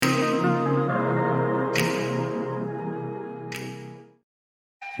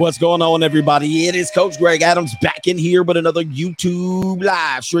What's going on, everybody? It is Coach Greg Adams back in here with another YouTube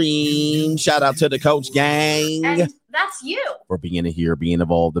live stream. Shout out to the Coach Gang. And that's you. For being here, being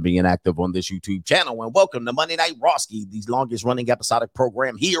involved, and being active on this YouTube channel. And welcome to Monday Night Roski, the longest running episodic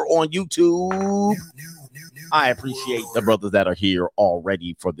program here on YouTube. I appreciate the brothers that are here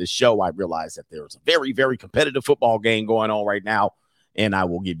already for this show. I realize that there's a very, very competitive football game going on right now, and I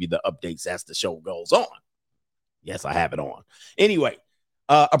will give you the updates as the show goes on. Yes, I have it on. Anyway.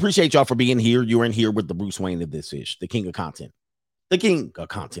 Appreciate y'all for being here. You're in here with the Bruce Wayne of this ish, the king of content, the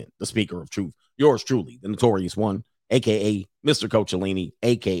speaker of truth. Yours truly, the notorious one, aka Mr. Coach Alini,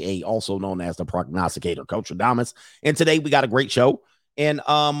 aka also known as the prognosticator, Coach Adamas. And today we got a great show. And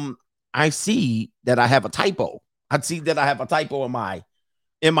I see that I have a typo.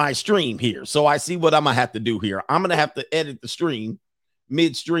 In my stream here. So I see what I'm gonna have to do here. I'm gonna have to edit the stream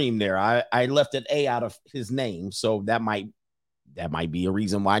midstream there. I left an A out of his name, so that might be a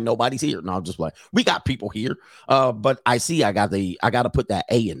reason why nobody's here. No, I'm just like, we got people here. But I see I got to put that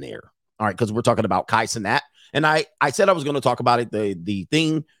A in there. All right, because we're talking about Kai Cenat. And I said I was going to talk about it. The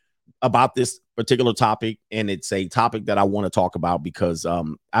thing about this particular topic, and it's a topic that I want to talk about because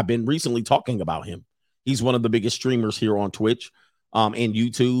I've been recently talking about him. He's one of the biggest streamers here on Twitch and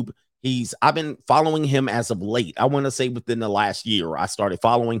YouTube. I've been following him as of late. I want to say within the last year, I started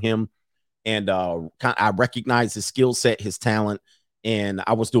following him. And I recognize his skill set, his talent, and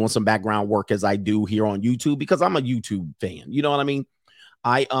I was doing some background work as I do here on YouTube because I'm a YouTube fan. You know what I mean?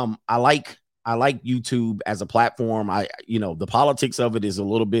 I like YouTube as a platform. The politics of it is a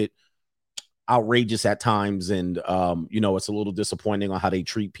little bit outrageous at times, and it's a little disappointing on how they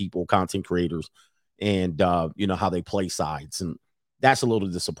treat people, content creators, and how they play sides, and that's a little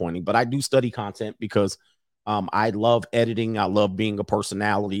disappointing. But I do study content because I love editing. I love being a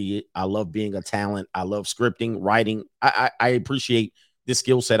personality. I love being a talent. I love scripting, writing. I appreciate this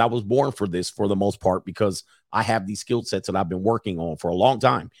skill set. I was born for this for the most part because I have these skill sets that I've been working on for a long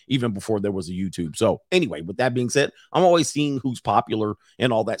time, even before there was a YouTube. So anyway, with that being said, I'm always seeing who's popular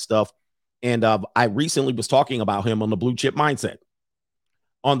and all that stuff. And I recently was talking about him on the Blue Chip Mindset.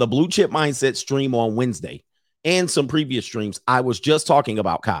 On the Blue Chip Mindset stream on Wednesday and some previous streams, I was just talking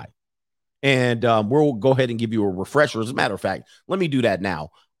about Kai. And we'll go ahead and give you a refresher. As a matter of fact, let me do that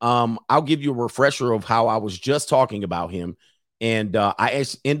now. I'll give you a refresher of how I was just talking about him. And I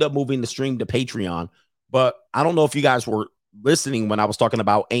end up moving the stream to Patreon. But I don't know if you guys were listening when I was talking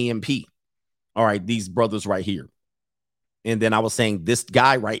about AMP. All right, these brothers right here. And then I was saying this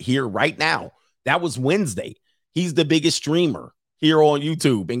guy right here, right now, that was Wednesday. He's the biggest streamer here on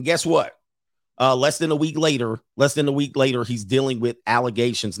YouTube. And guess what? Less than a week later, he's dealing with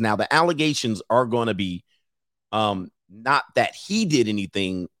allegations. Now, the allegations are going to be not that he did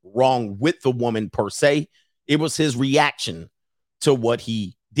anything wrong with the woman per se. It was his reaction to what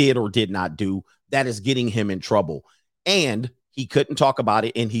he did or did not do that is getting him in trouble. And he couldn't talk about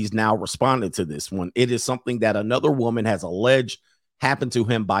it, and he's now responded to this one. It is something that another woman has alleged happened to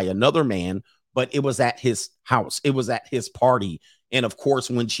him by another man, but it was at his house. It was at his party. And, of course,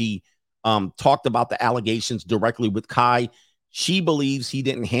 when she talked about the allegations directly with Kai, she believes he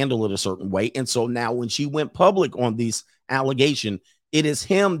didn't handle it a certain way. And so now when she went public on this allegation, it is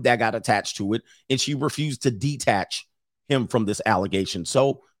him that got attached to it, and she refused to detach him from this allegation.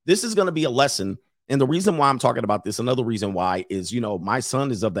 So this is going to be a lesson. And the reason why I'm talking about this, another reason why is, my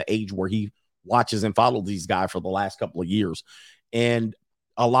son is of the age where he watches and follows these guys for the last couple of years. And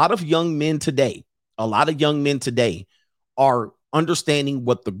a lot of young men today are understanding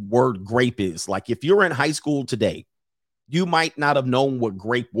what the word grape is. Like if you're in high school today, you might not have known what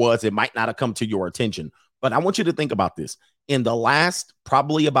grape was. It might not have come to your attention. But I want you to think about this. In the last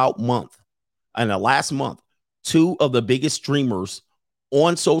month, two of the biggest streamers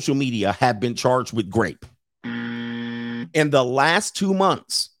on social media have been charged with grape. In the last 2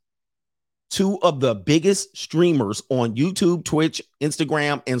 months, two of the biggest streamers on YouTube, Twitch,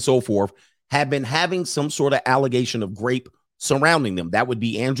 Instagram, and so forth have been having some sort of allegation of grape surrounding them. That would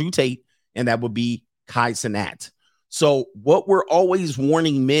be Andrew Tate, and that would be Kai Cenat. So what we're always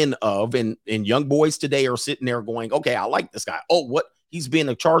warning men of, and young boys today are sitting there going, okay, I like this guy. Oh, what? He's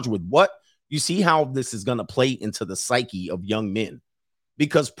being charged with what? You see how this is going to play into the psyche of young men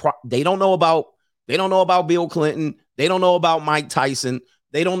because they don't know about Bill Clinton. They don't know about Mike Tyson.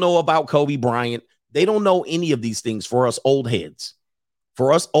 They don't know about Kobe Bryant. They don't know any of these things for us old heads.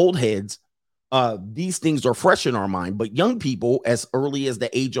 These things are fresh in our mind, but young people as early as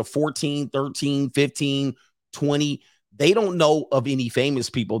the age of 14, 13, 15, 20, they don't know of any famous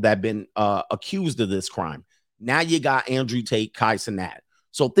people that have been accused of this crime. Now you got Andrew Tate, Kai Cenat.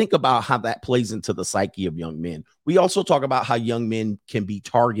 So think about how that plays into the psyche of young men. We also talk about how young men can be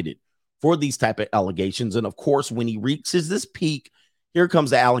targeted for these type of allegations. And of course, when he reaches this peak, here comes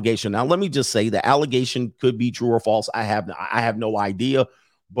the allegation. Now, let me just say the allegation could be true or false. I have no idea,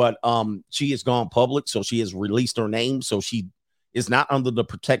 but she has gone public, so she has released her name. So she is not under the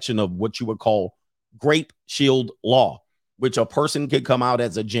protection of what you would call grape shield law, which a person could come out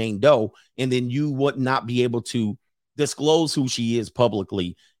as a Jane Doe, and then you would not be able to disclose who she is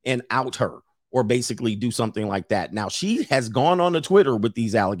publicly and out her or basically do something like that. Now, she has gone on to Twitter with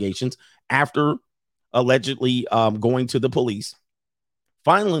these allegations after allegedly going to the police,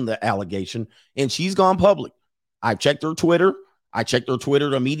 filing the allegation, and she's gone public. I checked her Twitter. I checked her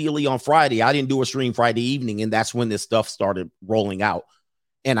Twitter immediately on Friday. I didn't do a stream Friday evening, and that's when this stuff started rolling out.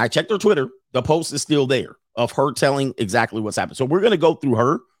 And I checked her Twitter. The post is still there of her telling exactly what's happened. So we're going to go through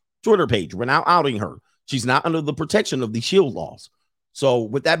her Twitter page. We're now outing her. She's not under the protection of the shield laws. So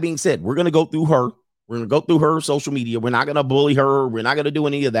with that being said, we're going to go through her. We're going to go through her social media. We're not going to bully her. We're not going to do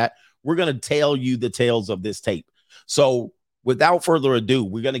any of that. We're going to tell you the tales of this tape. So without further ado,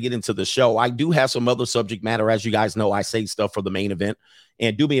 we're going to get into the show. I do have some other subject matter. As you guys know, I say stuff for the main event.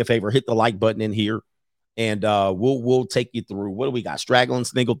 And do me a favor, hit the like button in here. And we'll take you through. What do we got? Straggling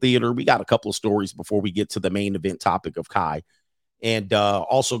Sniggle Theater. We got a couple of stories before we get to the main event topic of Kai. And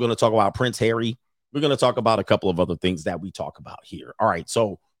also going to talk about Prince Harry. We're going to talk about a couple of other things that we talk about here. All right.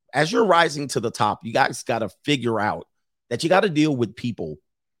 So as you're rising to the top, you guys got to figure out that you got to deal with people,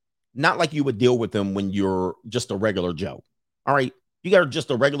 not like you would deal with them when you're just a regular Joe. All right. You got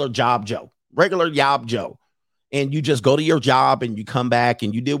just a regular job Joe, regular yob Joe. And you just go to your job and you come back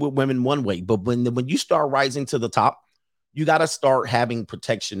and you deal with women one way. But when you start rising to the top, you got to start having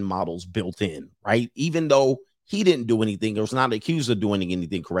protection models built in, right? Even though he didn't do anything, or was not accused of doing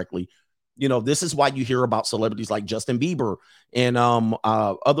anything correctly. You know, this is why you hear about celebrities like Justin Bieber and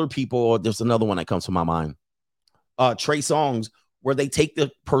other people. There's another one that comes to my mind. Trey Songz, where they take the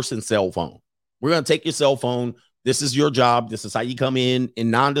person's cell phone. We're going to take your cell phone. This is your job. This is how you come in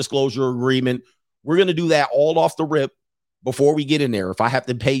non-disclosure agreement. We're going to do that all off the rip before we get in there. If I have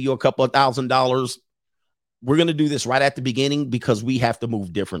to pay you a couple of $1,000s, we're going to do this right at the beginning because we have to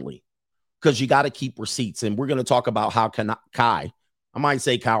move differently. Because you got to keep receipts. And we're going to talk about how Kai, I might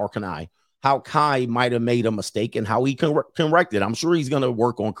say Kai or Kanai, how Kai might have made a mistake and how he can correct it. I'm sure he's going to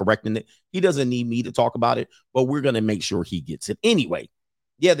work on correcting it. He doesn't need me to talk about it, but we're going to make sure he gets it. Anyway,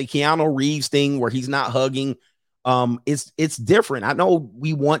 yeah, the Keanu Reeves thing where he's not hugging, it's different. I know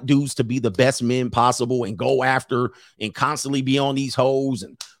we want dudes to be the best men possible and go after and constantly be on these hoes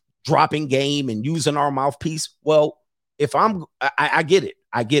and dropping game and using our mouthpiece. Well, if I get it.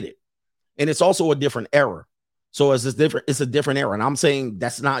 I get it. And it's also a different era. So it's a different era. And I'm saying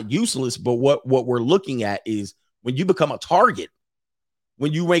that's not useless, but what we're looking at is when you become a target,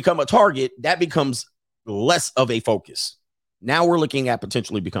 that becomes less of a focus. Now we're looking at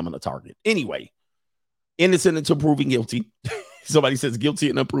potentially becoming a target. Anyway, innocent until proven guilty. Somebody says guilty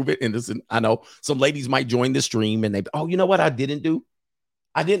and unproven innocent. I know some ladies might join the stream and you know what I didn't do?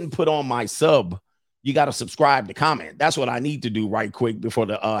 I didn't put on my sub. You got to subscribe to comment. That's what I need to do right quick before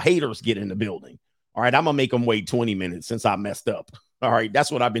the haters get in the building. All right, I'm going to make them wait 20 minutes since I messed up. All right,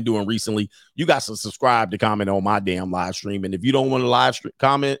 that's what I've been doing recently. You got to subscribe to comment on my damn live stream. And if you don't want to live stream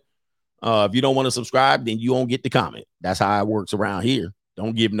comment, if you don't want to subscribe, then you won't get the comment. That's how it works around here.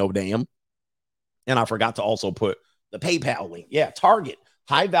 Don't give no damn. And I forgot to also put the PayPal link. Yeah, Target,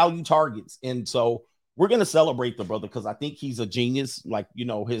 high value targets. And so we're going to celebrate the brother because I think he's a genius. Like, you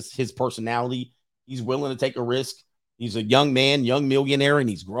know, his personality, he's willing to take a risk. He's a young man, young millionaire, and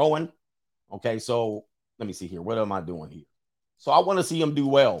he's growing. Okay, so let me see here. What am I doing here? So I want to see him do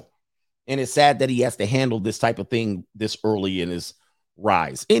well. And it's sad that he has to handle this type of thing this early in his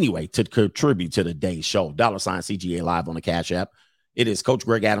rise. Anyway, to contribute to today's show, $ CGA Live on the Cash App. It is Coach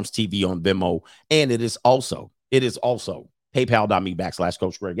Greg Adams TV on Venmo. And it is also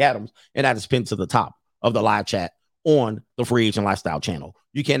PayPal.me/Coach Greg Adams. And that is pinned to the top of the live chat on the Free Agent Lifestyle channel.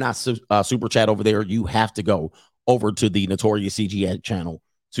 You cannot super chat over there. You have to go over to the Notorious CGA channel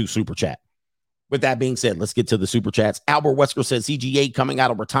to super chat. With that being said, let's get to the super chats. Albert Wesker says CGA coming out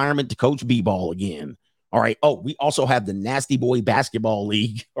of retirement to coach B-ball again. All right. Oh, we also have the Nasty Boy Basketball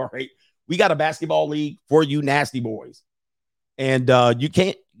League. All right. We got a basketball league for you nasty boys. And I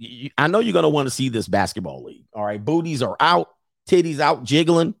know you're going to want to see this basketball league. All right. Booties are out. Titties out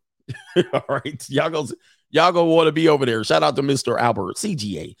jiggling. All right. Y'all gonna want to be over there. Shout out to Mr. Albert.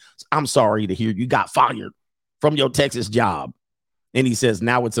 CGA, I'm sorry to hear you got fired from your Texas job. And he says,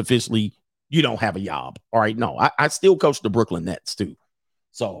 now it's officially, you don't have a job. All right. No, I still coach the Brooklyn Nets too.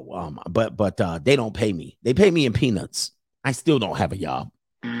 So, but they don't pay me. They pay me in peanuts. I still don't have a job.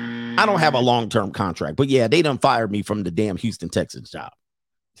 I don't have a long-term contract, but yeah, they done fired me from the damn Houston Texans job.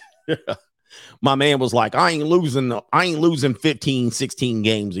 My man was like, I ain't losing 15, 16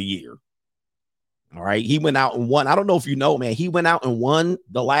 games a year. All right. He went out and won. I don't know if you know, man. He went out and won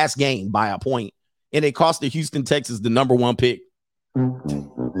the last game by a point, and it cost the Houston Texans the #1 pick.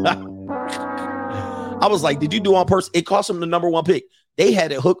 I was like, did you do on purpose? It cost them the #1 pick. They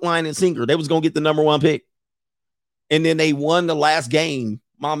had it hook, line, and sinker. They was going to get the #1 pick. And then they won the last game.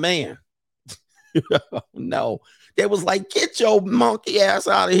 My man. No. They was like, get your monkey ass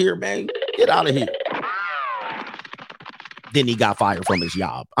out of here, man. Get out of here. Then he got fired from his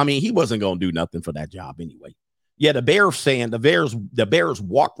job. I mean, he wasn't going to do nothing for that job anyway. Yeah, the Bears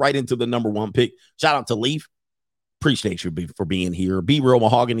walked right into the #1 pick. Shout out to Leaf. Appreciate you for being here. Be Real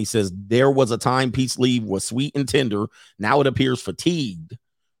Mahogany says, there was a time Pete's leave was sweet and tender. Now it appears fatigued.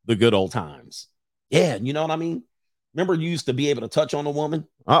 The good old times. Yeah, you know what I mean? Remember you used to be able to touch on a woman?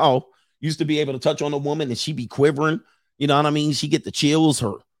 Used to be able to touch on a woman and she be quivering. You know what I mean? She get the chills,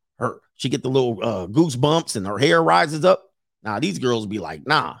 she get the little goosebumps and her hair rises up. Now, these girls be like,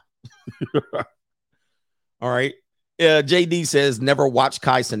 nah. All right. JD says, never watch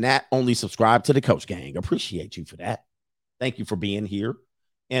Kai Cenat, only subscribe to the Coach Gang. Appreciate you for that. Thank you for being here.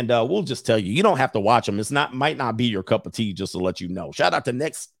 And we'll just tell you, you don't have to watch them. Might not be your cup of tea, just to let you know. Shout out to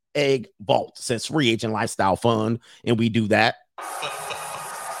Next Egg Vault, says Free Agent Lifestyle Fund, and we do that.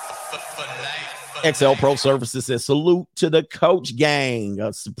 XL Pro Services says, salute to the Coach Gang.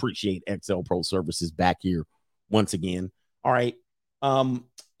 Appreciate XL Pro Services back here once again. All right.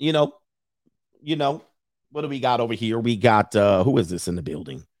 You know, what do we got over here? We got, who is this in the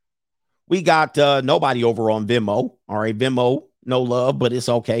building? We got nobody over on Venmo. All right. Venmo, no love, but it's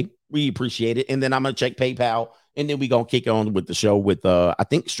okay. We appreciate it. And then I'm going to check PayPal, and then we going to kick on with the show with, I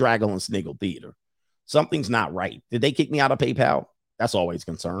think, Straggle and Sniggle Theater. Something's not right. Did they kick me out of PayPal? That's always a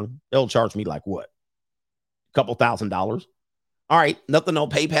concern. They'll charge me like what? A couple $1,000. All right, nothing on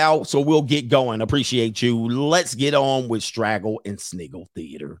PayPal, so we'll get going. Appreciate you. Let's get on with Straggle and Sniggle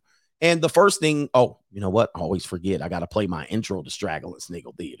Theater. And the first thing, oh, you know what? I always forget. I got to play my intro to Straggle and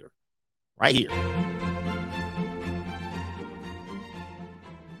Sniggle Theater right here.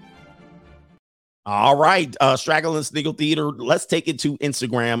 All right, Straggle and Sniggle Theater. Let's take it to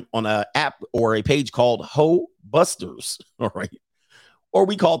Instagram on an app or a page called Ho Busters. All right, or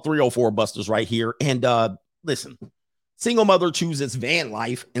we call 304 Busters right here. And listen. Single mother chooses van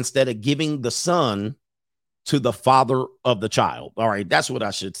life instead of giving the son to the father of the child. All right, that's what I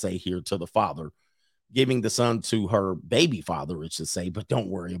should say here, to the father. Giving the son to her baby father, it should say, but don't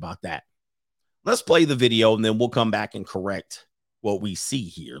worry about that. Let's play the video, and then we'll come back and correct what we see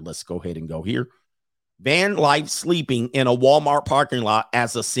here. Let's go ahead and go here. Van life sleeping in a Walmart parking lot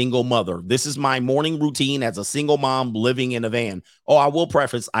as a single mother. This is my morning routine as a single mom living in a van. Oh, I will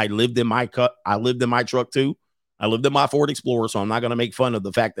preface, I lived in my truck too. I lived in my Ford Explorer, so I'm not going to make fun of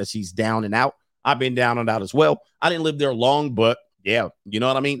the fact that she's down and out. I've been down and out as well. I didn't live there long, but yeah, you know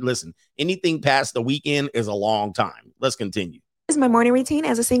what I mean? Listen, anything past the weekend is a long time. Let's continue. This is my morning routine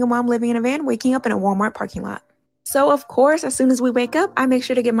as a single mom living in a van, waking up in a Walmart parking lot. So, of course, as soon as we wake up, I make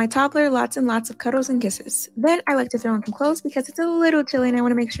sure to give my toddler lots and lots of cuddles and kisses. Then I like to throw on some clothes because it's a little chilly and I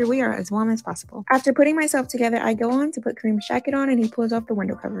want to make sure we are as warm as possible. After putting myself together, I go on to put Kareem's jacket on and he pulls off the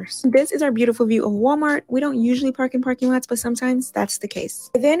window covers. This is our beautiful view of Walmart. We don't usually park in parking lots, but sometimes that's the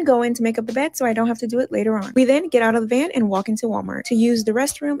case. I then go in to make up the bed so I don't have to do it later on. We then get out of the van and walk into Walmart to use the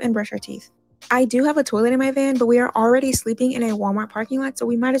restroom and brush our teeth. I do have a toilet in my van, but we are already sleeping in a Walmart parking lot, so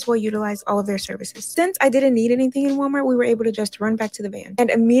we might as well utilize all of their services. Since I didn't need anything in Walmart, we were able to just run back to the van.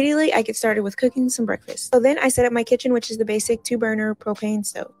 And immediately I get started with cooking some breakfast. So then I set up my kitchen, which is the basic 2-burner propane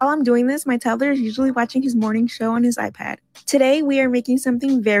stove. While I'm doing this, my toddler is usually watching his morning show on his iPad. Today we are making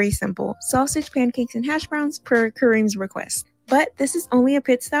something very simple: sausage, pancakes, and hash browns per Kareem's request. But this is only a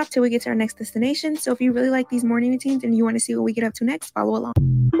pit stop till we get to our next destination, so if you really like these morning routines and you want to see what we get up to next, follow along.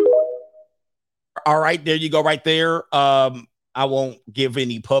 All right, there you go right there. I won't give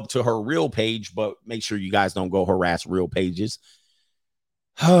any pub to her real page, but make sure you guys don't go harass real pages.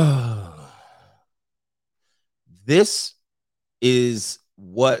 This is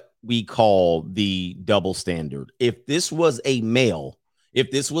what we call the double standard. If this was a male,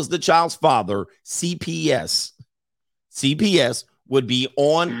 if this was the child's father, CPS would be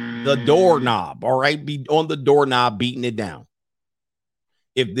on the doorknob, all right? Be on the doorknob beating it down.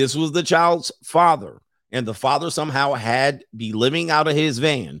 If this was the child's father and the father somehow had be living out of his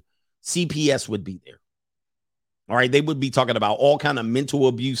van, CPS would be there. All right. They would be talking about all kind of mental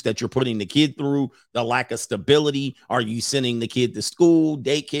abuse that you're putting the kid through, the lack of stability. Are you sending the kid to school,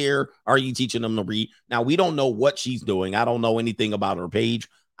 daycare? Are you teaching them to read? Now, we don't know what she's doing. I don't know anything about her page.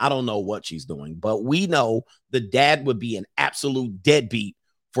 I don't know what she's doing, but we know the dad would be an absolute deadbeat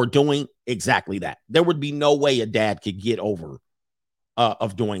for doing exactly that. There would be no way a dad could get over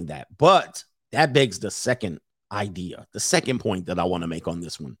of doing that. But that begs the second idea, the second point that I want to make on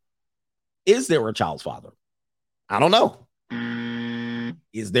this one. Is there a child's father? I don't know.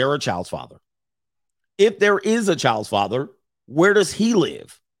 Is there a child's father? If there is a child's father, where does he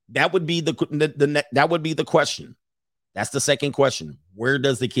live? That would be that would be the question. That's the second question. Where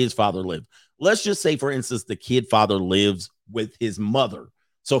does the kid's father live? Let's just say, for instance, the kid father lives with his mother.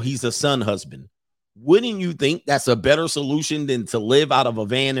 So he's a son husband. Wouldn't you think that's a better solution than to live out of a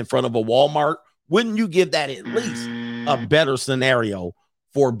van in front of a Walmart? Wouldn't you give that at least a better scenario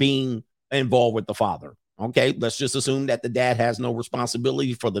for being involved with the father? Okay, let's just assume that the dad has no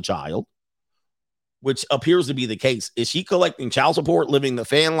responsibility for the child, which appears to be the case. Is she collecting child support, living the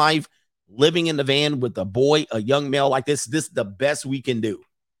fan life, living in the van with a boy, a young male like this? This is the best we can do.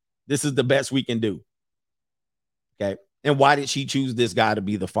 This is the best we can do. Okay. And why did she choose this guy to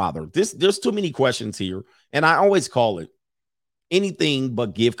be the father? There's too many questions here. And I always call it anything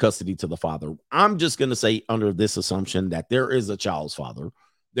but give custody to the father. I'm just going to say, under this assumption that there is a child's father,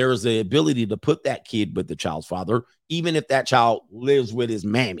 there is the ability to put that kid with the child's father, even if that child lives with his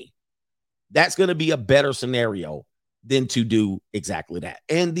mammy. That's going to be a better scenario than to do exactly that.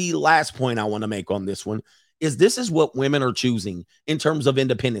 And the last point I want to make on this one is this is what women are choosing in terms of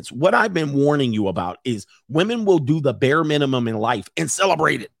independence. What I've been warning you about is women will do the bare minimum in life and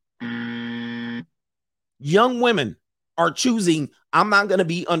celebrate it. Young women are choosing, I'm not going to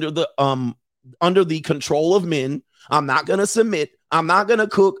be under the control of men. I'm not going to submit. I'm not going to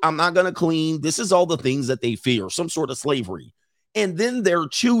cook. I'm not going to clean. This is all the things that they fear, some sort of slavery. And then they're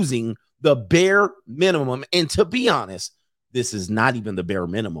choosing the bare minimum. And to be honest, this is not even the bare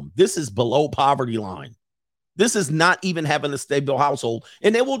minimum. This is below poverty line. This is not even having a stable household.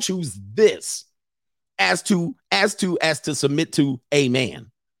 And they will choose this as to submit to a man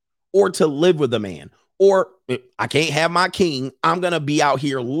or to live with a man. Or I can't have my king. I'm going to be out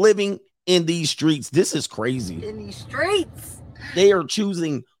here living in these streets. This is crazy. In these streets. They are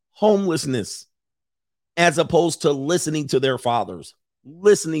choosing homelessness as opposed to listening to their fathers,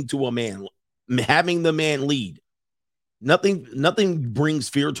 listening to a man, having the man lead. Nothing brings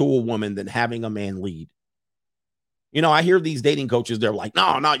fear to a woman than having a man lead. You know, I hear these dating coaches, they're like,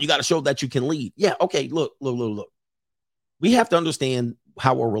 no, you got to show that you can lead. Yeah, okay, look. We have to understand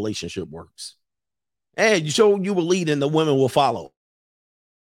how a relationship works. Hey, you show you will lead and the women will follow.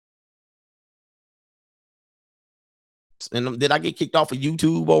 And did I get kicked off of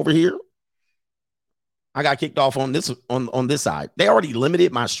YouTube over here? I got kicked off on this side. They already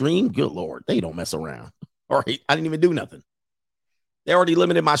limited my stream. Good Lord, they don't mess around. All right, I didn't even do nothing. They already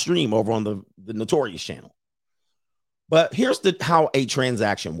limited my stream over on the Notorious channel. But here's how a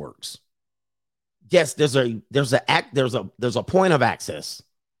transaction works. Yes, there's a point of access.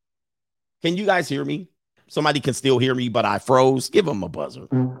 Can you guys hear me? Somebody can still hear me, but I froze. Give them a buzzer.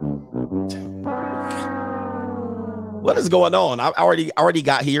 What is going on? I already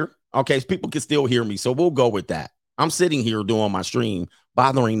got here. Okay, so people can still hear me, so we'll go with that. I'm sitting here doing my stream,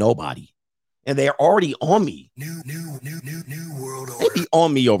 bothering nobody, and they're already on me. New world order. They be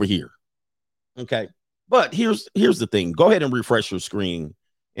on me over here. Okay, but here's the thing. Go ahead and refresh your screen,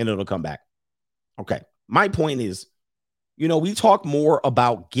 and it'll come back. Okay, my point is, you know, we talk more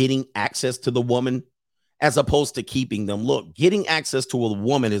about getting access to the woman as opposed to keeping them. Look, getting access to a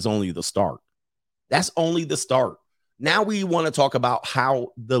woman is only the start. That's only the start. Now we want to talk about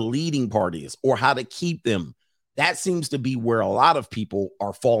how the leading part is or how to keep them. That seems to be where a lot of people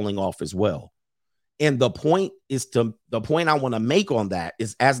are falling off as well. And the point I want to make on that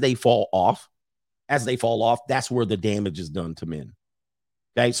is as they fall off, that's where the damage is done to men.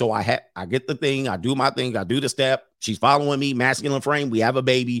 Okay, so I get the thing, I do my thing, I do the step. She's following me, masculine frame. We have a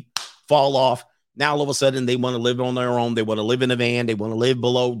baby, fall off. Now all of a sudden they want to live on their own. They want to live in a van. They want to live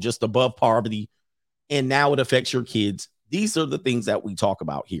below, just above poverty. And now it affects your kids. These are the things that we talk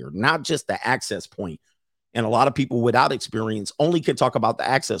about here, not just the access point. And a lot of people without experience only can talk about the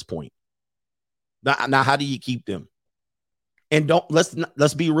access point. Now how do you keep them? And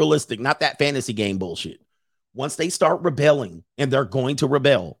let's be realistic, not that fantasy game bullshit. Once they start rebelling, and they're going to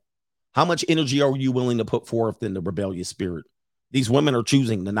rebel, how much energy are you willing to put forth in the rebellious spirit? These women are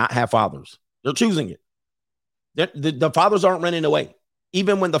choosing to not have fathers. They're choosing it. The fathers aren't running away.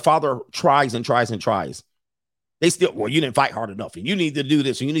 Even when the father tries and tries and tries, they still, well, you didn't fight hard enough, and you need to do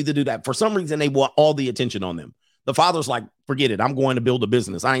this, and you need to do that. For some reason, they want all the attention on them. The father's like, forget it. I'm going to build a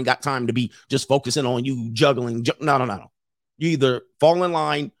business. I ain't got time to be just focusing on you juggling. No. You either fall in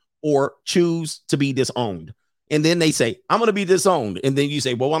line or choose to be disowned. And then they say, I'm going to be disowned. And then you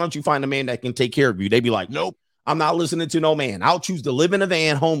say, well, why don't you find a man that can take care of you? They be like, nope, I'm not listening to no man. I'll choose to live in a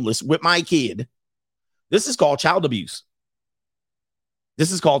van homeless with my kid. This is called child abuse.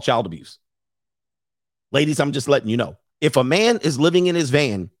 This is called child abuse. Ladies, I'm just letting you know. If a man is living in his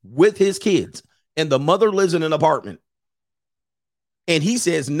van with his kids and the mother lives in an apartment and he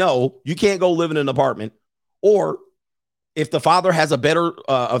says, no, you can't go live in an apartment, or if the father has a better,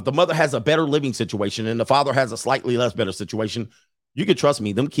 if the mother has a better living situation and the father has a slightly less better situation, you can trust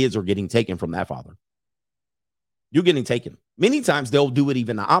me, them kids are getting taken from that father. You're getting taken. Many times they'll do it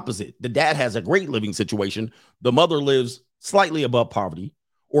even the opposite. The dad has a great living situation. The mother lives slightly above poverty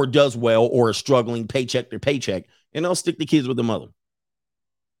or does well or is struggling paycheck to paycheck, and they'll stick the kids with the mother.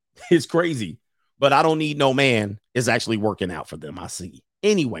 It's crazy, but I don't need no man is actually working out for them, I see.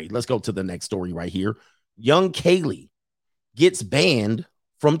 Anyway, let's go to the next story right here. Young Kaylee gets banned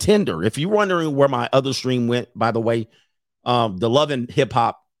from Tinder. If you're wondering where my other stream went, by the way, the Love and Hip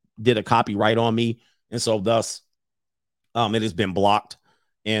Hop did a copyright on me, and so thus it has been blocked,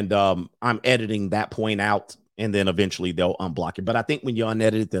 and I'm editing that point out, and then eventually they'll unblock it. But I think when you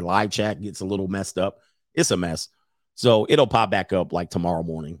unedit it, the live chat gets a little messed up. It's a mess. So it'll pop back up like tomorrow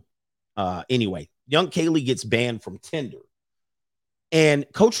morning. Anyway, young Kaylee gets banned from Tinder. And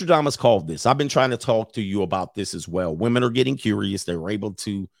Coach Stradamus called this. I've been trying to talk to you about this as well. Women are getting curious. They're able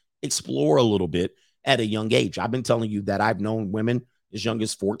to explore a little bit at a young age. I've been telling you that I've known women as young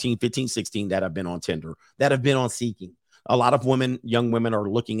as 14, 15, 16 that have been on Tinder, that have been on Seeking. A lot of women, young women, are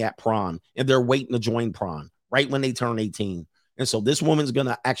looking at prom, and they're waiting to join prom right when they turn 18. And so this woman's going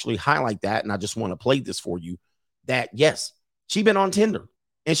to actually highlight that, and I just want to play this for you, that, yes, she been on Tinder,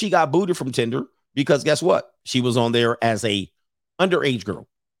 and she got booted from Tinder because guess what? She was on there as a underage girl.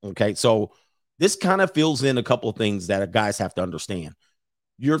 Okay, so this kind of fills in a couple of things that guys have to understand.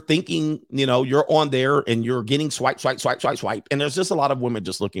 You're thinking, you're on there and you're getting swipe. And there's just a lot of women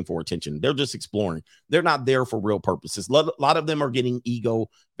just looking for attention. They're just exploring. They're not there for real purposes. A lot of them are getting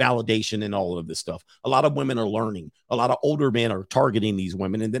ego validation and all of this stuff. A lot of women are learning. A lot of older men are targeting these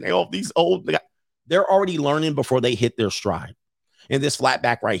women. And then they're already learning before they hit their stride. And this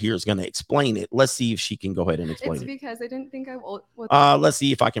flatback right here is going to explain it. Let's see if she can go ahead and explain it. It's because I didn't think I would. Let's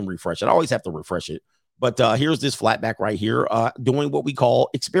see if I can refresh it. I always have to refresh it. But here's this flatback right here doing what we call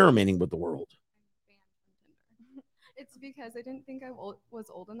experimenting with the world. It's because I didn't think I was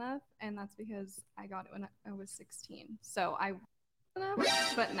old enough, and that's because I got it when I was 16. So I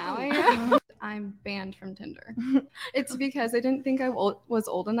but now I am. I'm banned from Tinder. It's because I didn't think I was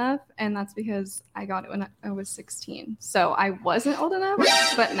old enough, and that's because I got it when I was 16. So I wasn't old enough,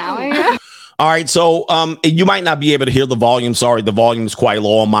 but now I am. All right, so you might not be able to hear the volume. Sorry, the volume is quite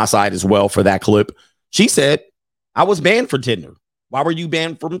low on my side as well for that clip. She said, I was banned from Tinder. Why were you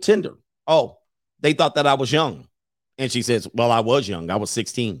banned from Tinder? Oh, they thought that I was young. And she says, well, I was young. I was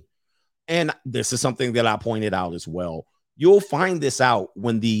 16. And this is something that I pointed out as well. You'll find this out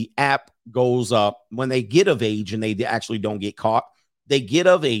when the app goes up, when they get of age and they actually don't get caught. They get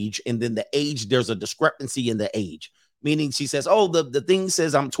of age, and then the age, there's a discrepancy in the age. Meaning she says, oh, the thing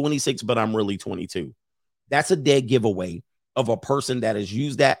says I'm 26, but I'm really 22. That's a dead giveaway of a person that has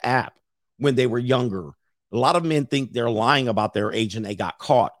used that app when they were younger. A lot of men think they're lying about their age and they got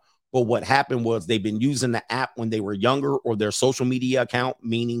caught. But what happened was they've been using the app when they were younger, or their social media account,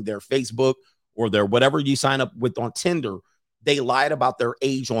 meaning their Facebook or their whatever you sign up with on Tinder. They lied about their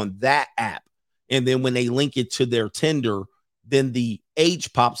age on that app. And then when they link it to their Tinder, then the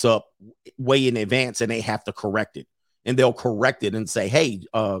age pops up way in advance and they have to correct it. And they'll correct it and say, hey,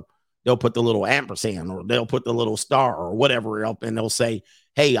 they'll put the little ampersand or they'll put the little star or whatever up, and they'll say,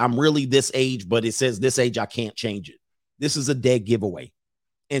 hey, I'm really this age, but it says this age, I can't change it. This is a dead giveaway.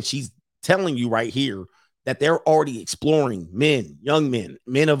 And she's telling you right here that they're already exploring men, young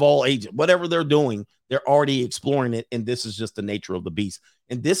men of all ages, whatever they're doing, they're already exploring it. And this is just the nature of the beast.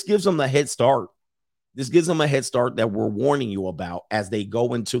 And this gives them a head start. This gives them a head start that we're warning you about as they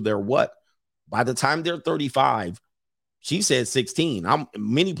go into their what? By the time they're 35, she said 16.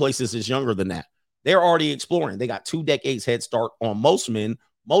 Many places it's younger than that. They're already exploring. They got 2 decades head start on most men.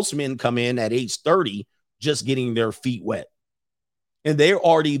 Most men come in at age 30 just getting their feet wet. And they've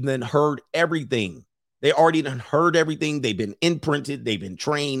already been heard everything. They already done heard everything. They've been imprinted. They've been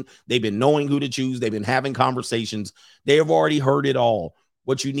trained. They've been knowing who to choose. They've been having conversations. They have already heard it all.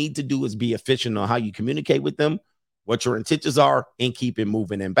 What you need to do is be efficient on how you communicate with them, what your intentions are, and keep it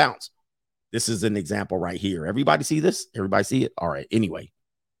moving and bounce. This is an example right here. Everybody see this? Everybody see it? All right. Anyway,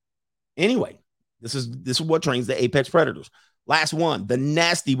 this is what trains the apex predators. Last one, the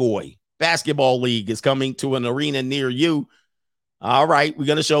Nasty Boy Basketball League is coming to an arena near you. All right, we're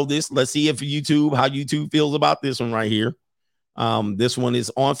gonna show this. Let's see if how YouTube feels about this one right here. This one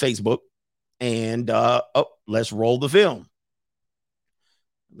is on Facebook, and let's roll the film.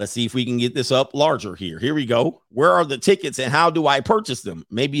 Let's see if we can get this up larger here. Here we go. Where are the tickets and how do I purchase them?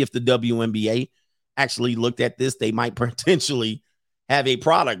 Maybe if the WNBA actually looked at this, they might potentially have a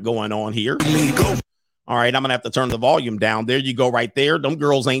product going on here. All right, I'm going to have to turn the volume down. There you go right there. Them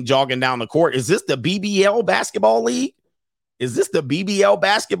girls ain't jogging down the court. Is this the BBL basketball league? Is this the BBL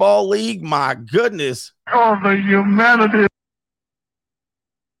basketball league? My goodness. Oh, the humanity.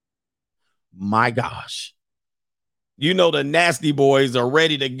 My gosh. You know the nasty boys are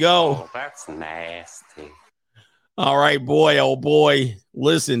ready to go. Oh, that's nasty. All right, boy, oh boy.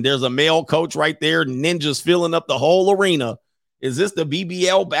 Listen, there's a male coach right there. Ninjas filling up the whole arena. Is this the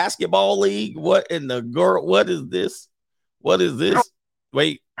BBL basketball league? What in the girl? What is this? What is this?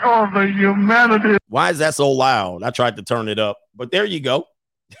 Wait. Oh, the humanity. Why is that so loud? I tried to turn it up, but there you go.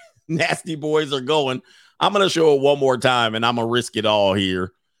 Nasty boys are going. I'm going to show it one more time, and I'm going to risk it all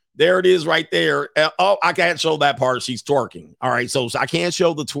here. There it is right there. Oh, I can't show that part. She's twerking. All right, so I can't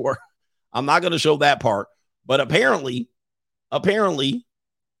show the twerk. I'm not going to show that part. But apparently,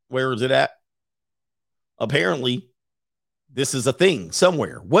 where is it at? Apparently, this is a thing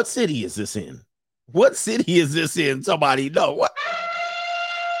somewhere. What city is this in? What city is this in? Somebody know. What?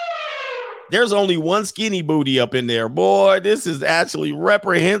 There's only one skinny booty up in there. Boy, this is actually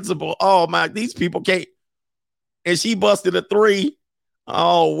reprehensible. Oh, my, these people can't. And she busted a 3.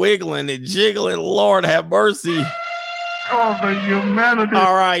 Oh, wiggling and jiggling. Lord have mercy. Oh, the humanity.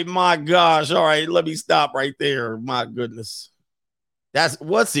 All right, my gosh. All right, let me stop right there. My goodness. That's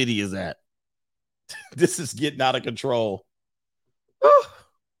what city is that? This is getting out of control.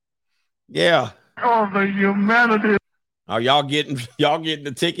 Yeah. Oh, the humanity. Are y'all getting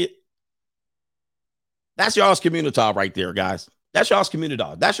the ticket? That's y'all's community right there, guys. That's y'all's community.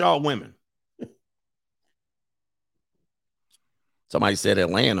 That's y'all women. Somebody said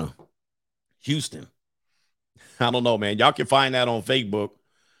Atlanta, Houston. I don't know, man. Y'all can find that on Facebook.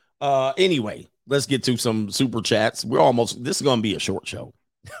 Anyway, let's get to some super chats. This is going to be a short show.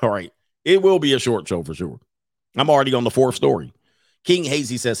 All right. It will be a short show for sure. I'm already on the 4th story. King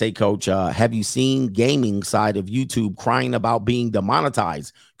Hazy says, hey, Coach, have you seen gaming side of YouTube crying about being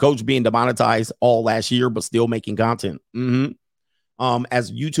demonetized? Coach being demonetized all last year, but still making content.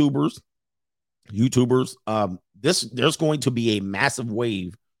 As YouTubers, there's going to be a massive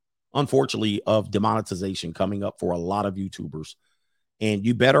wave, unfortunately, of demonetization coming up for a lot of YouTubers. And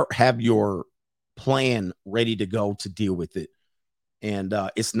you better have your plan ready to go to deal with it. And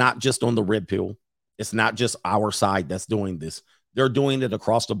it's not just on the red pill. It's not just our side that's doing this. They're doing it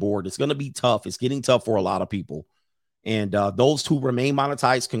across the board. It's going to be tough. It's getting tough for a lot of people. And those who remain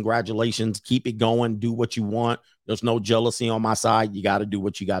monetized, congratulations. Keep it going. Do what you want. There's no jealousy on my side. You got to do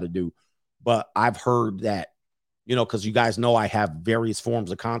what you got to do. But I've heard that, because you guys know I have various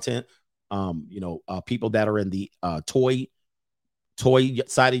forms of content. People that are in the toy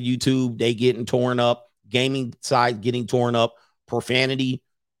side of YouTube, they getting torn up. Gaming side getting torn up. Profanity,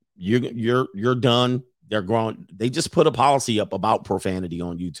 you're done. They're growing. They just put a policy up about profanity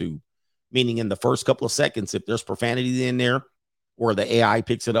on YouTube, meaning in the first couple of seconds, if there's profanity in there or the AI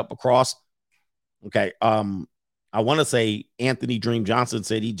picks it up across. Okay. I want to say Anthony Dream Johnson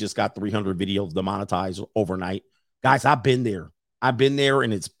said he just got 300 videos demonetized overnight. Guys, I've been there,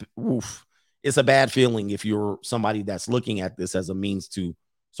 and it's a bad feeling if you're somebody that's looking at this as a means to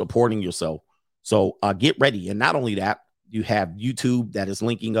supporting yourself. So get ready. And not only that, you have YouTube that is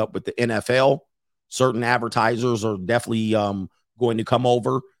linking up with the NFL. Certain advertisers are definitely going to come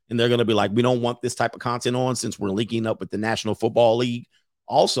over, and they're going to be like, we don't want this type of content on since we're linking up with the National Football League.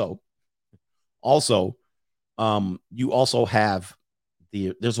 Also, you also have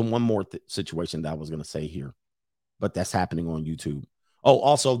there's one more situation that I was going to say here, but that's happening on YouTube. Oh,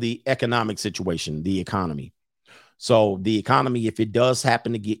 also the economic situation, the economy. So the economy, if it does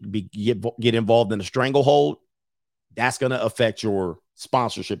happen to get involved in a stranglehold, that's going to affect your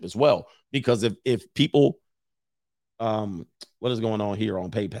sponsorship as well. Because if people, what is going on here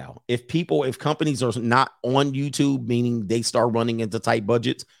on PayPal? If companies are not on YouTube, meaning they start running into tight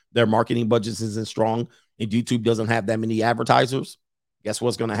budgets, their marketing budgets isn't strong, and YouTube doesn't have that many advertisers, guess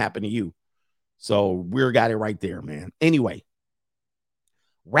what's going to happen to you? So we're got it right there, man. Anyway,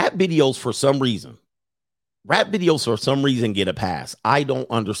 rap videos for some reason get a pass. I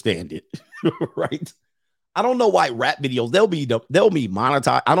don't understand it, right? I don't know why rap videos, they'll be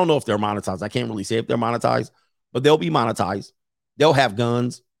monetized. I don't know if they're monetized. I can't really say if they're monetized, but they'll be monetized. They'll have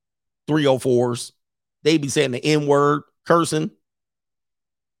guns, 304s. They be saying the N-word, cursing.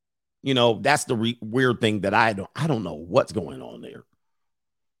 You know, that's the weird thing that I don't know what's going on there.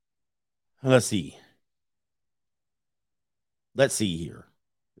 Let's see. Let's see here.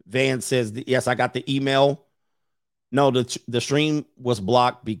 Van says, yes, I got the email. No, the stream was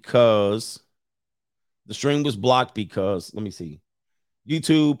blocked because let me see.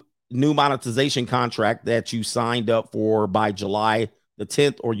 YouTube new monetization contract that you signed up for by July the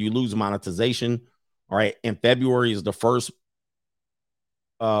 10th, or you lose monetization. All right. And February is the first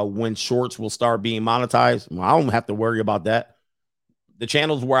when shorts will start being monetized. Well, I don't have to worry about that. The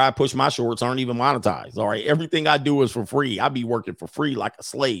channels where I push my shorts aren't even monetized. All right. Everything I do is for free. I be working for free like a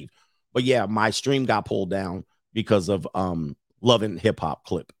slave. But yeah, my stream got pulled down because of Love and Hip Hop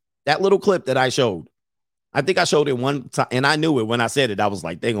clip. That little clip that I showed. I think I showed it one time, and I knew it when I said it. I was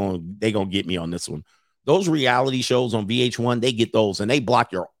like, they gonna get me on this one. Those reality shows on VH1, they get those, and they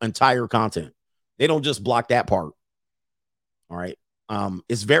block your entire content. They don't just block that part. All right.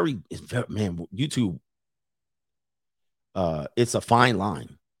 It's very man, YouTube. It's a fine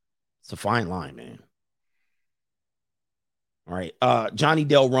line. It's a fine line, man. All right. Johnny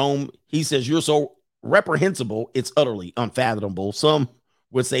Del Rome, he says, you're so reprehensible, it's utterly unfathomable. Some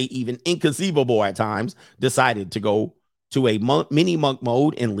would say even inconceivable at times, decided to go to a mini monk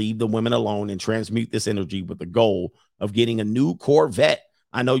mode and leave the women alone and transmute this energy with the goal of getting a new Corvette.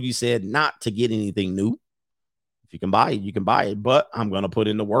 I know you said not to get anything new. If you can buy it, you can buy it, but I'm going to put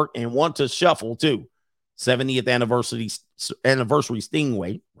in the work and want to shuffle too. 70th anniversary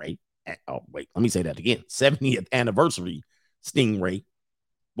Stingray, right? Oh, wait, let me say that again. 70th anniversary Stingray.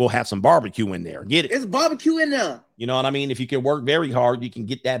 We'll have some barbecue in there. Get it? It's barbecue in there. You know what I mean? If you can work very hard, you can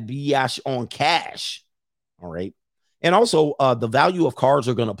get that biatch on cash. All right. And also, the value of cars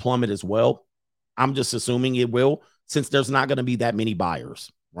are going to plummet as well. I'm just assuming it will, since there's not going to be that many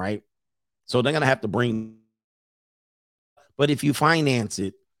buyers, right? So they're going to have to bring. But if you finance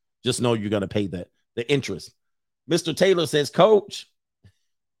it, just know you're going to pay the interest. Mr. Taylor says, Coach,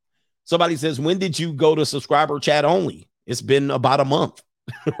 somebody says, when did you go to subscriber chat only? It's been about a month.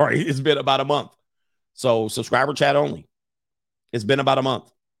 Right? It's been about a month. So subscriber chat only. It's been about a month.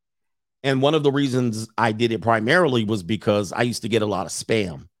 And one of the reasons I did it primarily was because I used to get a lot of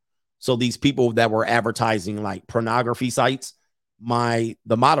spam. So these people that were advertising like pornography sites, the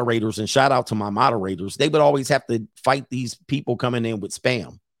moderators, and shout out to my moderators, they would always have to fight these people coming in with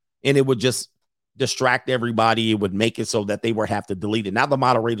spam. And it would just distract everybody. It would make it so that they would have to delete it. Now the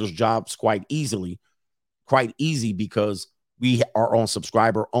moderator's job's quite easy because we are on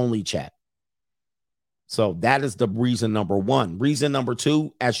subscriber only chat. So that is the reason number one. Reason number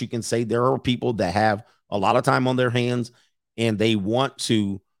two, as you can say, there are people that have a lot of time on their hands and they want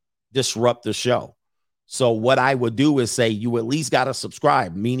to disrupt the show. So what I would do is say, you at least got to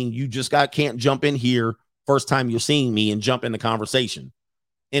subscribe, meaning you just can't jump in here first time you're seeing me and jump in the conversation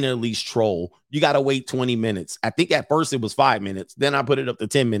and at least troll. You got to wait 20 minutes. I think at first it was 5 minutes. Then I put it up to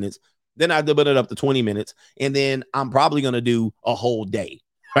 10 minutes. Then I put it up to 20 minutes. And then I'm probably going to do a whole day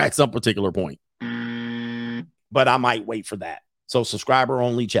at some particular point. But I might wait for that. So subscriber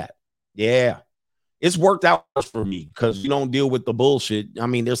only chat. Yeah. It's worked out for me because you don't deal with the bullshit. I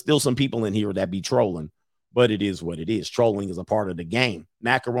mean, there's still some people in here that be trolling, but it is what it is. Trolling is a part of the game.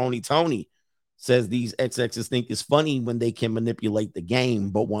 Macaroni Tony says these XXs think it's funny when they can manipulate the game,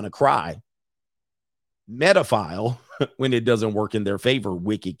 but want to cry. Metaphile when it doesn't work in their favor.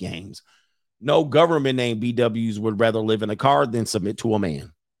 Wicked games. No government named BWs would rather live in a car than submit to a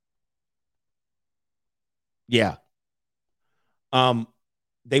man. Yeah.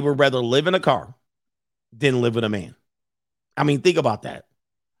 They would rather live in a car than live with a man. I mean, think about that.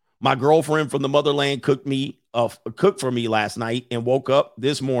 My girlfriend from the motherland cooked for me last night and woke up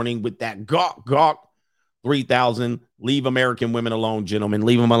this morning with that gawk 3,000. Leave American women alone, gentlemen.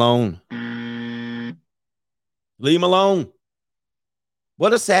 Leave them alone. Leave them alone.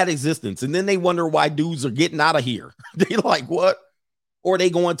 What a sad existence. And then they wonder why dudes are getting out of here. They like, what? Or they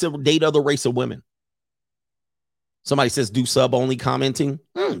going to date other race of women. Somebody says do sub only commenting.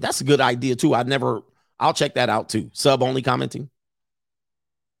 That's a good idea too. I'll check that out too. Sub only commenting.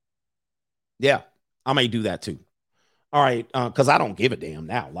 Yeah, I may do that too. All right. Cause I don't give a damn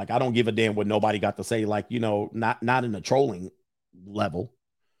now. Like I don't give a damn what nobody got to say. Like, not in the trolling level.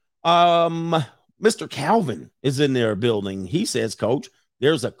 Mr. Calvin is in their building. He says, Coach,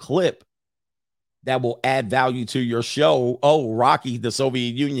 there's a clip that will add value to your show. Oh, Rocky, the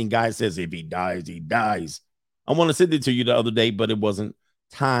Soviet Union guy, says if he dies, he dies. I want to send it to you the other day, but it wasn't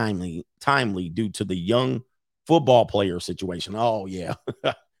timely due to the young football player situation. Oh, yeah,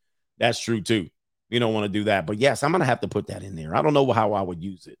 that's true, too. You don't want to do that. But, yes, I'm going to have to put that in there. I don't know how I would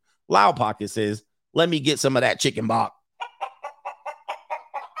use it. Loud Pocket says, let me get some of that chicken bok.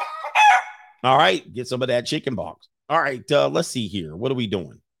 All right, get some of that chicken box. All right, let's see here. What are we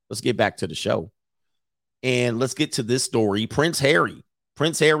doing? Let's get back to the show. And let's get to this story. Prince Harry.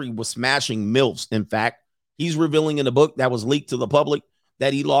 Prince Harry was smashing MILFs. In fact, he's revealing in a book that was leaked to the public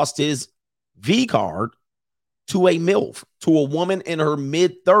that he lost his V card to a MILF, to a woman in her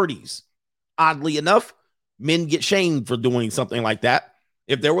mid-30s. Oddly enough, men get shamed for doing something like that.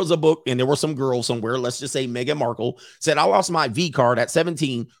 If there was a book and there was some girl somewhere, let's just say Meghan Markle, said, I lost my V card at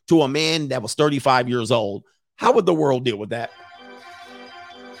 17 to a man that was 35 years old, how would the world deal with that?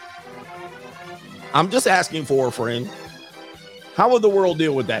 I'm just asking for a friend. How would the world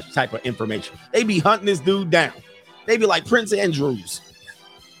deal with that type of information? They'd be hunting this dude down. They'd be like, Prince Andrews.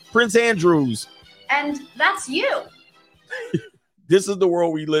 Prince Andrews. And that's you. This is the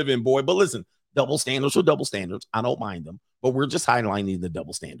world we live in, boy. But listen, double standards are double standards. I don't mind them, but we're just highlighting the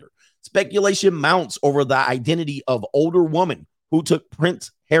double standard. Speculation mounts over the identity of older woman who took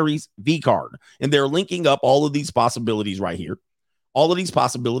Prince Harry's V card. And they're linking up all of these possibilities right here. All of these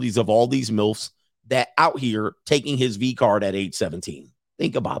possibilities of all these MILFs that out here taking his V card at age 17.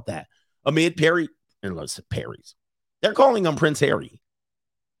 Think about that. Amid Perry, and let's say Perry's. They're calling him Prince Harry.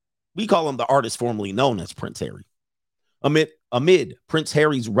 We call him the artist formerly known as Prince Harry. Amid Prince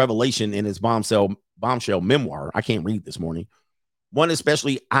Harry's revelation in his bombshell memoir, I can't read this morning, one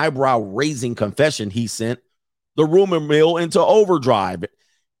especially eyebrow-raising confession he sent the rumor mill into overdrive.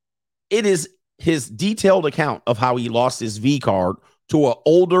 It is his detailed account of how he lost his V card to an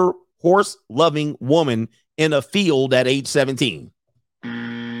older horse-loving woman in a field at age 17.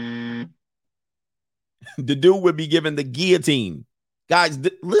 The dude would be given the guillotine. Guys,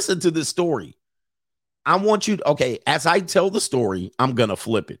 listen to this story. I want you to, okay, as I tell the story, I'm going to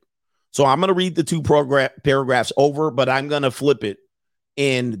flip it. So I'm going to read the two paragraphs over, but I'm going to flip it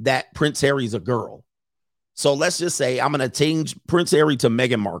in that Prince Harry's a girl. So let's just say I'm going to change Prince Harry to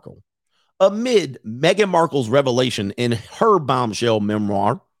Meghan Markle. Amid Meghan Markle's revelation in her bombshell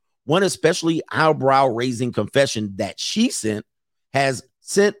memoir, one especially eyebrow-raising confession that she sent has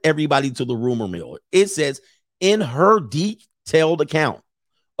sent everybody to the rumor mill. It says, in her detailed account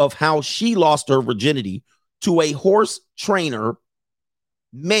of how she lost her virginity to a horse trainer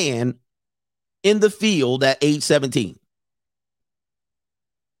man in the field at age 17.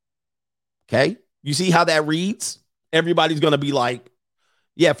 Okay? You see how that reads? Everybody's going to be like,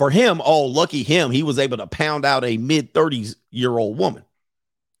 yeah, for him, oh, lucky him. He was able to pound out a mid-30s-year-old woman.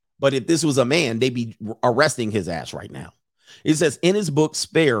 But if this was a man, they'd be arresting his ass right now. It says, in his book,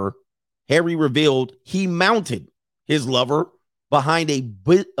 Spare, Harry revealed he mounted his lover behind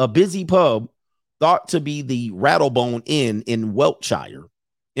a busy pub thought to be the Rattlebone Inn in Wiltshire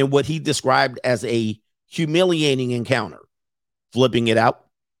in what he described as a humiliating encounter. Flipping it out.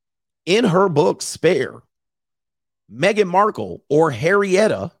 In her book, Spare, Meghan Markle, or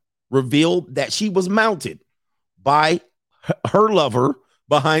Harrietta, revealed that she was mounted by her lover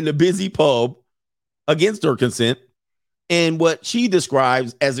behind a busy pub against her consent in what she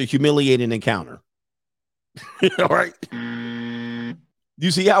describes as a humiliating encounter. All right.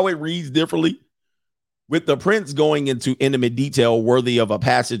 You see how it reads differently? With the prince going into intimate detail worthy of a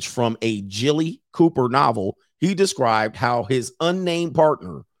passage from a Jilly Cooper novel, he described how his unnamed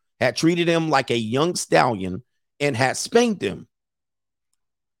partner had treated him like a young stallion and had spanked him.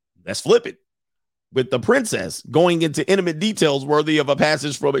 Let's flip it. With the princess going into intimate details worthy of a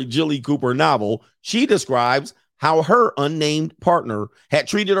passage from a Jilly Cooper novel, she describes how her unnamed partner had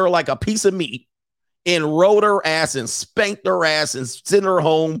treated her like a piece of meat and rode her ass and spanked her ass and sent her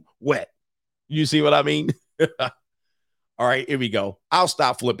home wet. You see what I mean? All right, here we go. I'll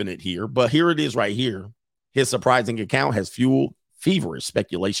stop flipping it here, but here it is right here. His surprising account has fueled feverish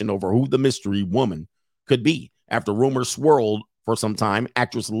speculation over who the mystery woman could be. After rumors swirled for some time,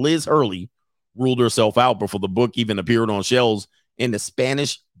 actress Liz Hurley ruled herself out before the book even appeared on shelves in the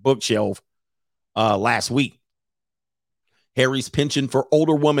Spanish bookshelf last week. Harry's penchant for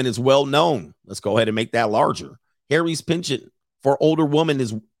older women is well known. Let's go ahead and make that larger. Harry's penchant for older women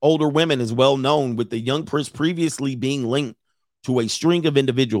is well known, with the young prince previously being linked to a string of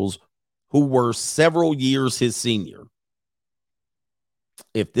individuals who were several years his senior.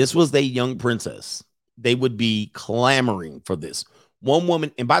 If this was a young princess, they would be clamoring for this. One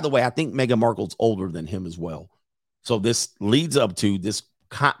woman, and by the way, I think Meghan Markle's older than him as well. So this leads up to this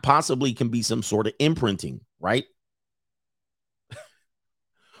possibly can be some sort of imprinting, right?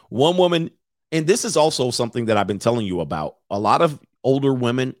 One woman, and this is also something that I've been telling you about. A lot of older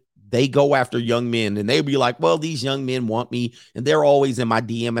women, they go after young men and they'd be like, well, these young men want me and they're always in my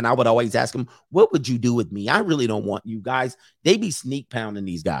DM. And I would always ask them, what would you do with me? I really don't want you guys. They be sneak pounding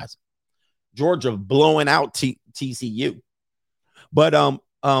these guys. Georgia blowing out TCU. But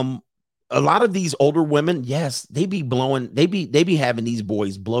a lot of these older women, yes, they be having these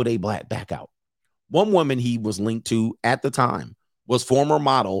boys blow their back out. One woman he was linked to at the time was former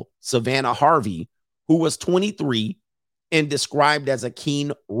model Savannah Harvey, who was 23 and described as a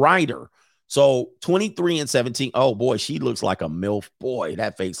keen rider. So 23 and 17. Oh boy, she looks like a MILF. Boy,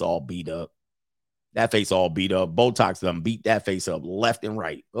 that face all beat up. Botox them beat that face up left and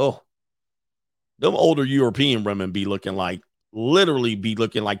right. Oh, them older European women literally be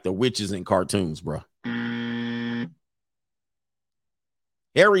looking like the witches in cartoons, bro.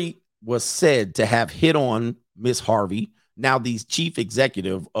 Harry was said to have hit on Miss Harvey, now the chief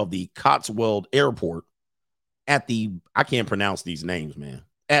executive of the Cotswold Airport, I can't pronounce these names, man,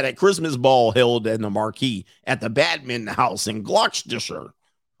 at a Christmas ball held in the marquee at the Badminton House in Gloucestershire.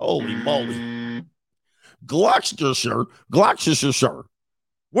 Holy moly. Gloucestershire,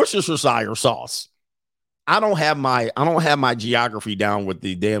 Worcestershire sauce. I don't have my geography down with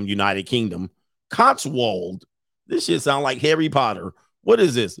the damn United Kingdom. Cotswold. This shit sound like Harry Potter. What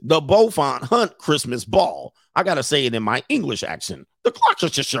is this? The Beaufort Hunt Christmas Ball. I gotta say it in my English accent. The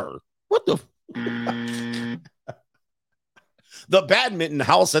Gloucestershire. What the? The Badminton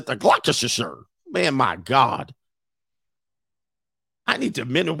House at the Gloucestershire. Man, my God. I need to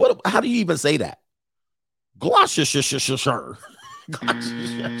minute. How do you even say that? Gloucestershire.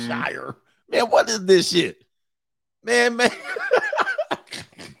 Gloucestershire. Man, what is this shit? Man.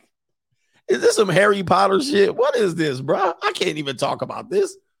 Is this some Harry Potter shit? What is this, bro? I can't even talk about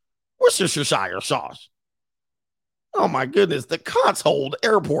this. Worcestershire sauce. Oh, my goodness. The Cotswold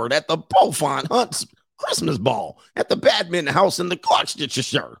Airport at the Beaufort Hunt Christmas Ball at the Badminton House in the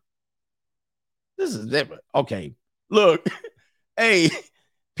Gloucestershire. This is different. Okay. Look. Hey,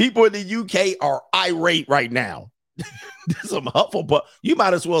 people in the UK are irate right now. This is some Hufflepuff. You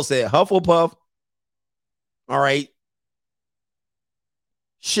might as well say Hufflepuff. All right.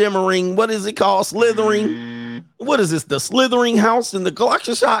 Shimmering. What is it called? Slithering. What is this? The Slithering House in the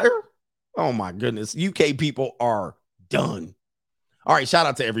Gloucestershire? Oh, my goodness. UK people are done. All right. Shout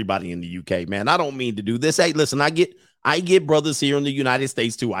out to everybody in the UK, man. I don't mean to do this. Hey, listen, I get brothers here in the United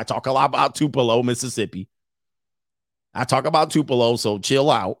States, too. I talk a lot about Tupelo, Mississippi. I talk about Tupelo, so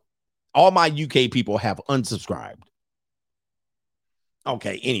chill out. All my UK people have unsubscribed.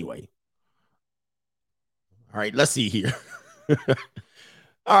 Okay, anyway. All right, let's see here.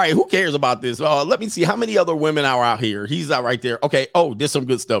 All right, who cares about this? Let me see how many other women are out here. He's out right there. Okay, there's some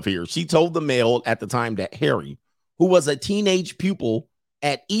good stuff here. She told the Mail at the time that Harry, who was a teenage pupil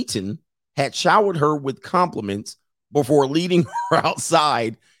at Eton, had showered her with compliments before leading her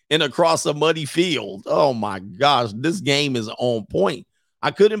outside and across a muddy field. Oh, my gosh, this game is on point.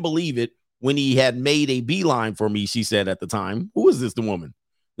 I couldn't believe it when he had made a beeline for me, she said at the time. Who is this, the woman?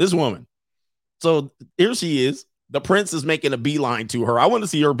 This woman. So here she is. The prince is making a beeline to her. I want to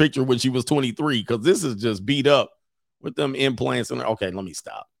see her picture when she was 23 because this is just beat up with them implants. Okay, let me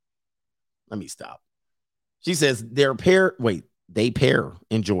stop. She says they pair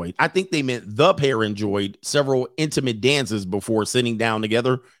enjoyed. I think they meant the pair enjoyed several intimate dances before sitting down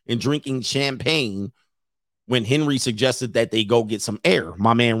together and drinking champagne when Henry suggested that they go get some air,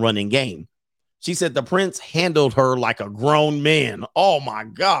 my man running game. She said the prince handled her like a grown man. Oh, my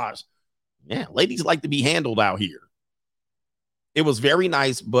gosh. Yeah, ladies like to be handled out here. It was very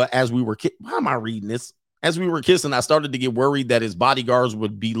nice, but as we were why am I reading this? As we were kissing, I started to get worried that his bodyguards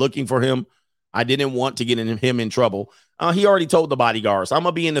would be looking for him. I didn't want to get him in trouble. He already told the bodyguards, I'm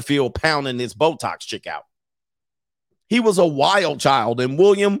going to be in the field pounding this Botox chick out. He was a wild child, and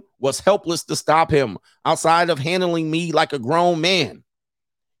William was helpless to stop him outside of handling me like a grown man.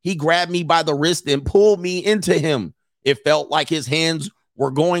 He grabbed me by the wrist and pulled me into him. It felt like his hands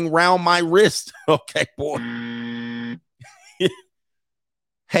were going round my wrist. Okay, boy.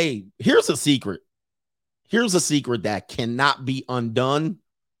 Hey, here's a secret. Here's a secret that cannot be undone.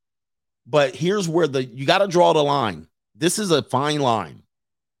 But here's where you got to draw the line. This is a fine line.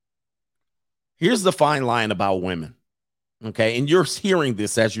 Here's the fine line about women. Okay. And you're hearing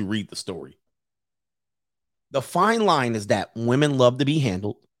this as you read the story. The fine line is that women love to be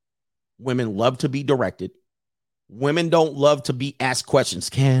handled. Women love to be directed. Women don't love to be asked questions.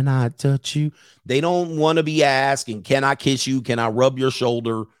 Can I touch you? They don't want to be asking, can I kiss you? Can I rub your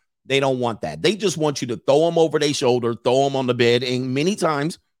shoulder? They don't want that. They just want you to throw them over their shoulder, throw them on the bed. And many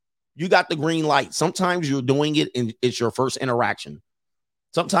times you got the green light. Sometimes you're doing it and it's your first interaction.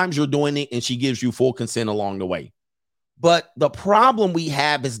 Sometimes you're doing it and she gives you full consent along the way. But the problem we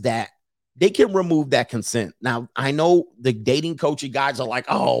have is that they can remove that consent. Now, I know the dating coaching guys are like,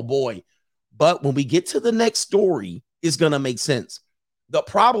 oh boy. But when we get to the next story, it's going to make sense. The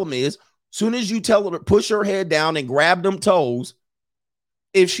problem is, soon as you tell her to push her head down and grab them toes,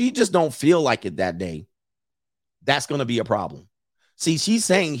 If she just don't feel like it that day, that's going to be a problem. See, she's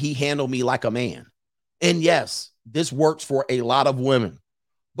saying he handled me like a man. And yes, this works for a lot of women.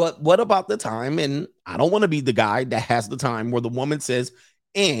 But what about the time? And I don't want to be the guy that has the time where the woman says,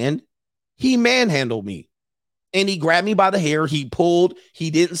 and he manhandled me. And he grabbed me by the hair. He pulled.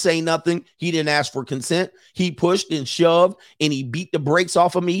 He didn't say nothing. He didn't ask for consent. He pushed and shoved and he beat the brakes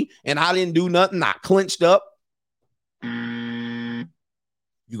off of me. And I didn't do nothing. I clenched up. You're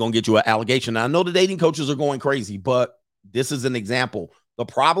going to get you an allegation. Now, I know the dating coaches are going crazy, but this is an example. The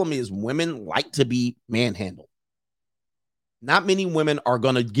problem is women like to be manhandled. Not many women are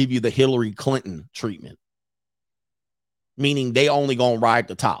going to give you the Hillary Clinton treatment, meaning they only going to ride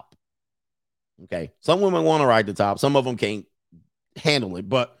the top. Okay. Some women want to ride the top. Some of them can't handle it,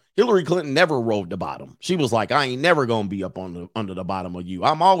 but Hillary Clinton never rode the bottom. She was like, I ain't never going to be up under the bottom of you.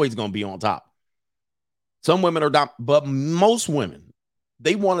 I'm always going to be on top. Some women are not, but most women,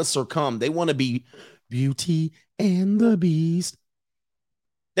 they want to succumb. They want to be Beauty and the Beast.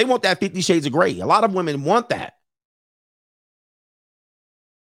 They want that 50 Shades of Grey. A lot of women want that.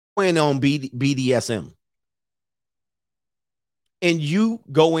 On BDSM. And you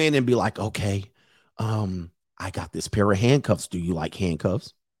go in and be like, okay, I got this pair of handcuffs. Do you like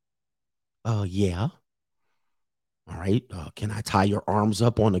handcuffs? Yeah. All right. Can I tie your arms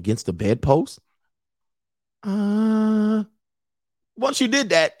up on against the bedpost? Once you did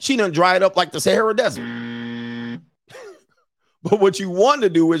that, she done dried up like the Sahara Desert. But what you want to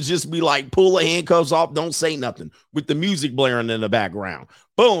do is just be like, pull the handcuffs off, don't say nothing, with the music blaring in the background.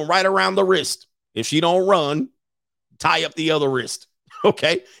 Boom, right around the wrist. If she don't run, tie up the other wrist.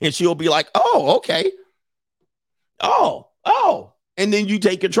 Okay. And she'll be like, oh, okay. Oh. And then you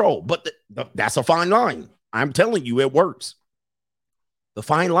take control. But that's a fine line. I'm telling you, it works. The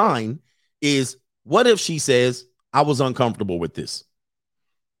fine line is, what if she says, I was uncomfortable with this?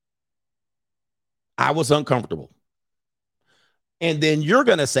 I was uncomfortable. And then you're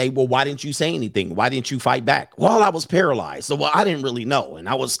going to say, well, why didn't you say anything? Why didn't you fight back? Well, I was paralyzed. So, well, I didn't really know. And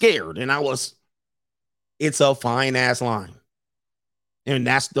I was scared. And it's a fine ass line. And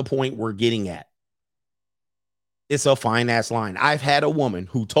that's the point we're getting at. It's a fine ass line. I've had a woman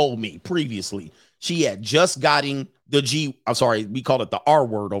who told me previously she had just gotten we call it the R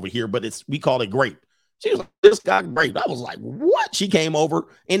word over here, but we call it grape. She was like, this got grape. I was like, what? She came over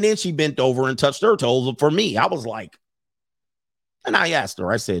and then she bent over and touched her toes for me. I was like, and I asked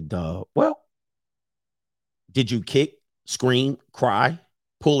her, I said, well, did you kick, scream, cry,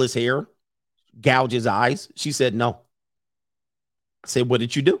 pull his hair, gouge his eyes? She said, no. I said, what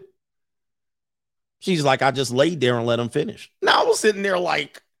did you do? She's like, I just laid there and let him finish. Now I was sitting there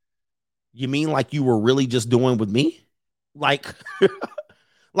like, you mean like you were really just doing with me? Like,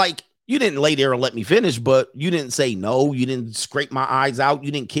 like you didn't lay there and let me finish, but you didn't say no. You didn't scrape my eyes out.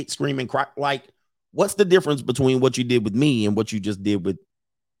 You didn't kick, scream, and cry. Like, what's the difference between what you did with me and what you just did with?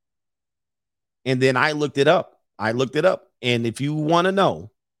 And then I looked it up. And if you want to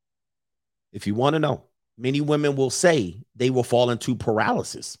know, many women will say they will fall into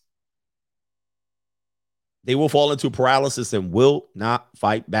paralysis. They will fall into paralysis and will not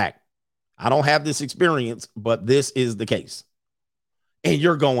fight back. I don't have this experience, but this is the case. And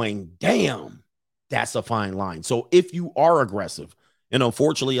you're going, damn, that's a fine line. So if you are aggressive, and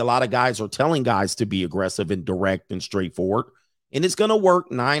unfortunately, a lot of guys are telling guys to be aggressive and direct and straightforward, and it's going to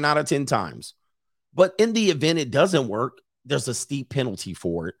work 9 out of 10 times. But in the event it doesn't work, there's a steep penalty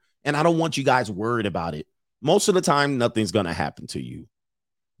for it. And I don't want you guys worried about it. Most of the time, nothing's going to happen to you.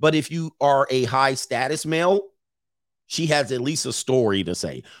 But if you are a high status male, she has at least a story to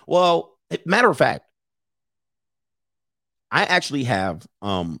say. Well, matter of fact, I actually have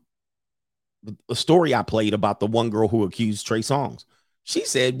a story I played about the one girl who accused Trey Songz. She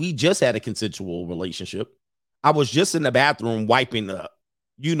said, we just had a consensual relationship. I was just in the bathroom wiping the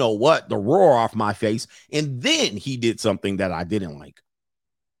roar off my face. And then he did something that I didn't like.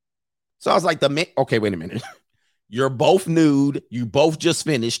 So I was like, okay, wait a minute. You're both nude. You both just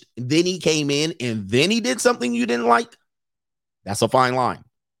finished. Then he came in and then he did something you didn't like. That's a fine line.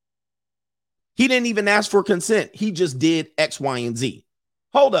 He didn't even ask for consent. He just did X, Y, and Z.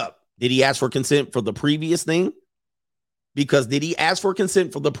 Hold up. Did he ask for consent for the previous thing? Because did he ask for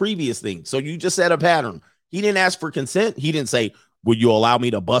consent for the previous thing? So you just set a pattern. He didn't ask for consent. He didn't say, would you allow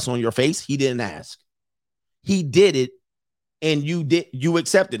me to bust on your face? He didn't ask. He did it. And you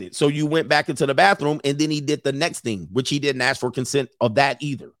accepted it. So you went back into the bathroom and then he did the next thing, which he didn't ask for consent of that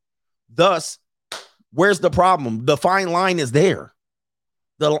either. Thus, where's the problem? The fine line is there.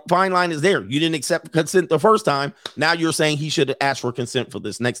 The fine line is there. You didn't accept consent the first time. Now you're saying he should have asked for consent for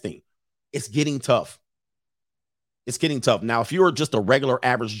this next thing. It's getting tough. It's getting tough. Now, if you're just a regular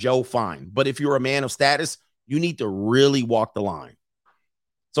average Joe, fine. But if you're a man of status, you need to really walk the line.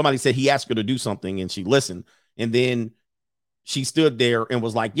 Somebody said he asked her to do something and she listened. And then she stood there and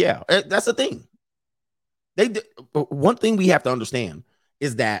was like, yeah, that's the thing. One thing we have to understand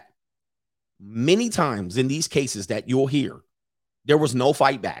is that many times in these cases that you'll hear, there was no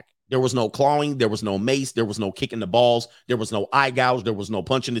fight back. There was no clawing. There was no mace. There was no kicking the balls. There was no eye gouge. There was no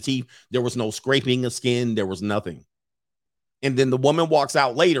punch in the teeth. There was no scraping of skin. There was nothing. And then the woman walks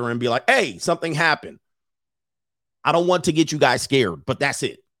out later and be like, hey, something happened. I don't want to get you guys scared, but that's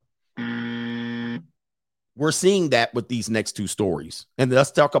it. We're seeing that with these next two stories. And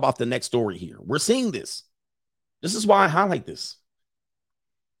let's talk about the next story here. We're seeing this. This is why I highlight this.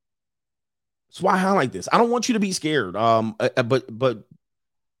 That's why I highlight this. I don't want you to be scared. But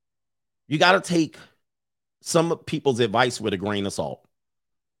you got to take some people's advice with a grain of salt.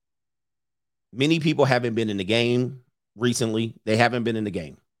 Many people haven't been in the game recently. They haven't been in the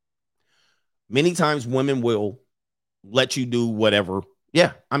game. Many times women will let you do whatever.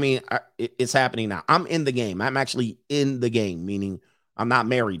 Yeah, I mean, it's happening now. I'm in the game. I'm actually in the game, meaning I'm not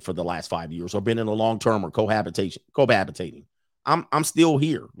married for the last 5 years or been in a long-term or cohabitating. I'm still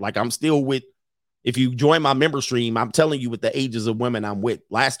here. Like I'm still with, if you join my member stream, I'm telling you with the ages of women I'm with.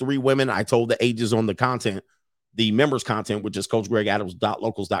 Last 3 women, I told the ages on the content, the members content, which is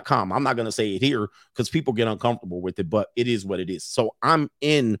CoachGregAdams.locals.com. I'm not going to say it here because people get uncomfortable with it, but it is what it is. So I'm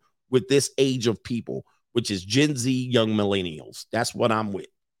in with this age of people, which is Gen Z, young millennials. That's what I'm with.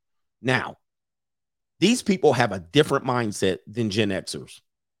 Now, these people have a different mindset than Gen Xers.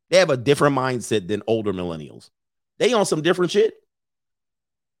 They have a different mindset than older millennials. They on some different shit.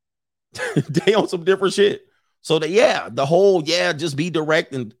 They on some different shit. So that, just be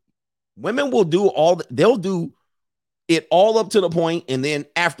direct. And women will do they'll do it all up to the point, and then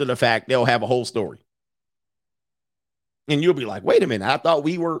after the fact, they'll have a whole story. And you'll be like, wait a minute, I thought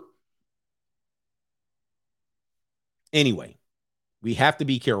we were. Anyway, we have to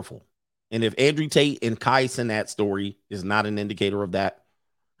be careful. And if Andrew Tate and Kai Cenat story is not an indicator of that,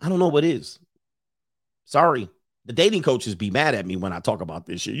 I don't know what is. Sorry. The dating coaches be mad at me when I talk about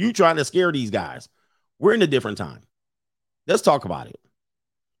this shit. You trying to scare these guys. We're in a different time. Let's talk about it.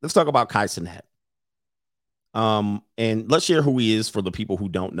 Let's talk about Kai Cenat. And let's share who he is for the people who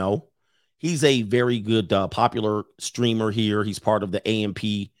don't know. He's a very good, popular streamer here. He's part of the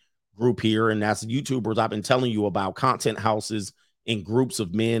AMP group here. And that's YouTubers I've been telling you about, content houses and groups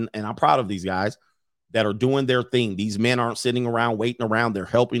of men. And I'm proud of these guys that are doing their thing. These men aren't sitting around, waiting around. They're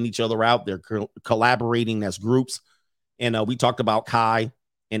helping each other out. They're collaborating as groups. And we talked about Kai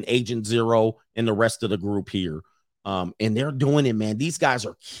and Agent Zero and the rest of the group here. And they're doing it, man. These guys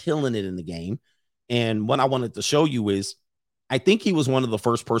are killing it in the game. And what I wanted to show you is, I think he was one of the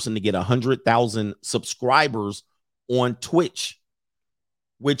first person to get 100,000 subscribers on Twitch,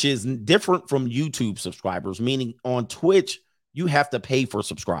 which is different from YouTube subscribers, meaning on Twitch, you have to pay for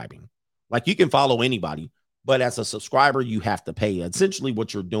subscribing. Like you can follow anybody, but as a subscriber, you have to pay. Essentially,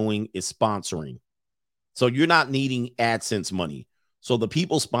 what you're doing is sponsoring. So you're not needing AdSense money. So the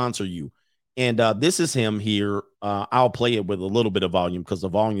people sponsor you. And this is him here. I'll play it with a little bit of volume because the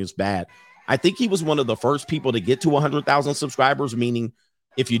volume is bad. I think he was one of the first people to get to 100,000 subscribers, meaning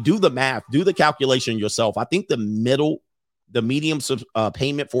if you do the math, do the calculation yourself. I think the medium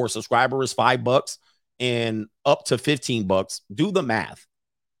payment for a subscriber is $5 and up to $15. Do the math.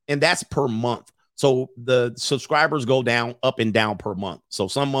 And that's per month. So the subscribers go down, up and down per month. So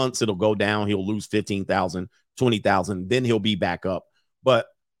some months it'll go down. He'll lose 15,000, 20,000. Then he'll be back up. But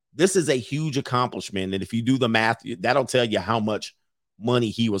this is a huge accomplishment. And if you do the math, that'll tell you how much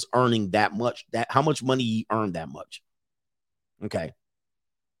money he was earning how much money he earned that much. Okay.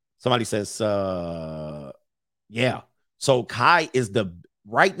 Somebody says, yeah. So Kai is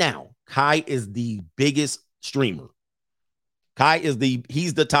right now, Kai is the biggest streamer. He's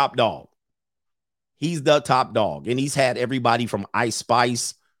the top dog. He's the top dog. And he's had everybody from Ice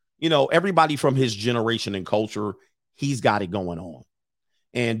Spice, everybody from his generation and culture. He's got it going on.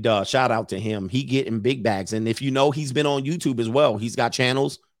 And shout out to him. He getting big bags. And if he's been on YouTube as well. He's got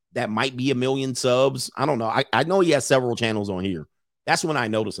channels that might be 1 million subs. I don't know. I know he has several channels on here. That's when I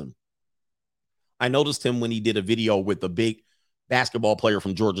noticed him. I noticed him when he did a video with a big basketball player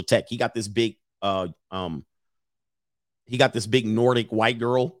from Georgia Tech. He got this big Nordic white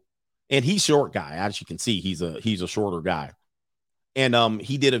girl, and he's short guy. As you can see, he's a shorter guy. And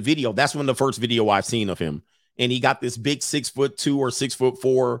he did a video. That's the first video I've seen of him. And he got this big 6'2" or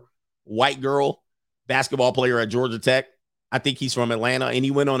 6'4" white girl basketball player at Georgia Tech. I think he's from Atlanta, and he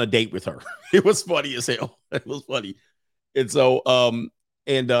went on a date with her. It was funny as hell. It was funny. And so,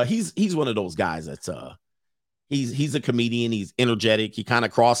 he's one of those guys that's He's a comedian. He's energetic. He kind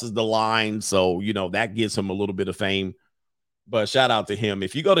of crosses the line. So, you know, that gives him a little bit of fame. But shout out to him.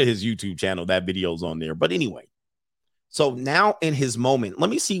 If you go to his YouTube channel, that video's on there. But anyway, so now in his moment, let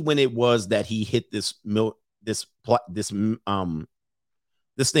me see when it was that he hit this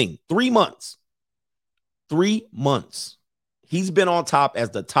thing. 3 months. 3 months. He's been on top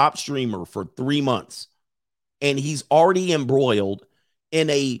as the top streamer for 3 months. And he's already embroiled in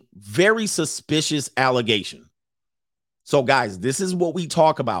a very suspicious allegation. So, guys, this is what we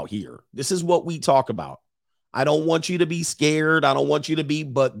talk about here. This is what we talk about. I don't want you to be scared. I don't want you to be,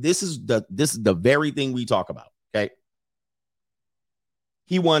 but this is the very thing we talk about. Okay.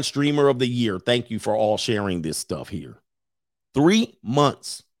 He won Streamer of the Year. Thank you for all sharing this stuff here. 3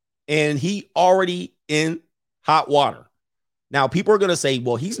 months. And he already in hot water. Now, people are going to say,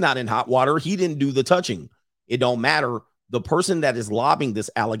 well, he's not in hot water. He didn't do the touching. It don't matter. The person that is lobbing this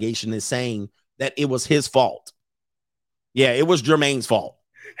allegation is saying that it was his fault. Yeah, it was Jermaine's fault.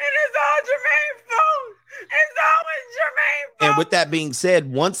 And it's all Jermaine's fault. It's always Jermaine's fault. And with that being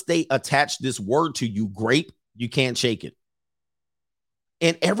said, once they attach this word to you, grape, you can't shake it.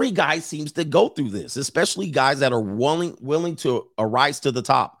 And every guy seems to go through this, especially guys that are willing to rise to the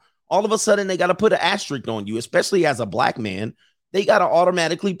top. All of a sudden, they got to put an asterisk on you, especially as a black man. They got to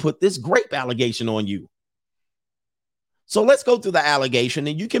automatically put this grape allegation on you. So let's go through the allegation,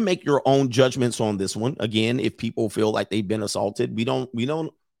 and you can make your own judgments on this one. Again, if people feel like they've been assaulted, we don't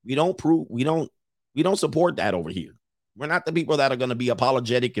support that over here. We're not the people that are going to be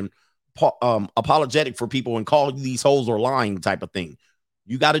apologetic for people and call these hoes or lying type of thing.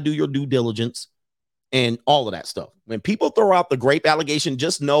 You got to do your due diligence and all of that stuff. When people throw out the grape allegation,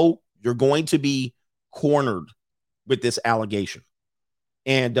 just know you're going to be cornered with this allegation.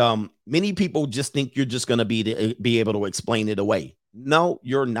 And many people just think you're just going to be able to explain it away. No,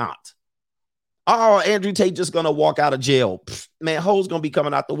 you're not. Oh, Andrew Tate just going to walk out of jail. Pfft, man, hoes going to be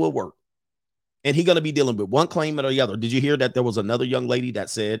coming out the woodwork. And he's going to be dealing with one claim or the other. Did you hear that there was another young lady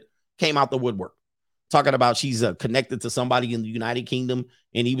that came out the woodwork, talking about she's connected to somebody in the United Kingdom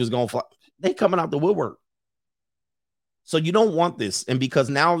and he was going to fly. They coming out the woodwork. So you don't want this. And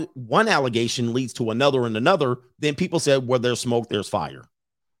because now one allegation leads to another and another, then people said, where there's smoke, there's fire.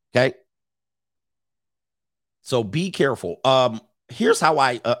 Okay. So be careful. Here's how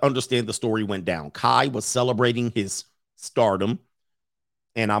I understand the story went down. Kai was celebrating his stardom,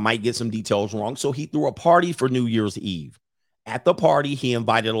 and I might get some details wrong. So he threw a party for New Year's Eve. At the party, he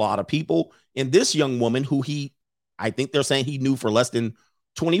invited a lot of people. And this young woman who I think they're saying he knew for less than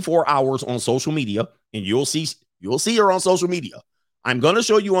 24 hours on social media, and you'll see her on social media. I'm going to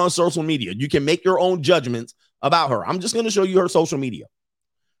show you on social media. You can make your own judgments about her. I'm just going to show you her social media.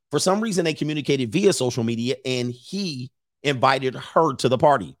 For some reason, they communicated via social media, and he invited her to the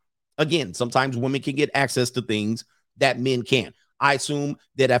party. Again, sometimes women can get access to things that men can't. I assume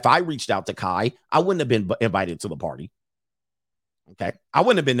that if I reached out to Kai, I wouldn't have been invited to the party. Okay. I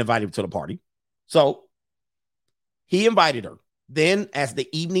wouldn't have been invited to the party. So he invited her. Then as the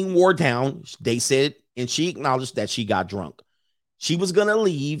evening wore down, they said, and she acknowledged that she got drunk. She was going to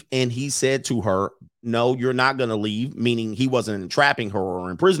leave, and he said to her, no, you're not going to leave, meaning he wasn't entrapping her or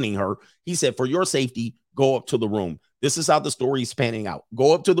imprisoning her. He said, for your safety, go up to the room. This is how the story is panning out.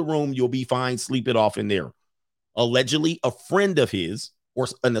 Go up to the room. You'll be fine. Sleep it off in there. Allegedly, a friend of his or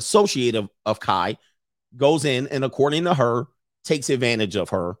an associate of Kai goes in and, according to her, takes advantage of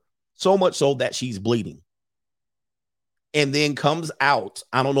her, so much so that she's bleeding. And then comes out,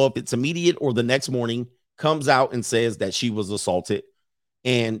 I don't know if it's immediate or the next morning, comes out and says that she was assaulted.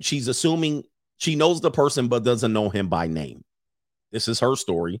 And she's assuming she knows the person but doesn't know him by name. This is her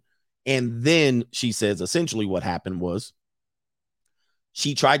story. And then she says essentially what happened was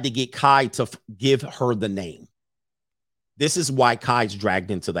she tried to get Kai to give her the name. This is why Kai's dragged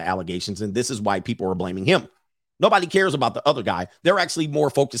into the allegations, and this is why people are blaming him. Nobody cares about the other guy. They're actually more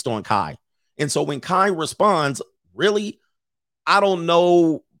focused on Kai. And so when Kai responds, really, I don't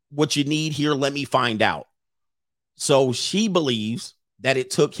know what you need here. Let me find out. So she believes that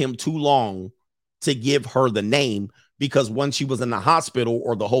it took him too long to give her the name because when she was in the hospital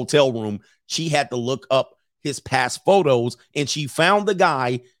or the hotel room, she had to look up his past photos, and she found the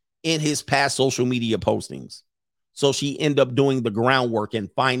guy in his past social media postings. So she ended up doing the groundwork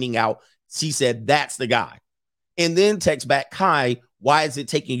and finding out. She said, that's the guy. And then text back, Kai, why is it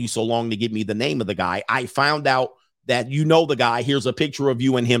taking you so long to give me the name of the guy? I found out that you know the guy. Here's a picture of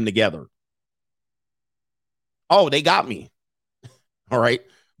you and him together. Oh, they got me. All right.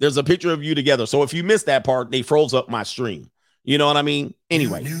 There's a picture of you together. So if you missed that part, they froze up my stream. You know what I mean?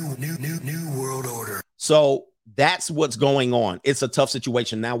 Anyway. New world order. So That's what's going on. It's a tough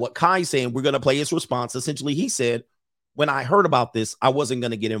situation. Now, what Kai's saying, we're going to play his response. Essentially, he said, when I heard about this, I wasn't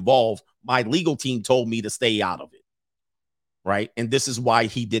going to get involved. My legal team told me to stay out of it. Right. And this is why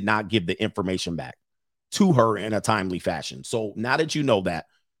he did not give the information back to her in a timely fashion. So now that you know that,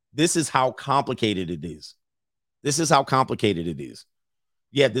 this is how complicated it is. This is how complicated it is.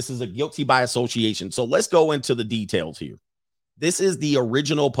 Yeah, this is a guilty by association. So let's go into the details here. This is the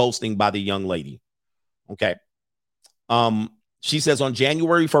original posting by the young lady. Okay. She says on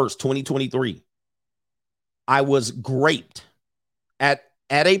January 1st, 2023, I was graped at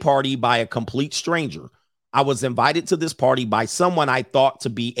a party by a complete stranger. I was invited to this party by someone I thought to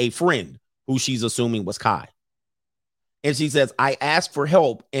be a friend, who she's assuming was Kai. And she says, I asked for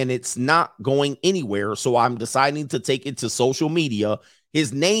help and it's not going anywhere. So I'm deciding to take it to social media.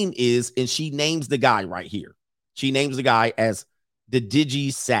 His name is, and she names the guy right here. She names the guy as the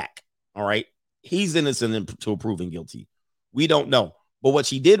Digi Sack. All right. He's innocent until proven guilty. We don't know. But what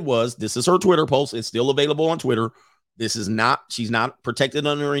she did was, this is her Twitter post. It's still available on Twitter. She's not protected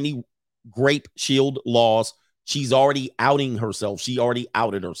under any grape shield laws. She's already outing herself. She already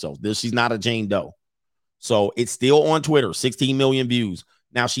outed herself. She's not a Jane Doe. So it's still on Twitter, 16 million views.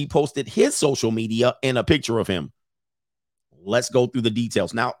 Now she posted his social media and a picture of him. Let's go through the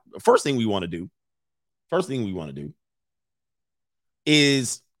details. Now, the first thing we want to do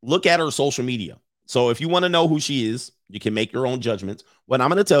is look at her social media. So if you want to know who she is, you can make your own judgments. What I'm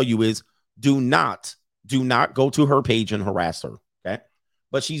going to tell you is do not go to her page and harass her. Okay.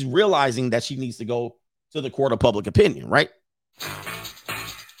 But she's realizing that she needs to go to the court of public opinion, right?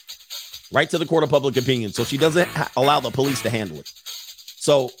 Right to the court of public opinion. So she doesn't allow the police to handle it.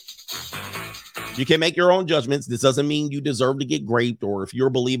 So you can make your own judgments. This doesn't mean you deserve to get graped or if you're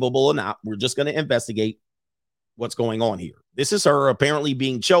believable or not. We're just going to investigate what's going on here. This is her apparently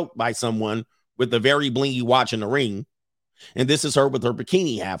being choked by someone with a very blingy watch in the ring. And this is her with her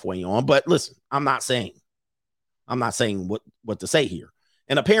bikini halfway on. But listen, I'm not saying what to say here.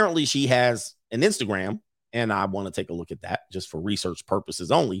 And apparently she has an Instagram, and I want to take a look at that just for research purposes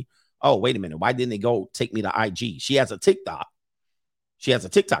only. Oh, wait a minute. Why didn't they go take me to IG? She has a TikTok. She has a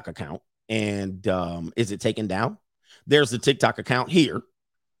TikTok account. And is it taken down? There's the TikTok account here.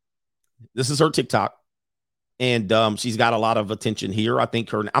 This is her TikTok. And she's got a lot of attention here. I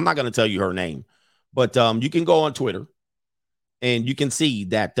think I'm not going to tell you her name, but you can go on Twitter and you can see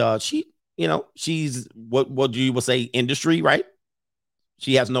that she's what you would say industry, right?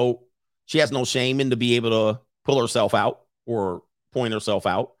 She has no shame in to be able to pull herself out or point herself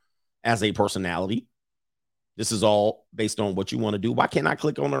out as a personality. This is all based on what you want to do. Why can't I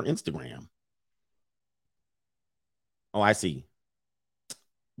click on her Instagram? Oh, I see.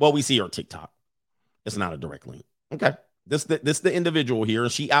 Well, we see her TikTok. It's not a direct link. Okay. This the individual here,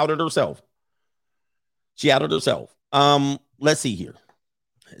 and she outed herself. Let's see here.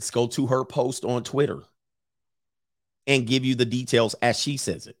 Let's go to her post on Twitter and give you the details as she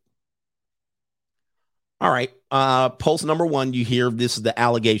says it. All right. Post number 1, you hear this is the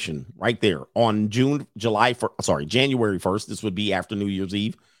allegation right there on January 1st. This would be after New Year's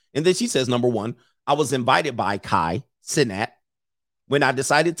Eve. And then she says, number 1, I was invited by Kai Cenat. When I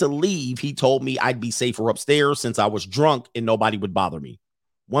decided to leave, he told me I'd be safer upstairs since I was drunk and nobody would bother me.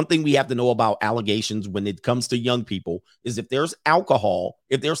 One thing we have to know about allegations when it comes to young people is if there's alcohol,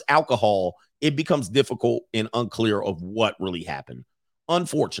 it becomes difficult and unclear of what really happened.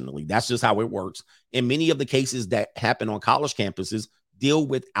 Unfortunately, that's just how it works. And many of the cases that happen on college campuses deal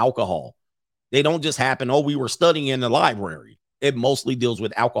with alcohol. They don't just happen, we were studying in the library. It mostly deals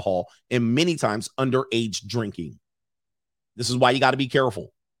with alcohol and many times underage drinking. This is why you got to be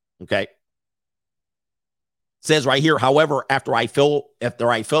careful. Okay. Says right here, however, after I fell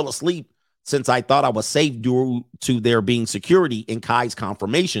asleep, since I thought I was safe due to there being security in Kai's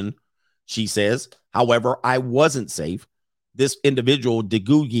confirmation, she says, however, I wasn't safe. This individual,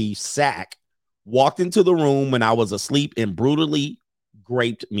 Digi Sack, walked into the room when I was asleep and brutally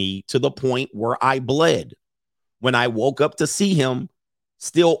graped me to the point where I bled. When I woke up to see him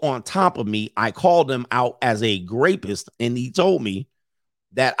still on top of me, I called him out as a grapist, and he told me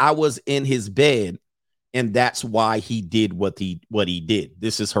that I was in his bed, and that's why he did what he did.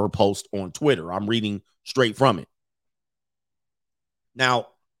 This is her post on Twitter. I'm reading straight from it. Now,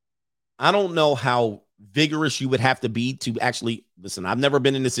 I don't know how vigorous you would have to be to actually listen. I've never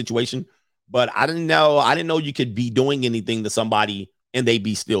been in this situation, but I didn't know you could be doing anything to somebody and they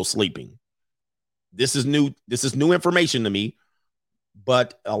be still sleeping. This is new information to me.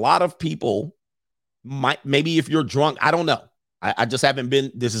 But a lot of people maybe if you're drunk, I don't know. I just haven't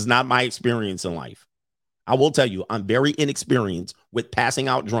been. This is not my experience in life. I will tell you, I'm very inexperienced with passing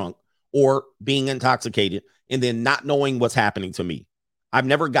out drunk or being intoxicated and then not knowing what's happening to me. I've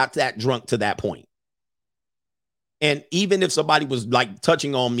never got that drunk to that point. And even if somebody was like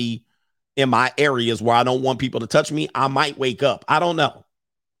touching on me in my areas where I don't want people to touch me, I might wake up. I don't know.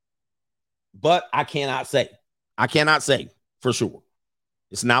 But I cannot say. I cannot say for sure.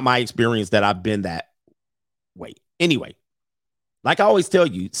 It's not my experience that I've been that way. Anyway, like I always tell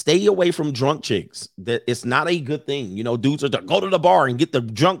you, stay away from drunk chicks. That it's not a good thing. You know, dudes are go to the bar and get the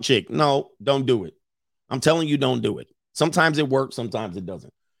drunk chick. No, don't do it. I'm telling you, don't do it. Sometimes it works, sometimes it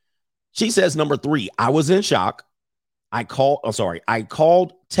doesn't. She says, number 3, I was in shock. I called,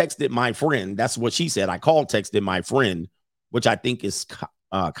 texted my friend. That's what she said. I called, texted my friend, which I think is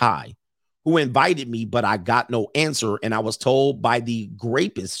Kai, who invited me, but I got no answer. And I was told by the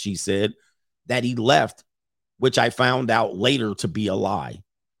rapist, she said, that he left, which I found out later to be a lie.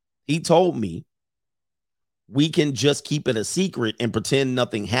 He told me we can just keep it a secret and pretend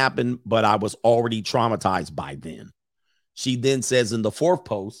nothing happened, but I was already traumatized by then. She then says in the 4th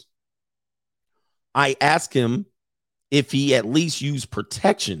post, I asked him if he at least used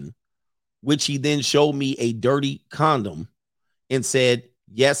protection, which he then showed me a dirty condom and said,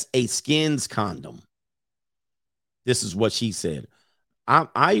 yes, a Skins condom. This is what she said.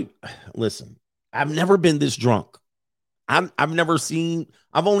 I listen, I've never been this drunk. I've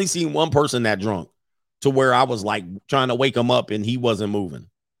only seen one person that drunk to where I was like trying to wake him up and he wasn't moving,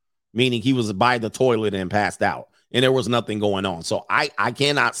 meaning he was by the toilet and passed out and there was nothing going on. So I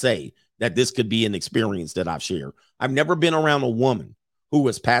cannot say that this could be an experience that I've shared. I've never been around a woman who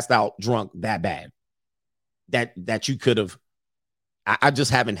was passed out drunk that bad that you could have. I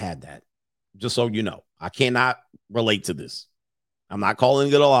just haven't had that. Just so you know, I cannot relate to this. I'm not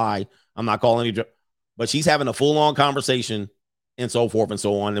calling it a lie. I'm not calling it, but she's having a full-on conversation and so forth and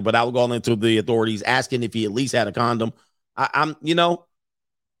so on. But I will go into the authorities asking if he at least had a condom. I'm going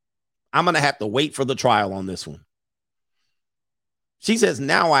to have to wait for the trial on this one. She says,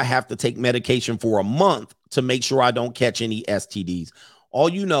 now I have to take medication for a month to make sure I don't catch any STDs.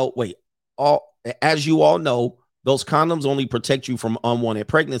 As you all know, those condoms only protect you from unwanted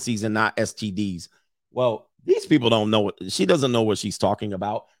pregnancies and not STDs. Well, these people don't know it. She doesn't know what she's talking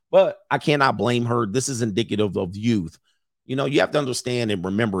about, but I cannot blame her. This is indicative of youth. You know, you have to understand and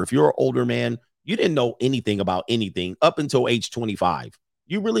remember, if you're an older man, you didn't know anything about anything up until age 25.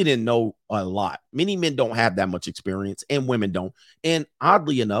 You really didn't know a lot. Many men don't have that much experience and women don't. And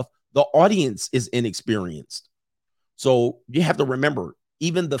oddly enough, the audience is inexperienced. So you have to remember,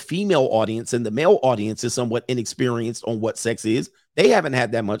 even the female audience and the male audience is somewhat inexperienced on what sex is. They haven't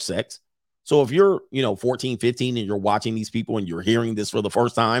had that much sex. So if you're, 14, 15 and you're watching these people and you're hearing this for the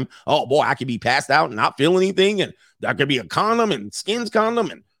first time, oh boy, I could be passed out and not feel anything. And that could be a condom and Skins condom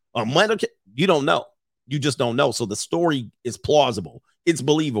and a medication. You don't know. You just don't know. So the story is plausible. It's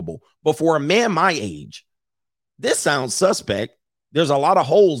believable. But for a man my age, this sounds suspect. There's a lot of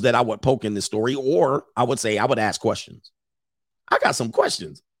holes that I would poke in this story, or I would say I would ask questions. I got some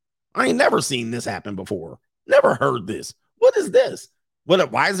questions. I ain't never seen this happen before. Never heard this. What is this?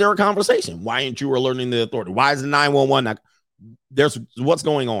 Why is there a conversation? Why ain't you alerting the authority? Why is the 911? There's what's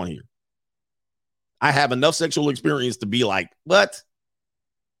going on here. I have enough sexual experience to be like, what?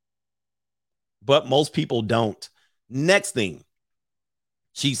 But most people don't. Next thing,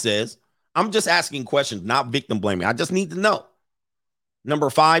 she says, I'm just asking questions, not victim blaming. I just need to know. Number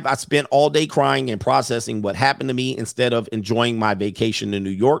 5, I spent all day crying and processing what happened to me instead of enjoying my vacation in New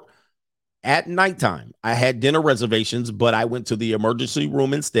York. At nighttime, I had dinner reservations, but I went to the emergency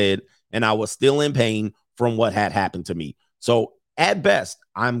room instead, and I was still in pain from what had happened to me. So at best,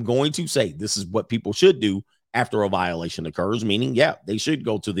 I'm going to say this is what people should do after a violation occurs, meaning, yeah, they should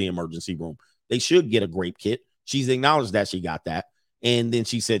go to the emergency room. They should get a grape kit. She's acknowledged that she got that. And then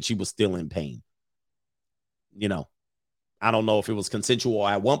she said she was still in pain. I don't know if it was consensual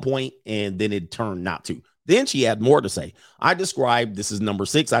at one point and then it turned not to. Then she had more to say. This is number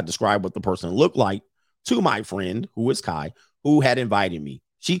 6. I described what the person looked like to my friend, who is Kai, who had invited me.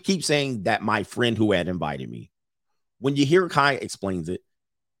 She keeps saying that my friend who had invited me. When you hear Kai explains it,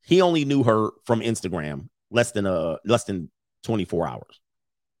 he only knew her from Instagram less than 24 hours.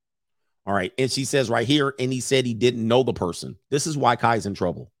 All right. And she says right here, and he said he didn't know the person. This is why Kai's in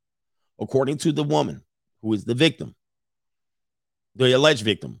trouble. According to the woman who is the victim, the alleged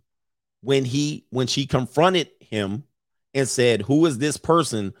victim, when she confronted him and said, who is this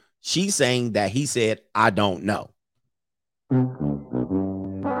person? She's saying that he said, I don't know.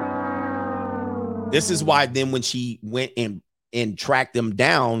 This is why then when she went and tracked them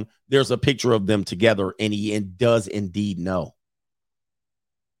down, there's a picture of them together and he does indeed know.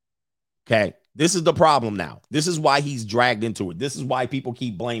 Okay. This is the problem now. This is why he's dragged into it. This is why people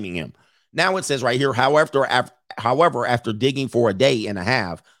keep blaming him. Now it says right here, however, after digging for a day and a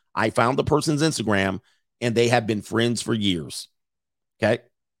half, I found the person's Instagram and they have been friends for years. Okay.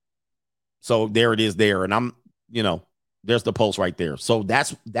 So there it is there. And there's the post right there. So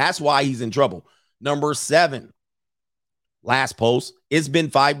that's why he's in trouble. Number 7, last post. It's been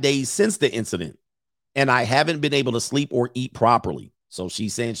 5 days since the incident and I haven't been able to sleep or eat properly. So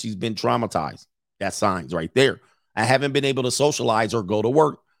she's saying she's been traumatized. That's signs right there. I haven't been able to socialize or go to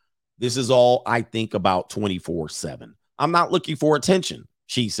work. This is all I think about 24/7. I'm not looking for attention,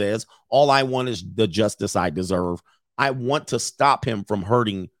 she says. All I want is the justice I deserve. I want to stop him from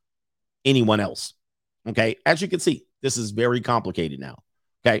hurting anyone else. Okay. As you can see, this is very complicated now.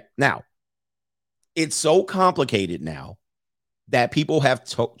 Okay. Now, it's so complicated now that people have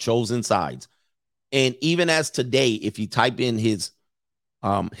chosen sides. And even as today, if you type in his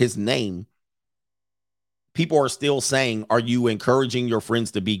name, people are still saying, are you encouraging your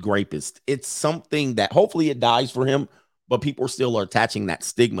friends to be rapists? It's something that hopefully it dies for him, but people still are attaching that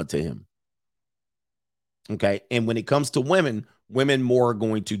stigma to him. Okay. And when it comes to women more are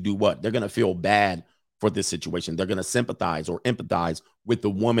going to do what? They're going to feel bad for this situation. They're going to sympathize or empathize with the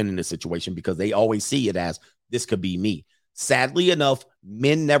woman in the situation because they always see it as this could be me. Sadly enough,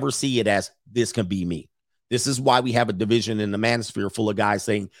 men never see it as this can be me. This is why we have a division in the manosphere full of guys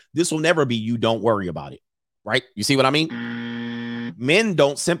saying this will never be you. Don't worry about it. Right? You see what I mean? Men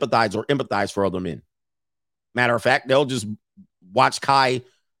don't sympathize or empathize for other men. Matter of fact, they'll just watch Kai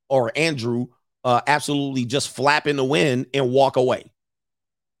or Andrew absolutely just flap in the wind and walk away.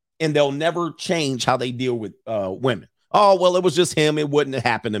 And they'll never change how they deal with women. Oh, well, it was just him. It wouldn't have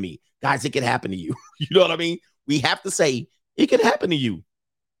happened to me. Guys, it could happen to you. You know what I mean? We have to say it could happen to you.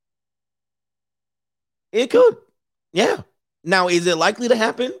 It could. Yeah. Now, is it likely to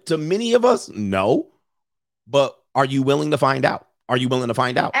happen to many of us? No. But are you willing to find out? Are you willing to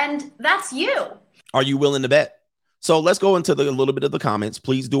find out? And that's you. Are you willing to bet? So let's go into a little bit of the comments.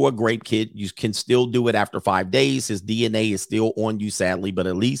 Please do a grape kit. You can still do it after 5 days. His DNA is still on you, sadly, but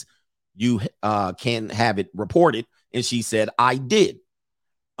at least you can have it reported. And she said, I did.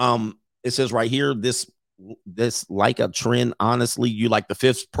 It says right here, this like a trend. Honestly, you like the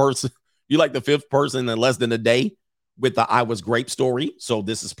fifth person. You like the fifth person in less than a day with the I was grape story. So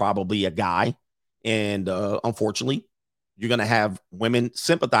this is probably a guy. And unfortunately, you're going to have women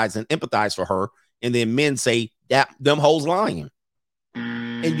sympathize and empathize for her. And then men say that them hoes lying.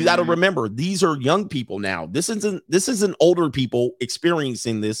 And you got to remember, these are young people now. This isn't older people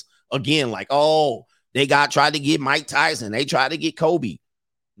experiencing this again. Like, oh, they tried to get Mike Tyson. They tried to get Kobe.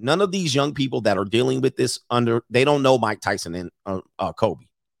 None of these young people that are dealing with this they don't know Mike Tyson and Kobe.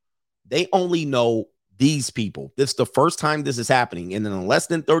 They only know these people. This is the first time this is happening. And in less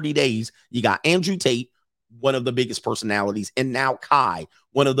than 30 days, you got Andrew Tate, one of the biggest personalities, and now Kai,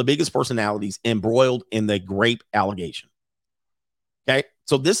 one of the biggest personalities, embroiled in the grape allegation. Okay.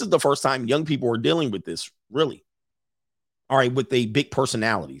 So this is the first time young people are dealing with this, really. All right. With the big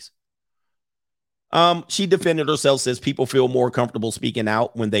personalities. She defended herself, says people feel more comfortable speaking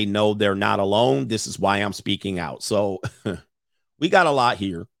out when they know they're not alone. This is why I'm speaking out. So we got a lot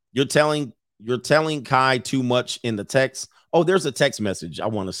here. You're telling Kai too much in the text. Oh, there's a text message I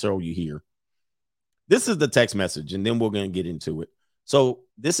want to show you here. This is the text message, and then we're going to get into it. So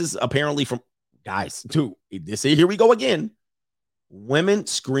this is apparently from guys, too. Here we go again. Women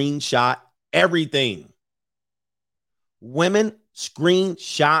screenshot everything. Women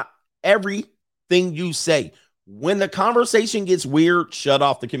screenshot everything you say. When the conversation gets weird, shut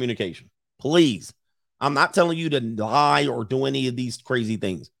off the communication. Please. I'm not telling you to lie or do any of these crazy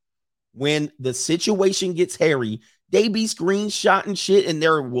things. When the situation gets hairy, they be screenshotting shit and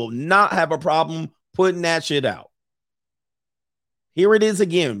there will not have a problem putting that shit out. Here it is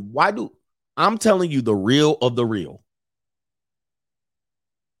again. I'm telling you the real of the real.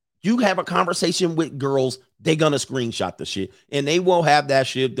 You have a conversation with girls, they're going to screenshot the shit and they will have that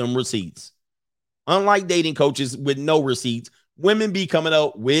shit, them receipts. Unlike dating coaches with no receipts, women be coming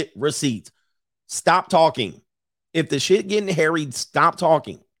out with receipts. Stop talking. If the shit getting hairy, stop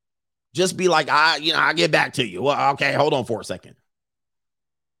talking. Just be like, I'll get back to you. Well, okay, hold on for a second.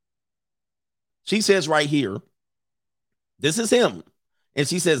 She says right here, this is him. And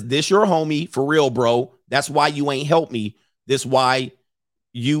she says, this your homie for real, bro. That's why you ain't helped me. This why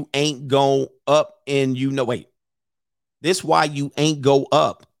you ain't go up and This why you ain't go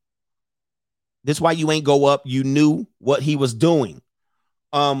up. This why you ain't go up. You knew what he was doing.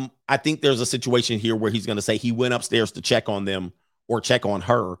 I think there's a situation here where he's going to say he went upstairs to check on them or check on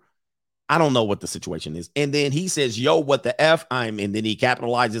her. I don't know what the situation is. And then he says, yo, what the F? And then he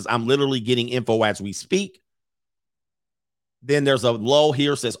capitalizes, I'm literally getting info as we speak. Then there's a low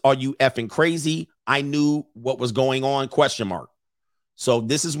here says, are you effing crazy? I knew what was going on, ? So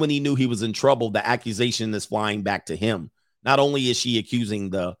this is when he knew he was in trouble. The accusation is flying back to him. Not only is she accusing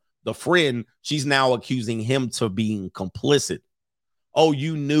the friend, she's now accusing him to being complicit. Oh,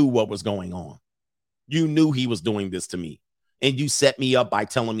 you knew what was going on. You knew he was doing this to me. And you set me up by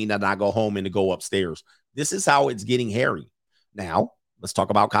telling me that I go home and to go upstairs. This is how it's getting hairy. Now, let's talk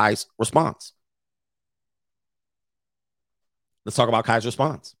about Kai's response. Let's talk about Kai's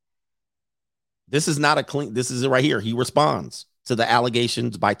response. This is not a clean, this is it right here. He responds to the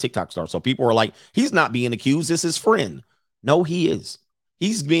allegations by TikTok star. So people are like, he's not being accused. This is his friend. No, he is.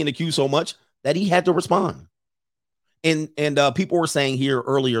 He's being accused so much that he had to respond. And people were saying here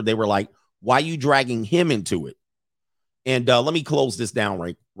earlier, they were like, why are you dragging him into it? And let me close this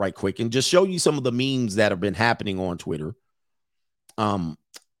down right quick and just show you some of the memes that have been happening on Twitter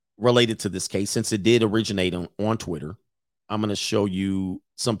related to this case, since it did originate on Twitter. I'm going to show you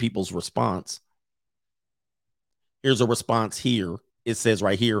some people's response. Here's a response here. It says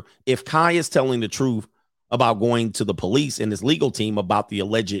right here, if Kai is telling the truth about going to the police and his legal team about the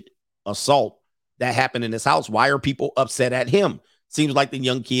alleged assault that happened in his house, why are people upset at him? Seems like the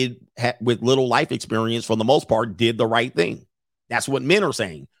young kid with little life experience, for the most part, did the right thing. That's what men are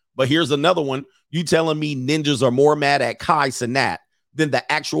saying. But here's another one. You telling me ninjas are more mad at Kai Cenat than the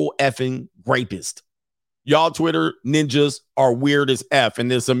actual effing rapist? Y'all Twitter ninjas are weird as F.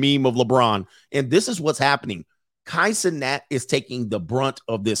 And there's a meme of LeBron. And this is what's happening. Kai Cenat is taking the brunt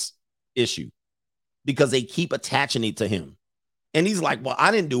of this issue because they keep attaching it to him. And he's like, well,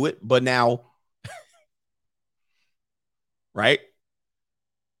 I didn't do it. But now, right?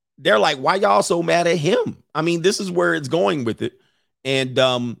 They're like, why y'all so mad at him? I mean, this is where it's going with it. And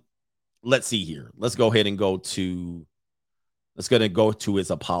let's see here. Let's go ahead and go to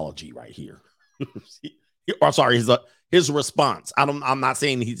his apology right here. Or sorry, his response. I'm not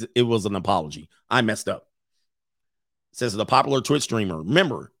saying it was an apology. I messed up. It says the popular Twitch streamer.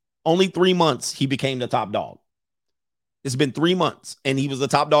 Remember, only 3 months he became the top dog. It's been 3 months, and he was the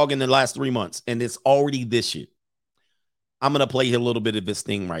top dog in the last 3 months, and it's already this shit. I'm going to play a little bit of this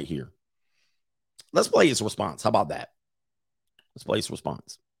thing right here. Let's play his response. How about that? Let's play his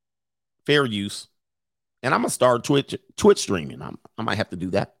response. Fair use. And I'm going to start Twitch streaming. I might have to do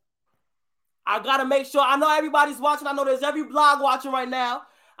that. I got to make sure. I know everybody's watching. I know there's every blog watching right now.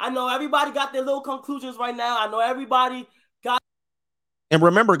 I know everybody got their little conclusions right now. I know everybody got. And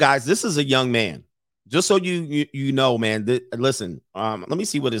remember, guys, this is a young man. Just so you know, man. Listen, let me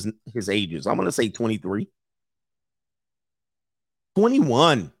see what his age is. I'm going to say 23.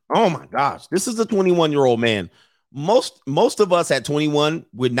 21. Oh my gosh. This is a 21-year-old man. Most of us at 21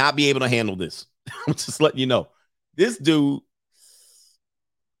 would not be able to handle this. I'm just letting you know. This dude,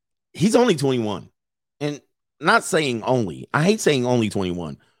 he's only 21. And not saying only. I hate saying only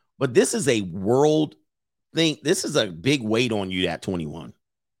 21. But this is a world thing. This is a big weight on you at 21.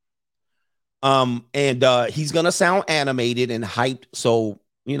 And he's going to sound animated and hyped. So,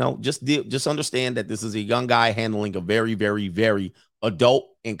 you know, just understand that this is a young guy handling a very, very, very adult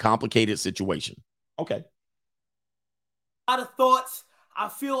and complicated situation. Okay. A lot of thoughts. I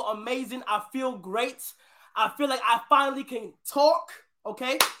feel amazing. I feel great. I feel like I finally can talk.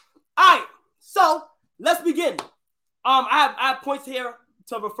 Okay. All right. So let's begin. I have points here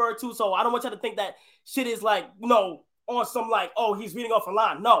to refer to, so I don't want you to think that shit is like, you know, on some like, oh, he's reading off a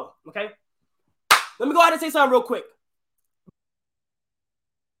line. No. Okay. Let me go ahead and say something real quick.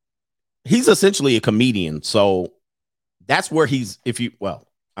 He's essentially a comedian, so that's where you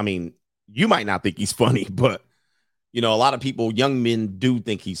might not think he's funny, but you know, a lot of people, young men, do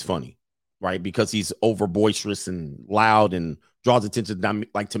think he's funny, right? Because he's over boisterous and loud and draws attention.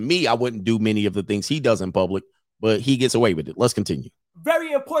 Like, to me, I wouldn't do many of the things he does in public, but he gets away with it. Let's continue.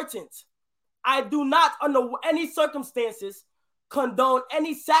 Very important. I do not, under any circumstances, condone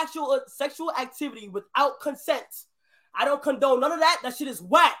any sexual activity without consent. I don't condone none of that. That shit is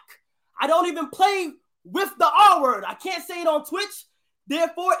whack. I don't even play with the R word. I can't say it on Twitch.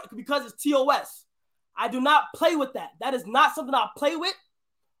 Therefore, because it's TOS. I do not play with that. That is not something I play with.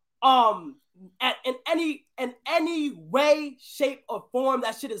 In any way, shape, or form.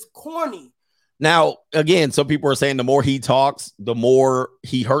 That shit is corny. Now, again, some people are saying the more he talks, the more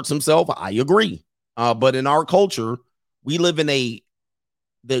he hurts himself. I agree. But in our culture, we live in a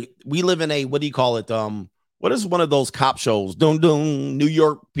what do you call it? What is one of those cop shows? New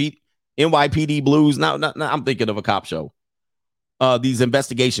York NYPD Blues. Now I'm thinking of a cop show. These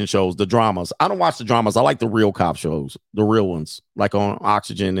investigation shows, the dramas. I don't watch the dramas. I like the real cop shows, the real ones, like on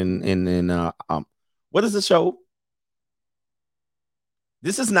Oxygen and what is the show?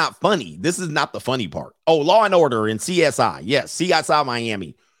 This is not funny. This is not the funny part. Oh, Law and Order and CSI. Yes, CSI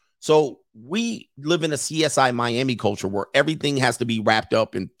Miami. So we live in a CSI Miami culture where everything has to be wrapped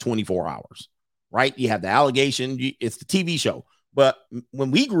up in 24 hours, right? You have the allegation. It's the TV show. But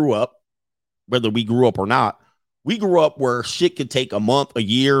when we grew up, whether we grew up or not, we grew up where shit could take a month, a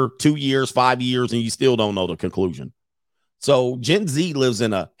year, 2 years, 5 years, and you still don't know the conclusion. So Gen Z lives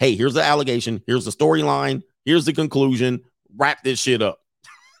in a, hey, here's the allegation. Here's the storyline. Here's the conclusion. Wrap this shit up.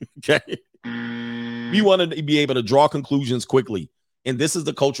 Okay. We want to be able to draw conclusions quickly. And this is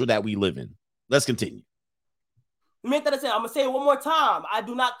the culture that we live in. Let's continue. I'm going to say it one more time. I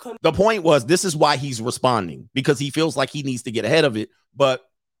do not. The point was, this is why he's responding, because he feels like he needs to get ahead of it. But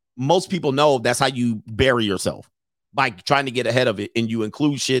most people know that's how you bury yourself, by trying to get ahead of it, and you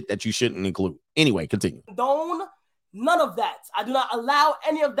include shit that you shouldn't include. Anyway, continue. None of that. I do not allow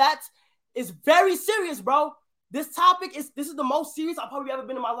any of that. It's very serious, bro. This is the most serious I've probably ever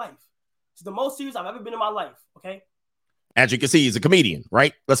been in my life. It's the most serious I've ever been in my life, okay? As you can see, he's a comedian,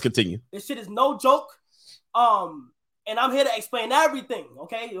 right? Let's continue. This shit is no joke. And I'm here to explain everything,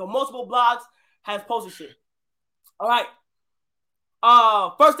 okay? Multiple blogs has posted shit. All right.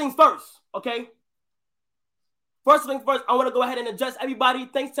 First things first, okay? First things first, I want to go ahead and address everybody.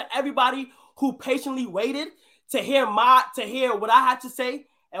 Thanks to everybody who patiently waited to hear what I had to say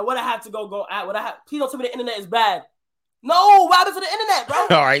and what I had to go at. Please don't tell me the internet is bad. No, what happened to the internet,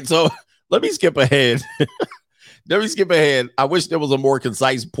 bro? All right, so let me skip ahead. I wish there was a more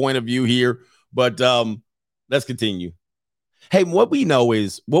concise point of view here, but let's continue. Hey, what we know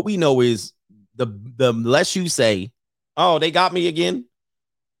is the less you say, oh, they got me again.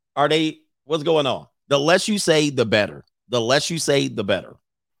 What's going on? The less you say, the better. The less you say, the better.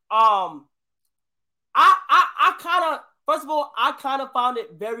 First of all, I kind of found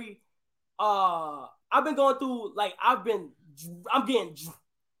it very, I've been going through, like, I'm getting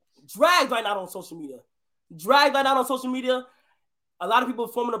dragged right now on social media. A lot of people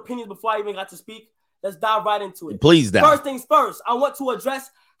forming opinions before I even got to speak. Let's dive right into it. Please, Dan. First things first, I want to address,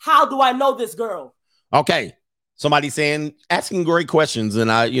 how do I know this girl? Okay. Somebody asking great questions, and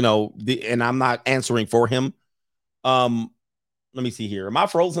and I'm not answering for him. Let me see here. Am I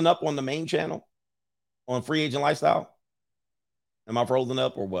frozen up on the main channel on Free Agent Lifestyle? Am I frozen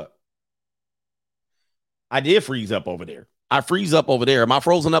up or what? I did freeze up over there. I freeze up over there. Am I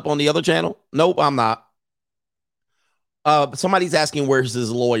frozen up on the other channel? Nope, I'm not. Somebody's asking, where's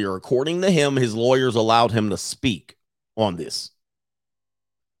his lawyer? According to him, his lawyers allowed him to speak on this,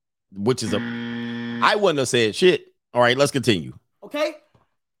 which is I wouldn't have said shit. All right, let's continue. Okay.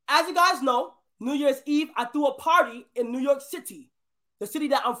 As you guys know, New Year's Eve, I threw a party in New York City, the city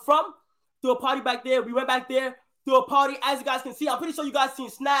that I'm from. Threw a party back there. We went back there, threw a party. As you guys can see, I'm pretty sure you guys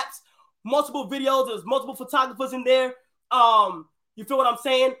seen snaps, multiple videos. There's multiple photographers in there. You feel what I'm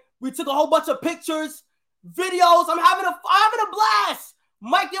saying? We took a whole bunch of pictures, videos. I'm having a blast.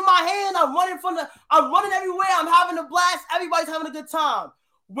 Mic in my hand. I'm running everywhere. I'm having a blast. Everybody's having a good time.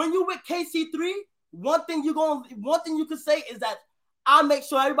 When you with KC3, one thing you can say is that I make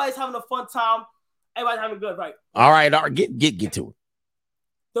sure everybody's having a fun time. Everybody's having good, right? All right. Get to it.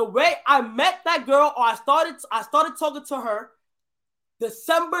 The way I met that girl, or I started talking to her,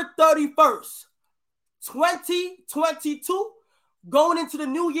 December 31st, 2022, going into the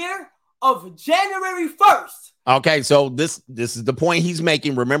new year of January 1st. Okay, so this is the point he's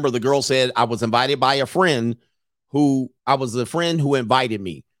making. Remember, the girl said, I was invited by a friend who invited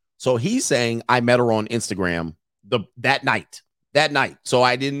me. So he's saying I met her on Instagram that night. So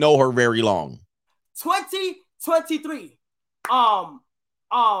I didn't know her very long. 2023.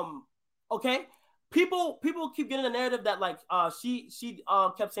 Okay. People keep getting the narrative that like she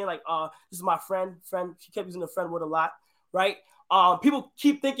kept saying like this is my friend. She kept using the friend word a lot, right? People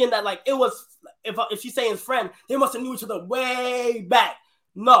keep thinking that like it was if she's saying friend, they must have knew each other way back.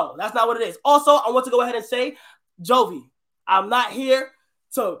 No, that's not what it is. Also, I want to go ahead and say, Jovi, I'm not here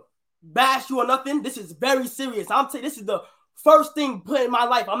to bash you or nothing. This is very serious. I'm saying this is the first thing put in my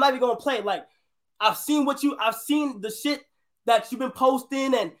life. I'm not even gonna play. Like I've seen the shit that you've been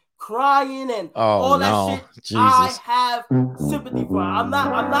posting and crying and all that shit. Jesus. I have sympathy for her. I'm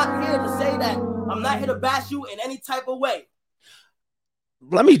not here to say that. I'm not here to bash you in any type of way.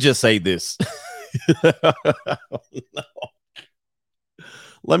 Let me just say this.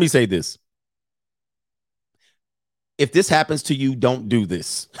 Let me say this. If this happens to you, don't do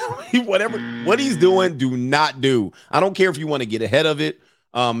this. What he's doing, do not do. I don't care if you want to get ahead of it.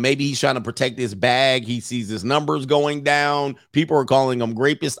 Maybe he's trying to protect his bag. He sees his numbers going down. People are calling him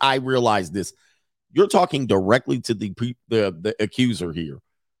rapist. I realize this. You're talking directly to the accuser here.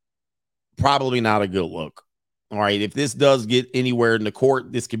 Probably not a good look. All right. If this does get anywhere in the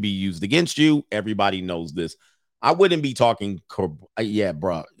court, this could be used against you. Everybody knows this. I wouldn't be talking. Yeah,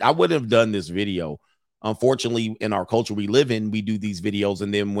 bro. I wouldn't have done this video. Unfortunately, in our culture we live in, we do these videos.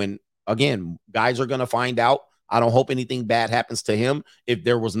 And then when, again, guys are going to find out, I don't hope anything bad happens to him if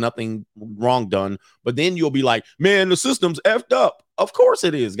there was nothing wrong done. But then you'll be like, man, the system's effed up. Of course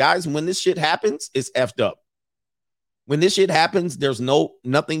it is, guys. When this shit happens, it's effed up. When this shit happens, there's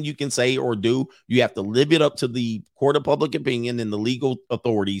nothing you can say or do. You have to live it up to the court of public opinion and the legal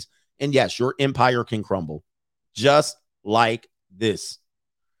authorities. And yes, your empire can crumble just like this.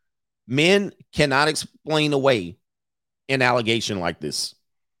 Men cannot explain away an allegation like this.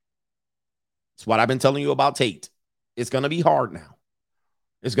 It's what I've been telling you about Tate. It's going to be hard now.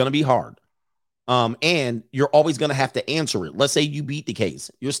 It's going to be hard. And you're always going to have to answer it. Let's say you beat the case.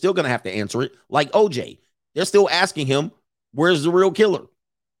 You're still going to have to answer it. Like OJ, they're still asking him, where's the real killer?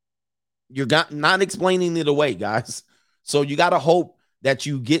 You're not explaining it away, guys. So you got to hope that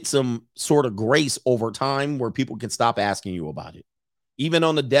you get some sort of grace over time where people can stop asking you about it. Even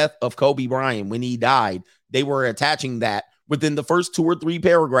on the death of Kobe Bryant, when he died, they were attaching that within the first 2 or 3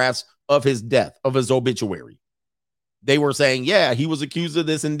 paragraphs of his death, of his obituary. They were saying, yeah, he was accused of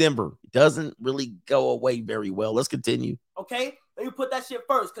this in Denver. It doesn't really go away very well. Let's continue. Okay, let me put that shit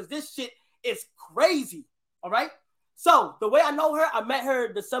first because this shit is crazy. All right. So the way I know her, I met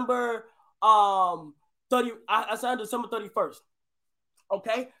her December 30. I said December 31st.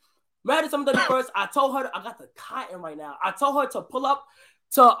 Okay. Met her December 31st. I told her I got the cotton right now. I told her to pull up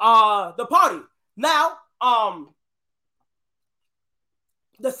to the party. Now,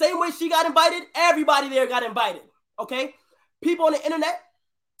 the same way she got invited, everybody there got invited. Okay. People on the internet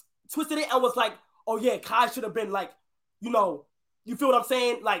twisted it and was like, oh yeah, Kai should have been like, you know, you feel what I'm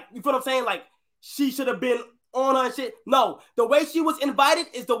saying? Like, you feel what I'm saying? Like, she should have been on her and shit. No, the way she was invited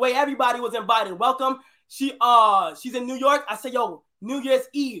is the way everybody was invited. Welcome. She's in New York. I say, yo, New Year's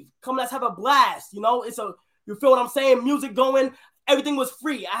Eve, come, let's have a blast. You know, you feel what I'm saying? Music going, everything was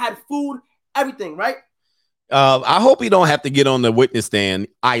free. I had food, everything, right? I hope you don't have to get on the witness stand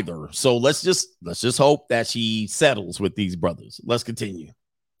either. So let's just hope that she settles with these brothers. Let's continue.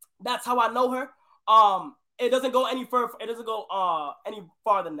 That's how I know her. It doesn't go any further. It doesn't go any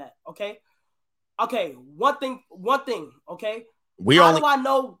farther than that. Okay. Okay. One thing. Okay. How do I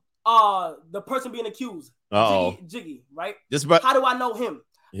know the person being accused? Jiggy, right? How do I know him?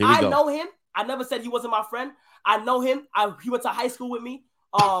 I know him. I never said he wasn't my friend. I know him. He went to high school with me.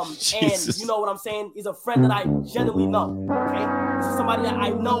 And you know what I'm saying? He's a friend that I genuinely know. Okay. This is somebody that I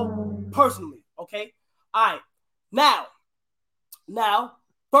know personally. Okay. All right. Now,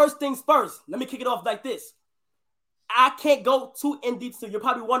 first things first. Let me kick it off like this. I can't go too in deep, so you're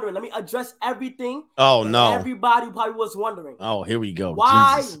probably wondering. Let me address everything. Oh no! Everybody probably was wondering. Oh, here we go.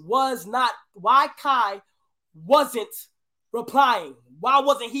 Why Kai wasn't replying? Why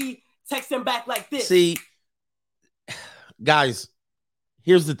wasn't he texting back like this? See, guys,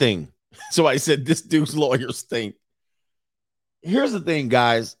 here's the thing. So I said this dude's lawyers think. Here's the thing,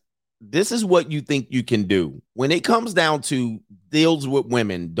 guys. This is what you think you can do when it comes down to deals with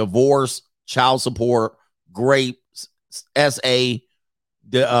women, divorce, child support, rape, SA,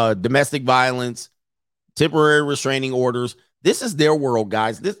 domestic violence, temporary restraining orders. This is their world,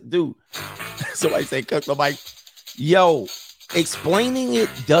 guys. This dude. So I say, cut the mic. Yo, explaining it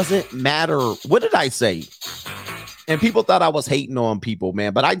doesn't matter. What did I say? And people thought I was hating on people,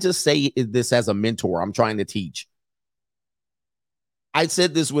 man. But I just say this as a mentor. I'm trying to teach. I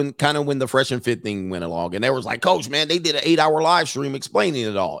said this when the Fresh and Fit thing went along. And they was like, Coach, man, they did an 8-hour live stream explaining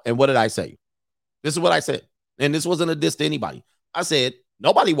it all. And what did I say? This is what I said. And this wasn't a diss to anybody. I said,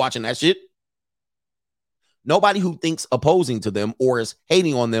 nobody watching that shit. Nobody who thinks opposing to them or is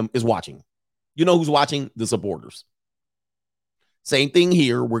hating on them is watching. You know who's watching? The supporters. Same thing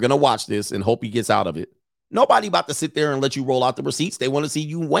here. We're going to watch this and hope he gets out of it. Nobody about to sit there and let you roll out the receipts. They want to see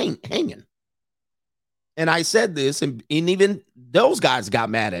you hanging. And I said this, and even those guys got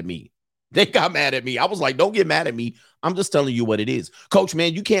mad at me. They got mad at me. I was like, don't get mad at me. I'm just telling you what it is. Coach,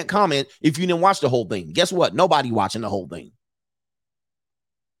 man, you can't comment if you didn't watch the whole thing. Guess what? Nobody watching the whole thing.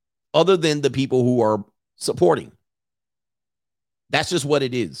 Other than the people who are supporting. That's just what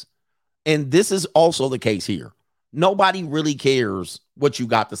it is. And this is also the case here. Nobody really cares what you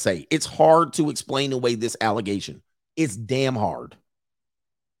got to say. It's hard to explain away this allegation. It's damn hard.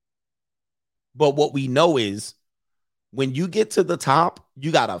 But what we know is when you get to the top,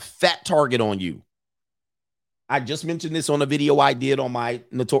 you got a fat target on you. I just mentioned this on a video I did on my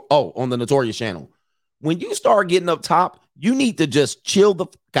on the Notorious channel. When you start getting up top, you need to just chill the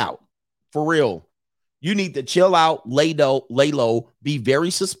fuck out. For real. You need to chill out, lay low, be very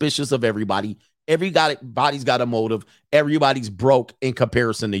suspicious of everybody. Everybody's got a motive. Everybody's broke in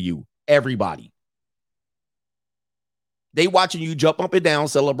comparison to you. Everybody. They watching you jump up and down,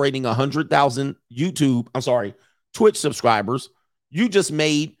 celebrating 100,000 Twitch subscribers. You just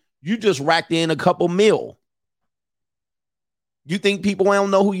racked in a couple mil. You think people don't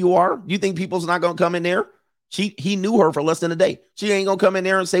know who you are? You think people's not going to come in there? He knew her for less than a day. She ain't going to come in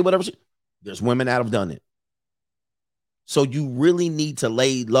there and say whatever. There's women that have done it. So you really need to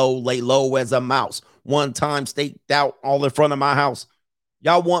lay low as a mouse. One time staked out all in front of my house.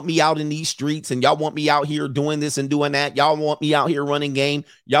 Y'all want me out in these streets and y'all want me out here doing this and doing that. Y'all want me out here running game.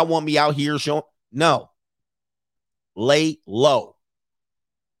 Y'all want me out here showing. No. Lay low.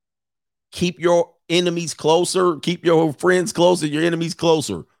 Keep your enemies closer. Keep your friends closer. Your enemies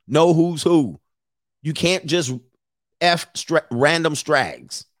closer. Know who's who. You can't just random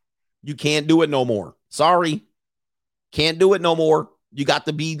strags. You can't do it no more. Sorry. Can't do it no more. You got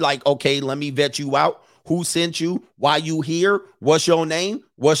to be like, okay, let me vet you out. Who sent you? Why you here? What's your name?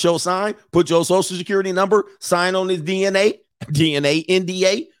 What's your sign? Put your social security number. Sign on his NDA.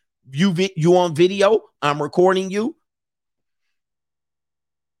 You on video. I'm recording you.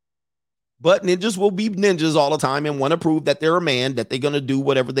 But ninjas will be ninjas all the time and want to prove that they're a man, that they're going to do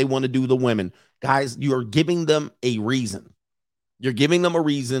whatever they want to do to women. Guys, you're giving them a reason. You're giving them a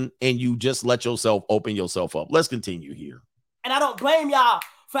reason, and you just let yourself open yourself up. Let's continue here. And I don't blame y'all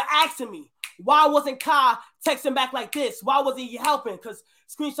for asking me, why wasn't Kai texting back like this? Why wasn't he helping? Because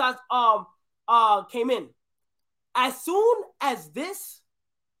screenshots came in. As soon as this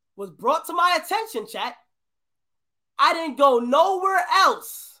was brought to my attention, chat, I didn't go nowhere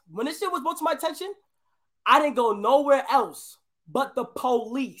else. When this shit was brought to my attention, I didn't go nowhere else but the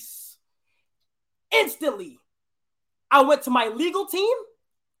police. Instantly, I went to my legal team.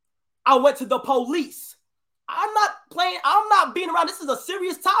 I went to the police. I'm not being around. This is a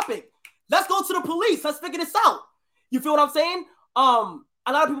serious topic. Let's go to the police. Let's figure this out. You feel what I'm saying? A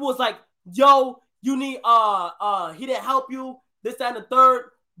lot of people was like, yo, you need, he didn't help you, this, that, and the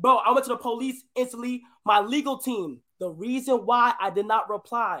third. Bro, I went to the police instantly. My legal team, the reason why I did not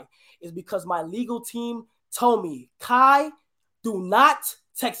reply is because my legal team told me, Kai, do not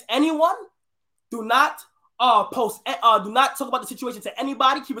text anyone. Do not do not talk about the situation to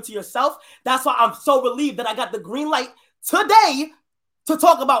anybody. Keep it to yourself. That's why I'm so relieved that I got the green light today to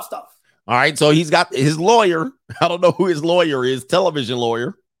talk about stuff. All right, so he's got his lawyer. I don't know who his lawyer is. Television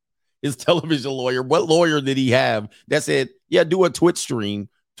lawyer. His television lawyer. What lawyer did he have that said, yeah, do a Twitch stream,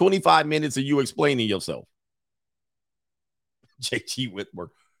 25 minutes of you explaining yourself? JG Whitmer.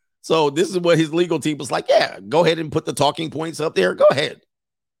 So this is what his legal team was like. Yeah, go ahead and put the talking points up there. Go ahead.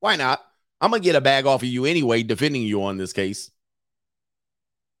 Why not? I'm going to get a bag off of you anyway, defending you on this case.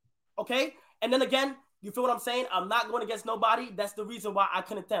 Okay. And then again, you feel what I'm saying? I'm not going against nobody. That's the reason why I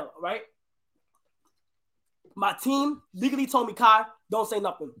couldn't tell, right? My team legally told me, Kai, don't say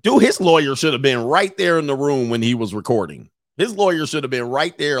nothing. Dude, his lawyer should have been right there in the room when he was recording. His lawyer should have been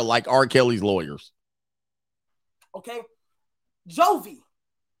right there like R. Kelly's lawyers. Okay. Jovi.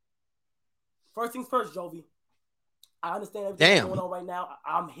 First things first, Jovi. I understand everything that's going on right now.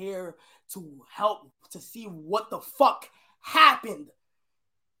 I'm here to help to see what the fuck happened.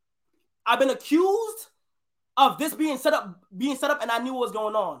 I've been accused of this being set up, and I knew what was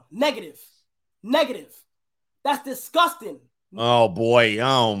going on. Negative. That's disgusting. Oh boy.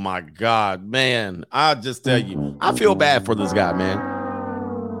 Oh my God, man. I'll just tell you, I feel bad for this guy, man.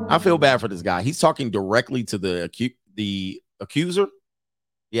 I feel bad for this guy. He's talking directly to the accuser.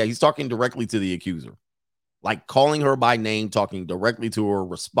 Yeah, he's talking directly to the accuser. Like calling her by name, talking directly to her,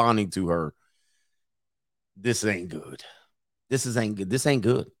 responding to her. This ain't good. This ain't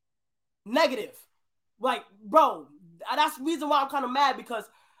good. Negative. Like, bro, that's the reason why I'm kind of mad, because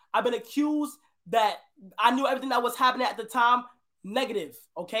I've been accused that I knew everything that was happening at the time. Negative.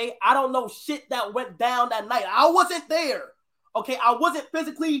 Okay. I don't know shit that went down that night. I wasn't there. Okay. I wasn't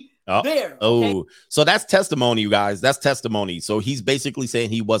physically there. Okay? Oh, so that's testimony, you guys. That's testimony. So he's basically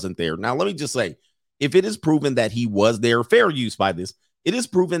saying he wasn't there. Now, let me just say, if it is proven that he was there, fair use by this, it is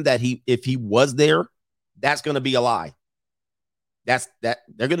proven that if he was there, that's going to be a lie. They're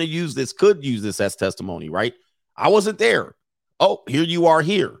going to could use this as testimony, right? I wasn't there. Oh, here you are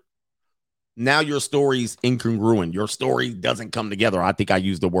here. Now your story's incongruent. Your story doesn't come together. I think I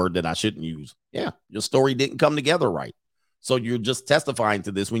used the word that I shouldn't use. Yeah, your story didn't come together right. So you're just testifying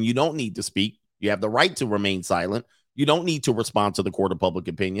to this when you don't need to speak. You have the right to remain silent. You don't need to respond to the court of public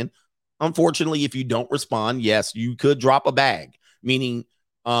opinion. Unfortunately, if you don't respond, yes, you could drop a bag, meaning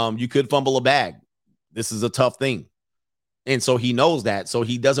you could fumble a bag. This is a tough thing. And so he knows that. So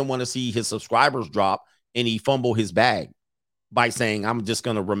he doesn't want to see his subscribers drop and he fumble his bag by saying, I'm just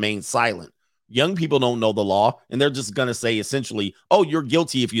going to remain silent. Young people don't know the law, and they're just going to say essentially, oh, you're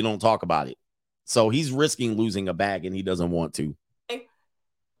guilty if you don't talk about it. So he's risking losing a bag, and he doesn't want to.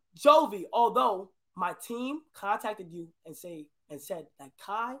 Jovi, although my team contacted you and said that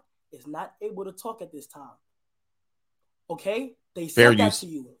Kai is not able to talk at this time. Okay? They said that to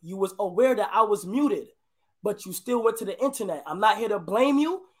you. You was aware that I was muted, but you still went to the internet. I'm not here to blame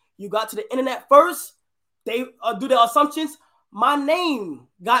you. You got to the internet first. They do their assumptions. My name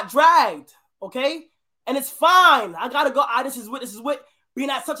got dragged, okay? And it's fine. I gotta go. This is what being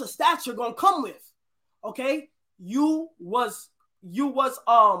at such a stature gonna come with, okay? You was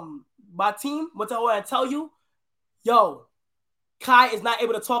my team went to and tell you, yo, Kai is not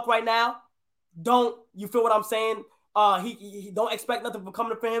able to talk right now. You feel what I'm saying? He don't expect nothing from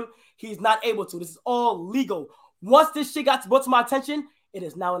coming from him. He's not able to. This is all legal. Once this shit got brought to my attention, it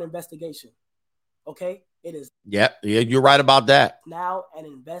is now an investigation. Okay? It is. Yeah, you're right about that. Now an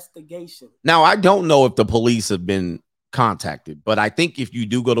investigation. Now, I don't know if the police have been contacted, but I think if you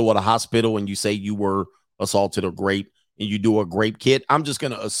do go to a hospital and you say you were assaulted or raped and you do a rape kit, I'm just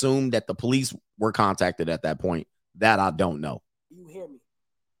going to assume that the police were contacted at that point. That I don't know. You hear me?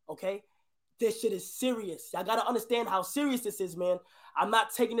 Okay? This shit is serious. I got to understand how serious this is, man. I'm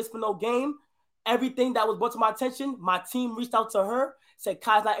not taking this for no game. Everything that was brought to my attention, my team reached out to her, said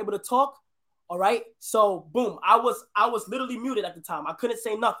Kai's not able to talk. All right. So boom, I was literally muted at the time. I couldn't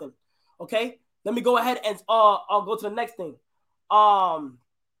say nothing. Okay. Let me go ahead and I'll go to the next thing.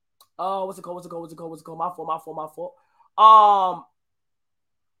 What's it called? My fault.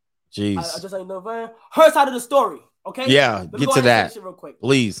 Jeez. I just ain't know her side of the story. Okay. Yeah. Get to that real quick.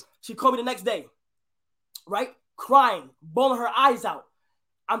 Please. She called me the next day, right? Crying, bawling her eyes out.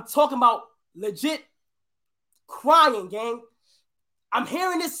 I'm talking about legit crying, gang. I'm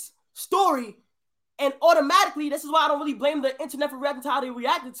hearing this story, and automatically, this is why I don't really blame the internet for reacting to how they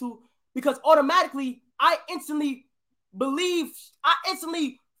reacted to, because automatically, I instantly believe, I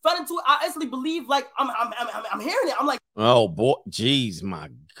instantly believe, like, I'm hearing it. I'm like, oh, boy, geez, my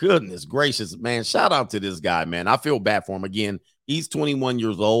goodness gracious, man. Shout out to this guy, man. I feel bad for him. Again, he's 21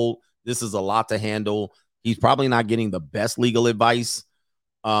 years old. This is a lot to handle. He's probably not getting the best legal advice.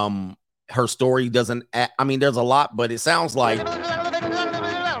 Her story doesn't, there's a lot, but it sounds like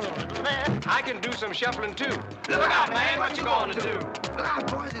I can do some shuffling too. Look out, man, what you gonna do? Look out,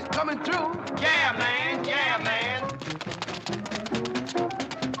 boys, it's coming through. Yeah, man, yeah, man.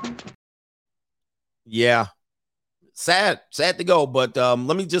 Yeah. Sad to go, but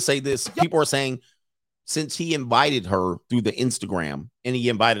let me just say this. People are saying since he invited her through the Instagram and he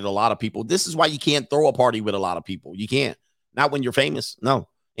invited a lot of people, this is why you can't throw a party with a lot of people. You can't. Not when you're famous. No.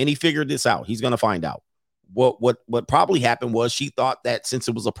 And he figured this out. He's going to find out. What probably happened was she thought that since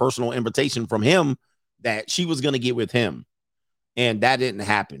it was a personal invitation from him, that she was going to get with him. And that didn't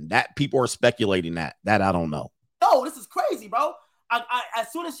happen. That people are speculating that I don't know. No, this is crazy, bro. I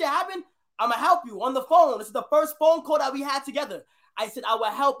as soon as shit happened, I'm going to help you on the phone. This is the first phone call that we had together. I said, I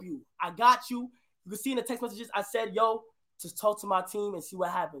will help you. I got you. You can see in the text messages, I said, yo, just talk to my team and see what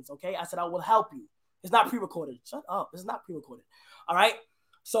happens, okay? I said, I will help you. It's not pre-recorded. Shut up. It's not pre-recorded. All right?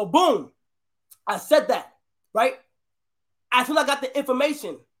 So, boom. I said that, right? As soon as I got the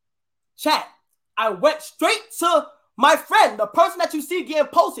information, chat, I went straight to my friend, the person that you see getting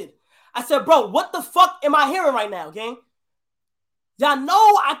posted. I said, bro, what the fuck am I hearing right now, gang? Y'all know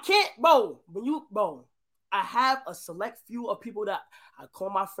I can't, bro. I have a select few of people that I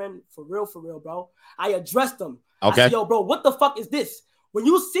call my friend for real, bro. I addressed them. Okay. I said, yo, bro, what the fuck is this? When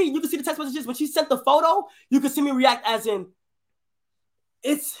you can see the text messages. When she sent the photo, you can see me react as in,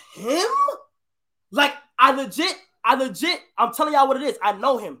 it's him? Like, I legit, I'm telling y'all what it is. I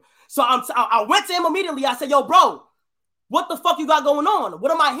know him. So I went to him immediately. I said, yo, bro, what the fuck you got going on?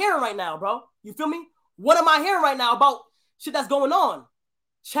 What am I hearing right now, bro? You feel me? What am I hearing right now about shit that's going on?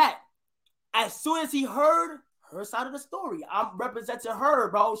 Chat. As soon as he heard her side of the story, I'm representing her,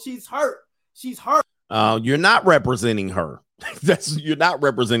 bro. She's hurt. You're not representing her. You're not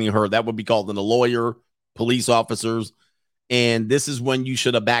representing her. That would be called a lawyer, police officers. And this is when you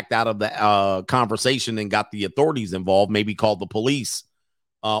should have backed out of the conversation and got the authorities involved, maybe called the police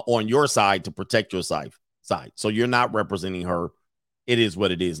on your side to protect your side. So you're not representing her. It is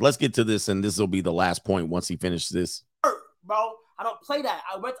what it is. Let's get to this, and this will be the last point once he finishes this. Bro, I don't play that.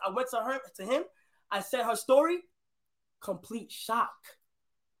 I went to him. I said her story. Complete shock.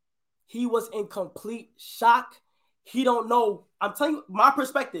 He was in complete shock. He don't know. I'm telling you my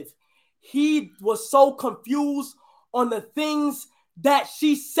perspective. He was so confused on the things that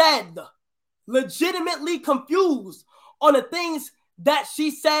she said. Legitimately confused on the things that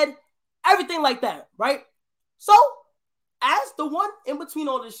she said. Everything like that, right? So, as the one in between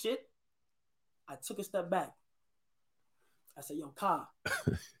all this shit, I took a step back. I said, yo, Ka.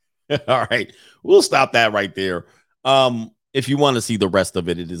 All right. We'll stop that right there. If you want to see the rest of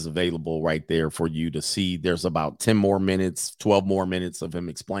it, it is available right there for you to see. There's about 10 more minutes, 12 more minutes of him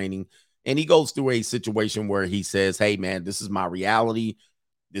explaining. And he goes through a situation where he says, hey, man, this is my reality.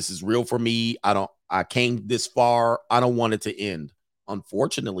 This is real for me. I came this far. I don't want it to end.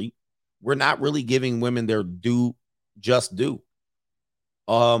 Unfortunately, we're not really giving women their just due.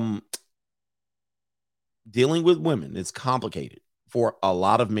 Dealing with women is complicated for a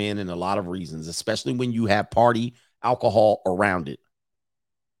lot of men and a lot of reasons, especially when you have party alcohol around it.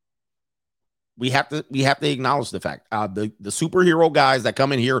 We have to acknowledge the fact. The superhero guys that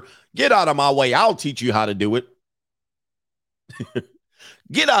come in here, get out of my way. I'll teach you how to do it.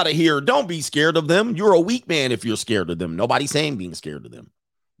 Get out of here. Don't be scared of them. You're a weak man if you're scared of them. Nobody's saying being scared of them.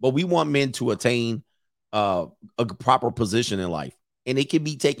 But we want men to attain a proper position in life. And it can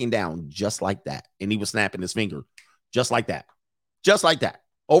be taken down just like that. And he was snapping his finger just like that. Just like that.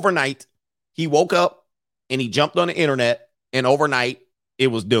 Overnight, he woke up and he jumped on the internet. And overnight, it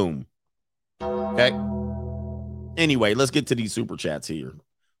was doom. Okay. Anyway, let's get to these super chats here.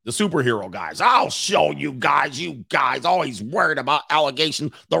 The superhero guys. I'll show you guys. You guys always worried about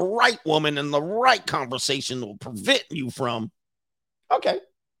allegation. The right woman and the right conversation will prevent you from. Okay.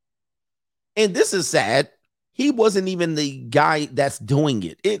 And this is sad. He wasn't even the guy that's doing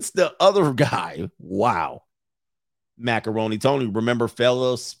it. It's the other guy. Wow. Macaroni Tony, remember,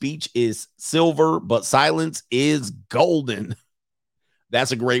 fellows, speech is silver, but silence is golden.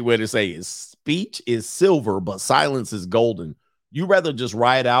 That's a great way to say it. Speech is silver, but silence is golden. You rather just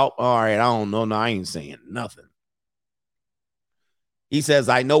ride out. All right, I don't know. No, I ain't saying nothing. He says,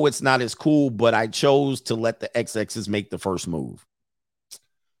 I know it's not as cool, but I chose to let the XXs make the first move.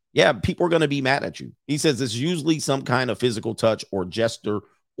 Yeah, people are going to be mad at you. He says it's usually some kind of physical touch or gesture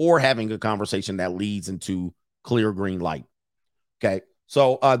or having a conversation that leads into clear green light. Okay,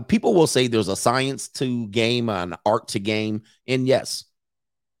 so people will say there's a science to game, an art to game. And yes,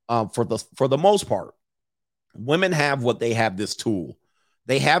 for the most part, women have this tool.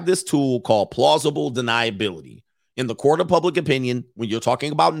 They have this tool called plausible deniability. In the court of public opinion, when you're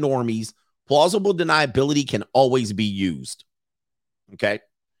talking about normies, plausible deniability can always be used. Okay.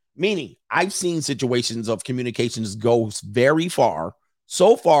 Meaning, I've seen situations of communications go very far,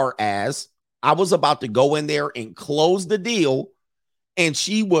 so far as I was about to go in there and close the deal, and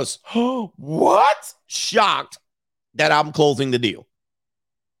she was, what? Shocked that I'm closing the deal.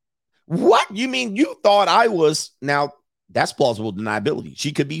 What? You mean you thought I was? Now, that's plausible deniability.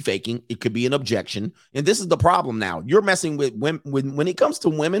 She could be faking. It could be an objection. And this is the problem now. You're messing with women. When it comes to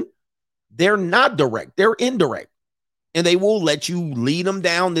women, they're not direct. They're indirect. And they will let you lead them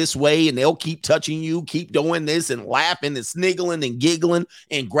down this way, and they'll keep touching you, keep doing this and laughing and sniggling and giggling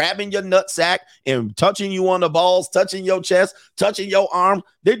and grabbing your nutsack and touching you on the balls, touching your chest, touching your arm.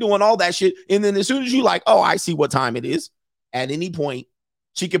 They're doing all that shit. And then as soon as you like, oh, I see what time it is, at any point,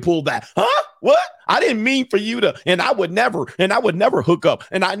 she can pull back. Huh? What? I didn't mean for you to, and I would never hook up,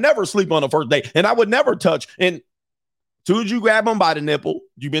 and I never sleep on the first date, and I would never touch. And as soon as you grab them by the nipple,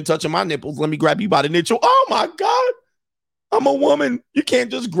 you've been touching my nipples, let me grab you by the nipple. Oh my God. I'm a woman. You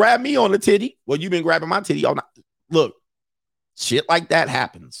can't just grab me on the titty. Well, you've been grabbing my titty all night. Look, shit like that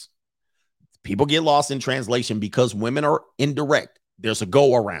happens. People get lost in translation because women are indirect. There's a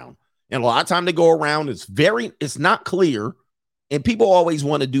go around. And a lot of time to go around it's not clear. And people always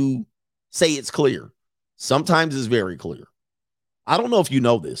want to say it's clear. Sometimes it's very clear. I don't know if you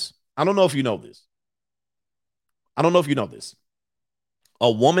know this. A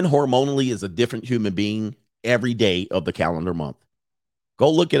woman hormonally is a different human being every day of the calendar month. Go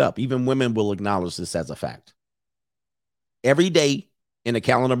look it up. Even women will acknowledge this as a fact. Every day in a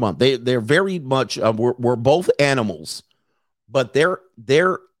calendar month, they're very much, we're both animals, but they're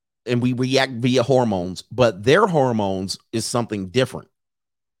and we react via hormones, but their hormones is something different.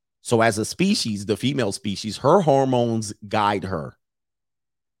 So as a species, the female species, her hormones guide her.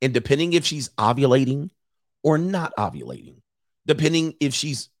 And depending if she's ovulating or not ovulating, depending if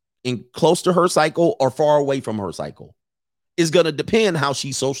she's in close to her cycle or far away from her cycle, is going to depend how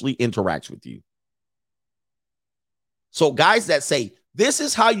she socially interacts with you. So guys that say, this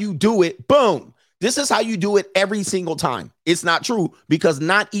is how you do it, boom, this is how you do it every single time. It's not true, because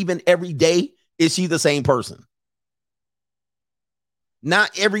not even every day is she the same person.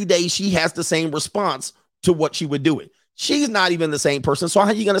 Not every day she has the same response to what she would do it. She's not even the same person. So how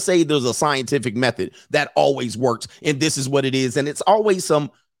are you going to say there's a scientific method that always works and this is what it is? And it's always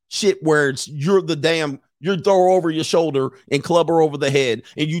some shit where you're throw her over your shoulder and club her over the head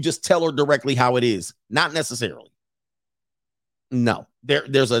and you just tell her directly how it is. Not necessarily. No,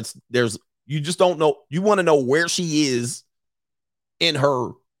 You just don't know. You want to know where she is in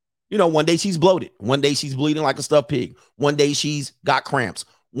her. You know, one day she's bloated. One day she's bleeding like a stuffed pig. One day she's got cramps.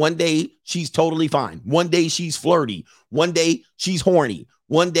 One day she's totally fine. One day she's flirty. One day she's horny.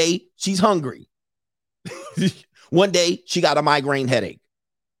 One day she's hungry. One day she got a migraine headache.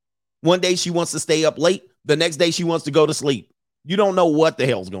 One day she wants to stay up late. The next day she wants to go to sleep. You don't know what the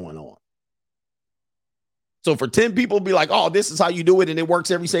hell's going on. So for 10 people to be like, oh, this is how you do it and it works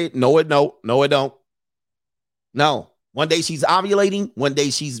every day. No, it don't. No. One day she's ovulating. One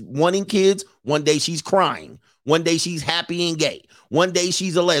day she's wanting kids. One day she's crying. One day she's happy and gay. One day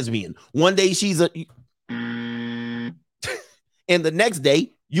she's a lesbian. One day she's a... And the next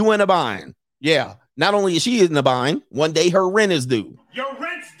day, you in a bind. Yeah. Not only is she in a bind, one day her rent is due. Your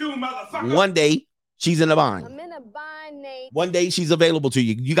rent's due, motherfucker. One day she's in a bind. I'm in a bind, Nate. One day she's available to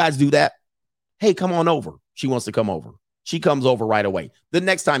you. You guys do that? Hey, come on over. She wants to come over. She comes over right away. The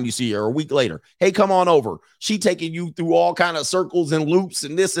next time you see her, a week later, hey, come on over. She taking you through all kind of circles and loops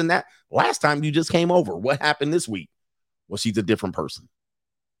and this and that. Last time you just came over. What happened this week? Well, she's a different person.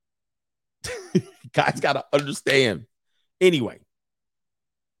 Guys got to understand. Anyway.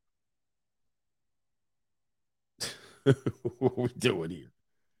 What are we doing here?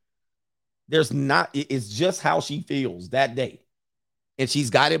 It's just how she feels that day. And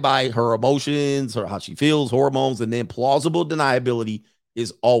she's guided by her emotions or how she feels, hormones, and then plausible deniability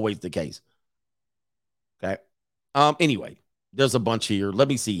is always the case. Okay. Anyway, there's a bunch here. Let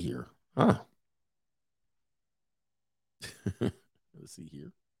me see here. Let's see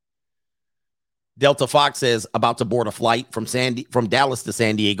here. Delta Fox says about to board a flight from Dallas to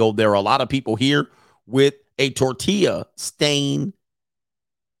San Diego. There are a lot of people here with a tortilla stain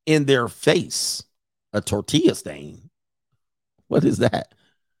in their face. A tortilla stain. What is that?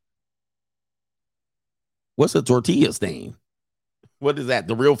 What's a tortilla stain? What is that?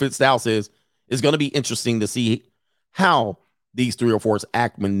 The Real Fit Style says it's going to be interesting to see how these 3 or 4s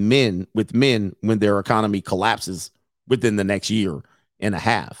act when men when their economy collapses within the next year and a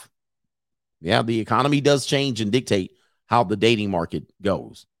half. Yeah, the economy does change and dictate how the dating market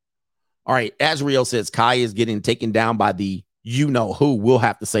goes. All right, Azriel says Kai is getting taken down by the you-know-who. We'll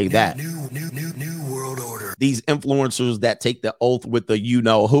have to say that. New world order. These influencers that take the oath with the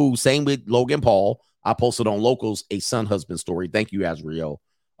you-know-who. Same with Logan Paul. I posted on Locals a son-husband story. Thank you, Azriel.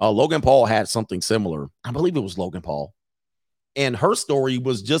 Logan Paul had something similar. I believe it was Logan Paul. And her story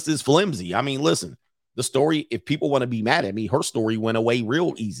was just as flimsy. I mean, listen, the story, if people want to be mad at me, her story went away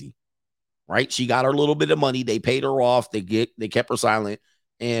real easy, right? She got her little bit of money. They paid her off. They kept her silent.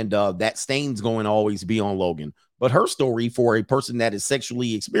 And that stain's going to always be on Logan. But her story for a person that is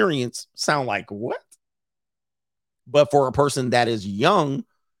sexually experienced sound like what? But for a person that is young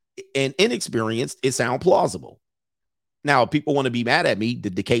and inexperienced, it sounds plausible. Now, if people want to be mad at me,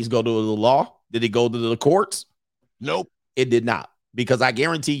 did the case go to the law? Did it go to the courts? Nope, it did not. Because I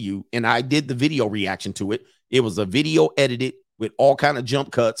guarantee you, and I did the video reaction to it, it was a video edited with all kind of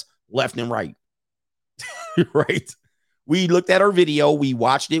jump cuts left and right. Right? We looked at her video, we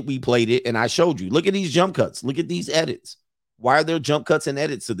watched it, we played it, and I showed you. Look at these jump cuts. Look at these edits. Why are there jump cuts and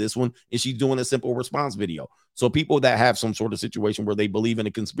edits to this one? And she's doing a simple response video. So people that have some sort of situation where they believe in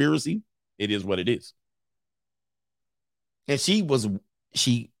a conspiracy, it is what it is. And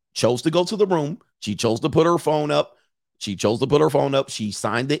she chose to go to the room. She chose to put her phone up. She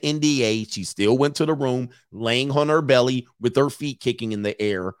signed the NDA. She still went to the room, laying on her belly with her feet kicking in the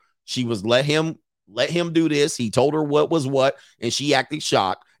air. She was let him do this. He told her what was what, and she acted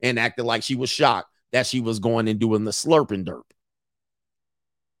shocked and acted like she was shocked that she was going and doing the slurp and derp.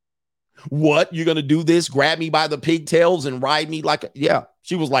 What? You're going to do this? Grab me by the pigtails and ride me like a... Yeah.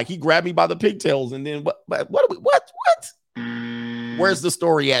 She was like, he grabbed me by the pigtails, and then what? Where's the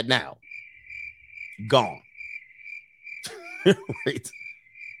story at now? Gone. Right.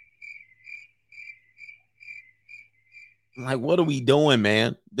 Like, what are we doing,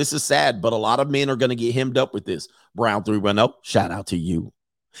 man? This is sad, but a lot of men are going to get hemmed up with this. Brown 310, shout out to you.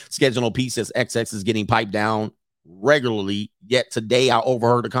 Schedule P says XX is getting piped down regularly, yet today I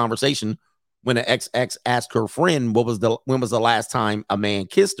overheard a conversation when an XX asked her friend when was the last time a man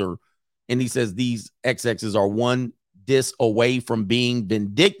kissed her, and he says these XXs are one diss away from being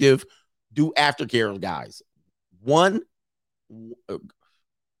vindictive. Do aftercare, guys. One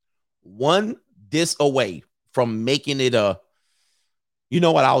diss away from making it a, you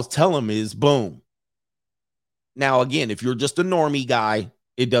know what I was telling him is boom. Now, again, if you're just a normie guy,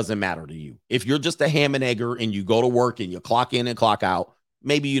 it doesn't matter to you. If you're just a ham and egger and you go to work and you clock in and clock out,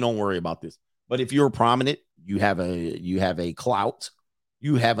 maybe you don't worry about this. But if you're prominent, you have a clout,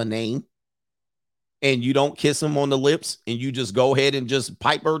 you have a name, and you don't kiss him on the lips and you just go ahead and just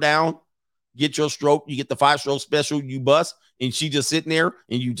pipe her down, get your stroke, you get the 5-stroke special, you bust, and she just sitting there,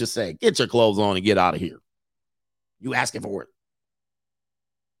 and you just say, get your clothes on and get out of here. You asking for it.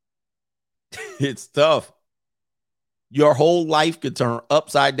 It's tough. Your whole life could turn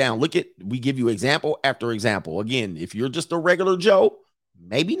upside down. We give you example after example. Again, if you're just a regular Joe,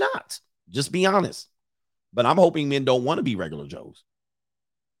 maybe not. Just be honest. But I'm hoping men don't want to be regular Joes.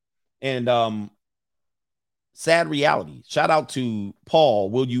 And sad reality. Shout out to Paul.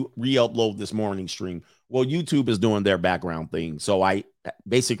 Will you re-upload this morning stream? Well, YouTube is doing their background thing. So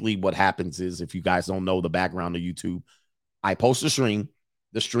basically what happens is, if you guys don't know the background of YouTube, I post a stream,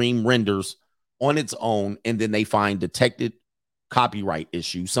 the stream renders on its own, and then they find detected copyright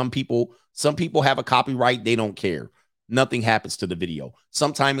issues. Some people have a copyright, they don't care. Nothing happens to the video.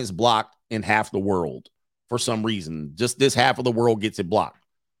 Sometimes it's blocked in half the world for some reason. Just this half of the world gets it blocked.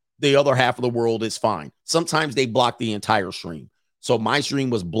 The other half of the world is fine. Sometimes they block the entire stream. So my stream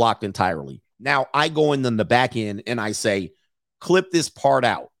was blocked entirely. Now I go in the back end and I say, clip this part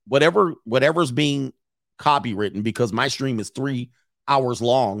out. Whatever's being copywritten, because my stream is 3 hours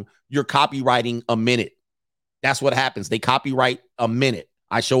long, you're copywriting a minute. That's what happens. They copyright a minute.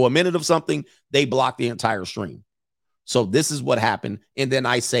 I show a minute of something, they block the entire stream. So this is what happened. And then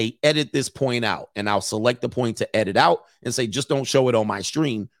I say, edit this point out. And I'll select the point to edit out and say, just don't show it on my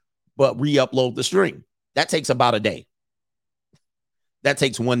stream, but re-upload the stream. That takes about a day. That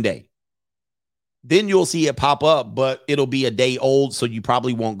takes 1 day. Then you'll see it pop up, but it'll be a day old, so you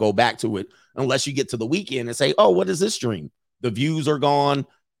probably won't go back to it unless you get to the weekend and say, oh, what is this stream? The views are gone.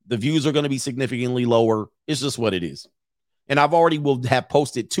 The views are going to be significantly lower. It's just what it is. And I've already will have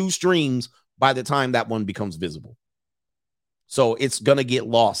posted 2 streams by the time that one becomes visible. So it's going to get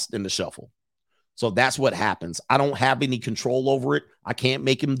lost in the shuffle. So that's what happens. I don't have any control over it. I can't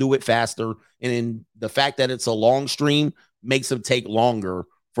make him do it faster. And the fact that it's a long stream makes it take longer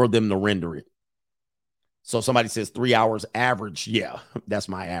for them to render it. So somebody says 3 hours average. Yeah, that's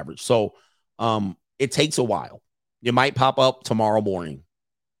my average. So it takes a while. It might pop up tomorrow morning.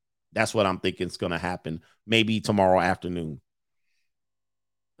 That's what I'm thinking is going to happen. Maybe tomorrow afternoon.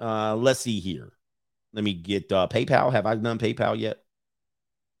 Let's see here. Let me get PayPal. Have I done PayPal yet?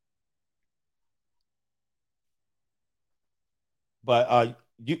 But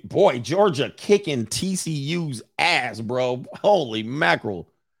boy, Georgia kicking TCU's ass, bro. Holy mackerel.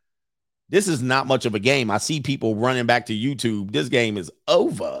 This is not much of a game. I see people running back to YouTube. This game is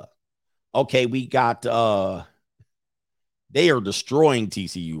over. Okay, we got they are destroying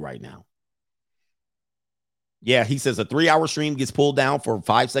TCU right now. Yeah, he says a 3-hour stream gets pulled down for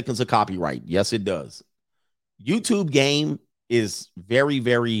 5 seconds of copyright. Yes, it does. YouTube game is very,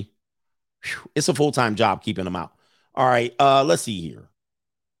 very, it's a full-time job keeping them out. All right, let's see here.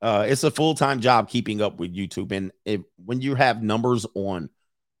 It's a full-time job keeping up with YouTube. And when you have numbers on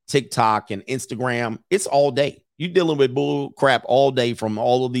TikTok and Instagram, it's all day. You're dealing with bull crap all day from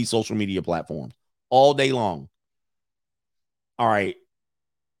all of these social media platforms, all day long. All right.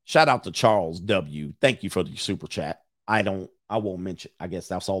 Shout out to Charles W. Thank you for the super chat. I won't mention. I guess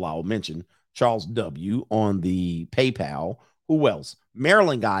that's all I'll mention. Charles W. on the PayPal. Who else?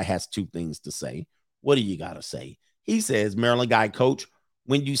 Maryland guy has 2 things to say. What do you got to say? He says, Maryland guy, coach,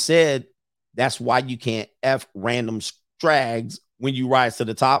 when you said that's why you can't F random strags when you rise to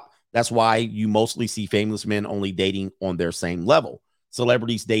the top, that's why you mostly see famous men only dating on their same level.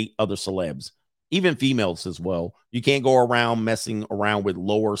 Celebrities date other celebs, even females as well. You can't go around messing around with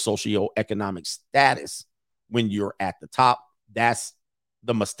lower socioeconomic status when you're at the top. That's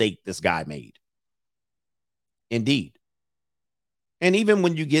the mistake this guy made. Indeed. And even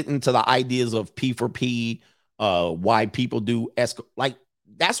when you get into the ideas of P for P, why people do like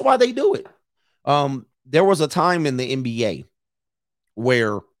that's why they do it. There was a time in the NBA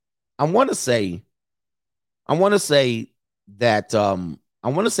where I want to say it was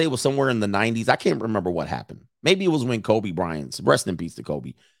somewhere in the 90s. I can't remember what happened. Maybe it was when Kobe Bryant's, rest in peace to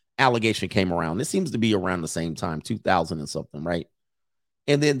Kobe, allegation came around. It seems to be around the same time, 2000 and something, right?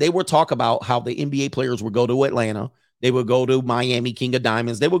 And then they would talk about how the NBA players would go to Atlanta. They would go to Miami, King of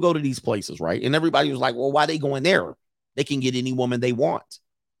Diamonds. They would go to these places, right? And everybody was like, well, why are they going there? They can get any woman they want.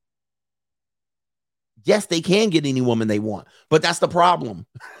 Yes, they can get any woman they want, but that's the problem.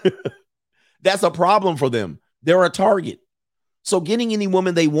 That's a problem for them. They're a target. So getting any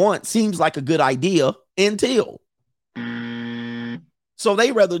woman they want seems like a good idea until. So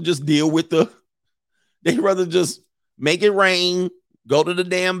they rather just make it rain, go to the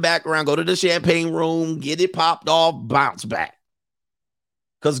damn background, go to the champagne room, get it popped off, bounce back.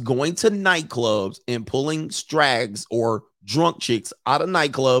 Because going to nightclubs and pulling strags or drunk chicks out of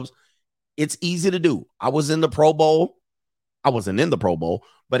nightclubs, it's easy to do. I was in the Pro Bowl. I wasn't in the Pro Bowl,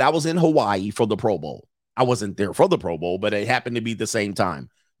 but I was in Hawaii for the Pro Bowl. I wasn't there for the Pro Bowl, but it happened to be the same time.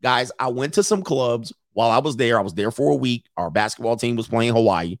 Guys, I went to some clubs while I was there. I was there for a week. Our basketball team was playing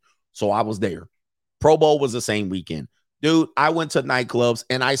Hawaii, so I was there. Pro Bowl was the same weekend. Dude, I went to nightclubs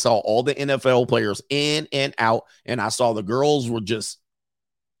and I saw all the NFL players in and out, and I saw the girls were just.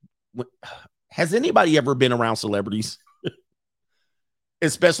 Has anybody ever been around celebrities?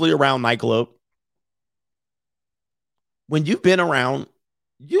 Especially around nightclub? When you've been around,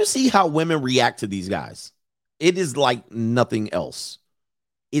 you see how women react to these guys. It is like nothing else.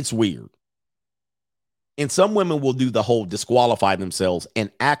 It's weird. And some women will do the whole disqualify themselves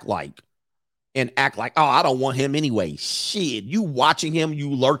and act like, oh, I don't want him anyway. Shit, you watching him, you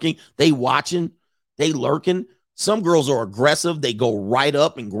lurking, they watching, they lurking. Some girls are aggressive. They go right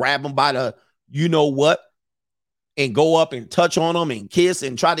up and grab them by the, you know what, and go up and touch on them and kiss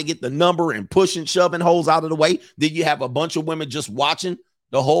and try to get the number and push and shoving holes out of the way. Then you have a bunch of women just watching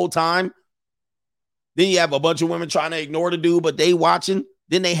the whole time. Then you have a bunch of women trying to ignore the dude, but they watching.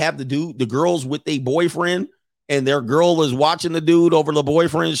 Then they have the girls with their boyfriend, and their girl is watching the dude over the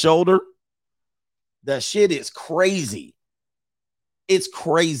boyfriend's shoulder. The shit is crazy. It's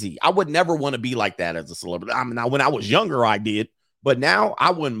crazy. I would never want to be like that as a celebrity. I mean, when I was younger, I did, but now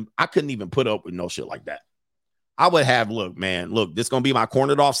I couldn't even put up with no shit like that. I would have, look, this is going to be my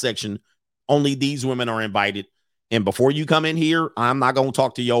cornered off section. Only these women are invited. And before you come in here, I'm not going to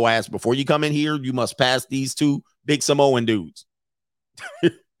talk to your ass. Before you come in here, you must pass these two big Samoan dudes.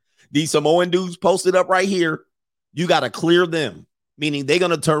 These Samoan dudes posted up right here. You got to clear them, meaning they're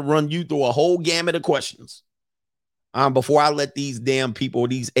going to run you through a whole gamut of questions before I let these damn people,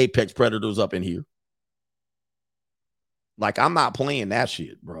 these apex predators up in here. Like, I'm not playing that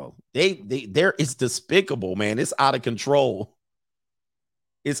shit, bro. It's despicable, man. It's out of control.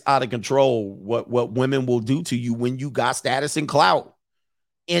 It's out of control what women will do to you when you got status and clout.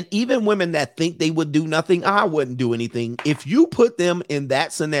 And even women that think they would do nothing, I wouldn't do anything. If you put them in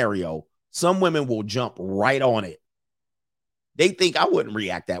that scenario, some women will jump right on it. They think I wouldn't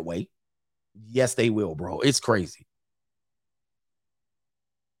react that way. Yes, they will, bro. It's crazy.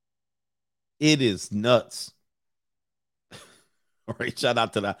 It is nuts. All right, shout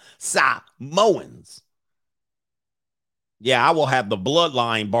out to the Samoans. Yeah, I will have the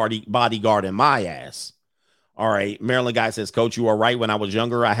bloodline bodyguard in my ass. All right, Maryland guy says, Coach, you are right. When I was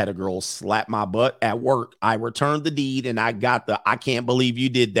younger, I had a girl slap my butt at work. I returned the deed, and I got I can't believe you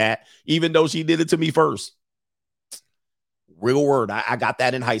did that, even though she did it to me first. Real word. I got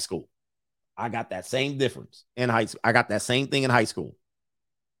that in high school. I got that same difference in high school. I got that same thing in high school.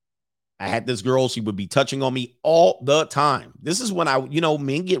 I had this girl. She would be touching on me all the time. This is when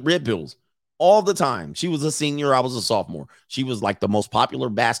men get red pills all the time. She was a senior. I was a sophomore. She was like the most popular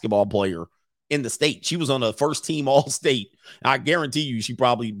basketball player in the state. She was on the first team all state. I guarantee you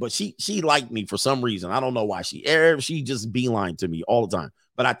but she liked me for some reason. I don't know why. She just beeline to me all the time.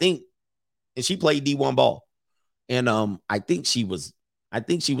 But I think, and she played D1 ball. And I think she was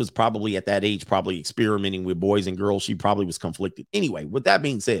probably at that age, probably experimenting with boys and girls. She probably was conflicted. Anyway, with that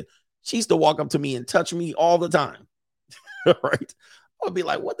being said, she used to walk up to me and touch me all the time. Right? I would be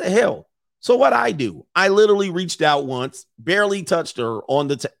like, what the hell? So what I do, I literally reached out once, barely touched her on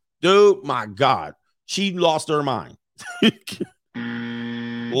the dude, my God, she lost her mind.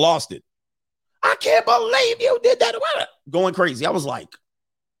 Lost it. I can't believe you did that. Going crazy. I was like,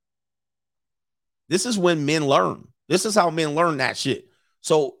 this is when men learn. This is how men learn that shit.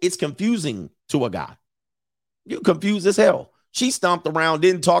 So it's confusing to a guy. You're confused as hell. She stomped around,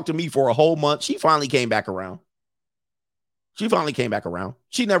 didn't talk to me for a whole month. She finally came back around. She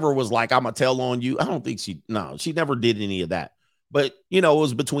never was like, I'm going to tell on you. I don't think she never did any of that. But, it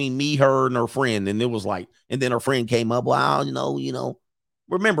was between me, her, and her friend. And it was like, and then her friend came up, well,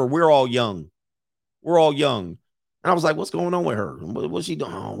 remember, we're all young. And I was like, what's going on with her? What's she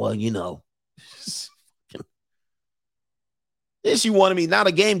doing? Oh, well, Then she wanted me. Now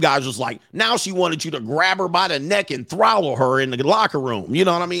the game guys was like, now she wanted you to grab her by the neck and throttle her in the locker room. You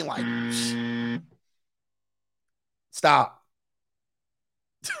know what I mean? Like, stop.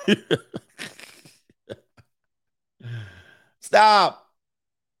 Stop.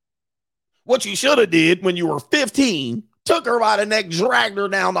 What you should have did when you were 15, took her by the neck, dragged her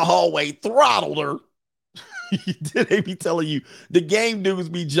down the hallway, throttled her. They be telling you the game dudes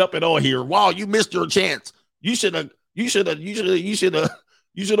be jumping on here. Wow, you missed your chance. You should have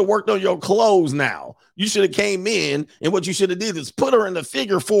worked on your clothes now. You should have came in, and what you should have did is put her in the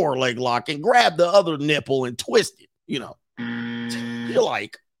figure 4 leg lock and grab the other nipple and twist it. You're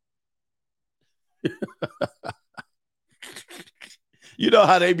like, you know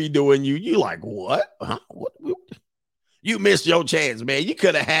how they be doing you. You like, what? Huh? What? You missed your chance, man. You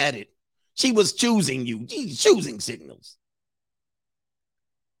could have had it. She was choosing you. She's choosing signals.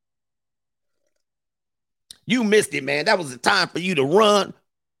 You missed it, man. That was the time for you to run.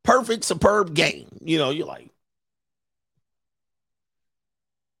 Perfect, superb game. You know, you're like,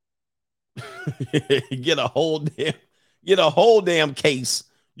 get a whole damn case.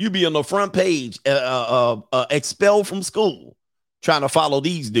 You be on the front page, expelled from school, trying to follow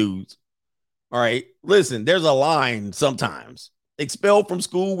these dudes. All right, listen, there's a line sometimes. Expelled from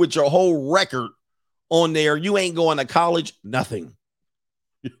school with your whole record on there. You ain't going to college, nothing.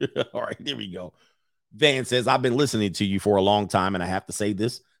 All right, here we go. Van says, I've been listening to you for a long time, and I have to say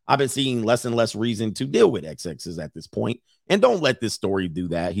this. I've been seeing less and less reason to deal with XXs at this point, and don't let this story do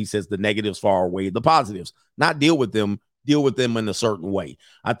that. He says the negatives far outweigh the positives. Not deal with them in a certain way.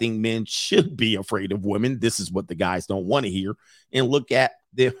 I think men should be afraid of women. This is what the guys don't want to hear. And look at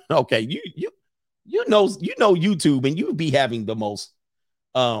them. Okay, you know YouTube, and you be having the most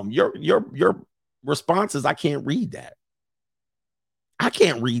your responses. I can't read that.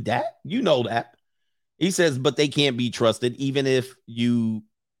 You know that. He says, but they can't be trusted. Even if you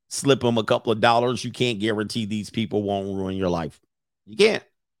slip them a couple of dollars, you can't guarantee these people won't ruin your life. You can't.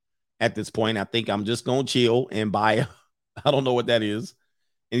 At this point, I think I'm just going to chill and buy. I don't know what that is.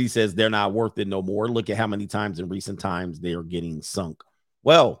 And he says they're not worth it no more. Look at how many times in recent times they are getting sunk.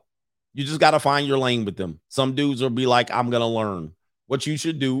 Well, you just got to find your lane with them. Some dudes will be like, I'm going to learn. What you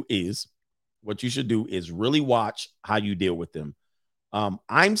should do is really watch how you deal with them.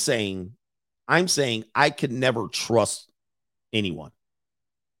 I'm saying I could never trust anyone.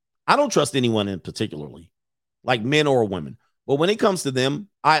 I don't trust anyone in particularly, like men or women. But when it comes to them,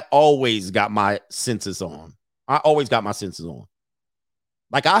 I always got my senses on. Like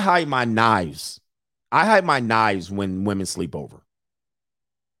I hide my knives. When women sleep over.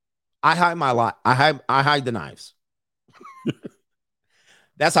 I hide the knives.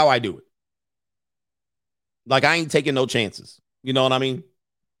 That's how I do it. Like I ain't taking no chances. You know what I mean?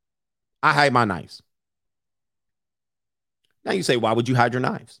 I hide my knives. Now you say, why would you hide your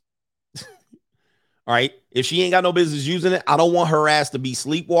knives? All right. If she ain't got no business using it, I don't want her ass to be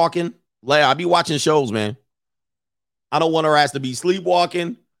sleepwalking. Like, I be watching shows, man. I don't want her ass to be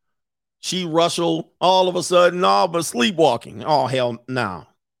sleepwalking. She Russell all of a sudden, but sleepwalking. Oh, hell no.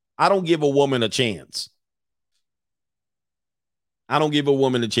 I don't give a woman a chance.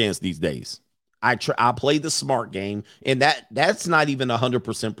 These days. I play the smart game, and that's not even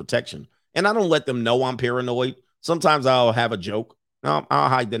 100% protection. And I don't let them know I'm paranoid. Sometimes I'll have a joke. I'll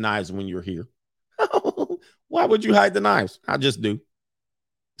hide the knives when you're here. Why would you hide the knives? I just do.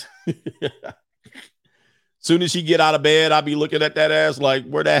 Soon as she get out of bed, I'll be looking at that ass like,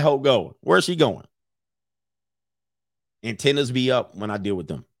 where that hoe going? Where's she going? Antennas be up when I deal with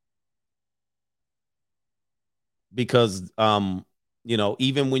them. Because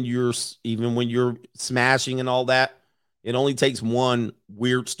even when you're smashing and all that, it only takes one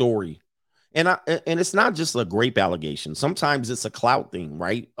weird story. And it's not just a grape allegation. Sometimes it's a clout thing,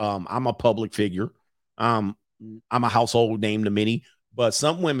 right? I'm a public figure. I'm a household name to many, but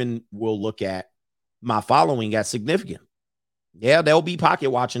some women will look at my following as significant. Yeah, they'll be pocket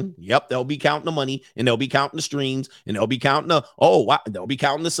watching. Yep, they'll be counting the money, and they'll be counting the streams, and they'll be counting they'll be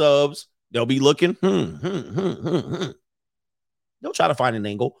counting the subs. They'll be looking. They'll try to find an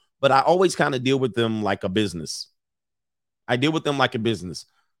angle, but I always kind of deal with them like a business.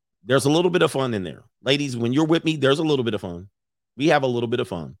 There's a little bit of fun in there. Ladies, when you're with me, there's a little bit of fun. We have a little bit of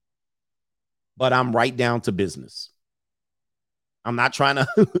fun. But I'm right down to business. I'm not trying to,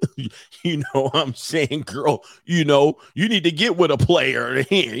 I'm saying, girl, you need to get with a player.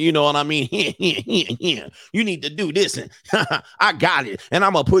 You know what I mean? You need to do this. And I got it. And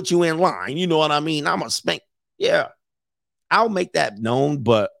I'm going to put you in line. You know what I mean? I'm going to spank. Yeah. I'll make that known,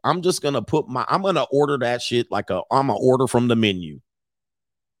 but I'm just going to I'm going to order that shit like I'm going to order from the menu.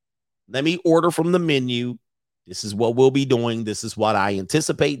 Let me order from the menu. This is what we'll be doing. This is what I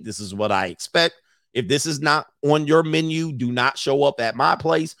anticipate. This is what I expect. If this is not on your menu, do not show up at my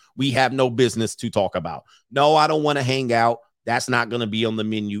place. We have no business to talk about. No, I don't want to hang out. That's not going to be on the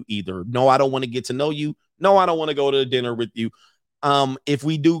menu either. No, I don't want to get to know you. No, I don't want to go to dinner with you. If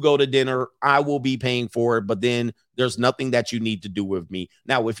we do go to dinner, I will be paying for it, but then there's nothing that you need to do with me.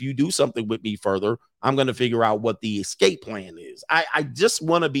 Now, if you do something with me further, I'm going to figure out what the escape plan is. I just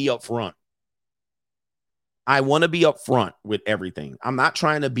want to be upfront. I want to be upfront with everything. I'm not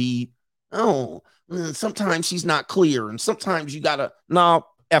trying to be, sometimes she's not clear, and sometimes you got to, no,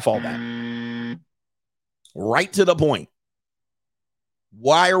 F all that. Right to the point.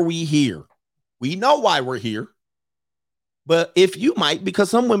 Why are we here? We know why we're here. But if you might, because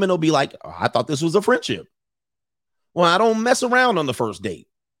some women will be like, I thought this was a friendship. Well, I don't mess around on the first date.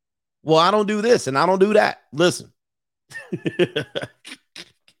 Well, I don't do this and I don't do that. Listen.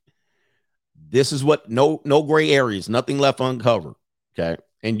 This is what no gray areas, nothing left uncovered. Okay.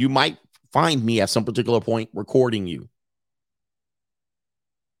 And you might find me at some particular point recording you.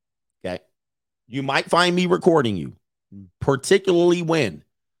 Okay. You might find me recording you, particularly when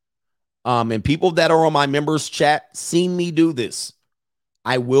and people that are on my members chat seen me do this.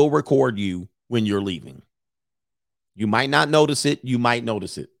 I will record you when you're leaving. You might not notice it. You might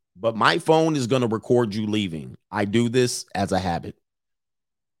notice it. But my phone is going to record you leaving. I do this as a habit.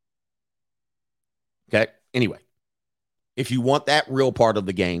 Okay. Anyway, if you want that real part of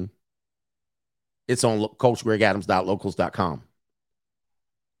the game, it's on CoachGregAdams.locals.com.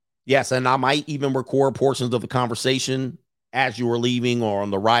 Yes, and I might even record portions of the conversation as you were leaving or on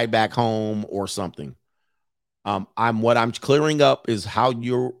the ride back home or something. What I'm clearing up is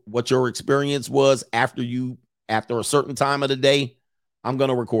what your experience was after a certain time of the day. I'm going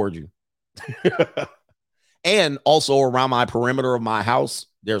to record you. And also around my perimeter of my house,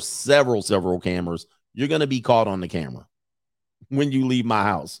 there's several cameras. You're going to be caught on the camera when you leave my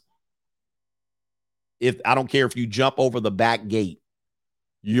house. I don't care if you jump over the back gate,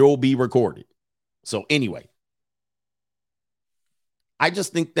 you'll be recorded. So anyway, I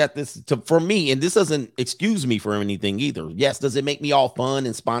just think that for me, and this doesn't excuse me for anything either. Yes, does it make me all fun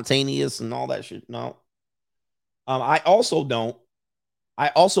and spontaneous and all that shit? No. I also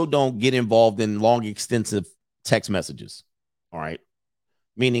don't get involved in long, extensive text messages. All right.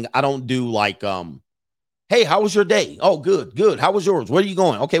 Meaning I don't do like, hey, how was your day? Oh, good. How was yours? Where are you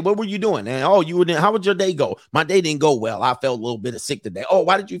going? Okay, what were you doing? And how would your day go? My day didn't go well. I felt a little bit sick today. Oh,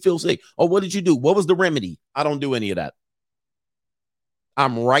 why did you feel sick? Oh, what did you do? What was the remedy? I don't do any of that.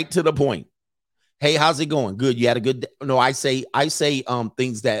 I'm right to the point. Hey, how's it going? Good. You had a good day? No, I say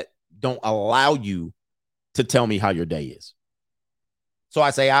things that don't allow you to tell me how your day is. So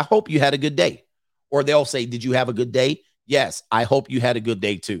I say, I hope you had a good day. Or they'll say, did you have a good day? Yes, I hope you had a good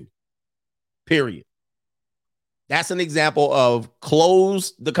day too. Period. That's an example of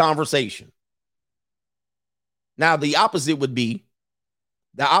close the conversation. Now, the opposite would be,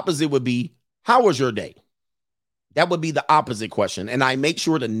 how was your day? That would be the opposite question. And I make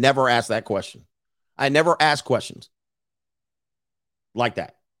sure to never ask that question. I never ask questions like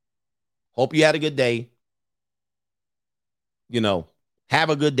that. Hope you had a good day. Have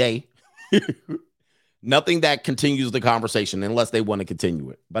a good day. Nothing that continues the conversation unless they want to continue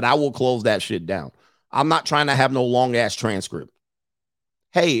it. But I will close that shit down. I'm not trying to have no long ass transcript.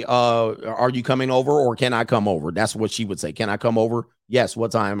 Hey, are you coming over or can I come over? That's what she would say. Can I come over? Yes.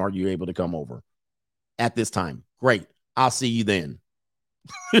 What time are you able to come over? At this time. Great. I'll see you then.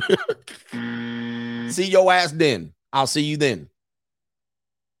 See your ass then. I'll see you then.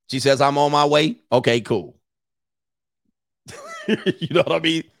 She says, I'm on my way. Okay, cool. You know what I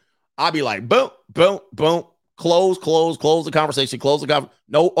mean? I'll be like, boom, boom, boom. Close the conversation.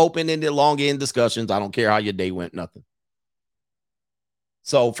 No open-ended, long-end discussions. I don't care how your day went, nothing.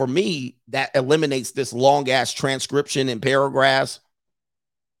 So for me, that eliminates this long-ass transcription and paragraphs.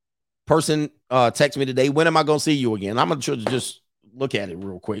 Person text me today, when am I going to see you again? I'm going to just look at it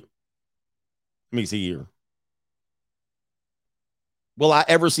real quick. Let me see here. Will I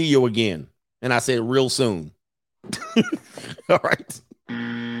ever see you again? And I said, real soon. All right.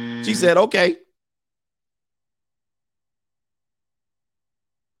 She said, okay.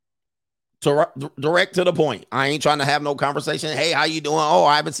 Direct to the point. I ain't trying to have no conversation. Hey, how you doing? Oh,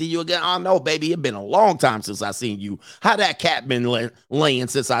 I haven't seen you again. Oh, no, baby. It's been a long time since I seen you. How that cat been laying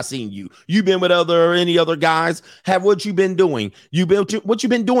since I seen you? You been with any other guys? What you been doing? What you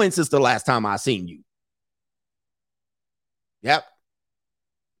been doing since the last time I seen you? Yep.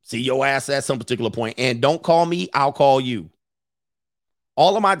 See your ass at some particular point. And don't call me. I'll call you.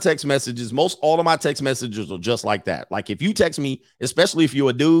 All of my text messages, all of my text messages are just like that. Like if you text me, especially if you're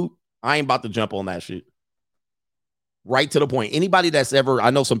a dude, I ain't about to jump on that shit. Right to the point. Anybody that's ever, I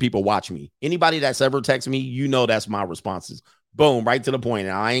know some people watch me. Anybody that's ever text me, that's my responses. Boom, right to the point.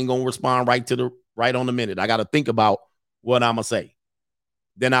 And I ain't going to respond right on the minute. I got to think about what I'm going to say.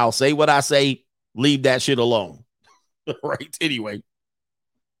 Then I'll say what I say, leave that shit alone. Right? Anyway.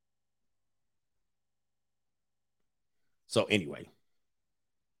 So anyway.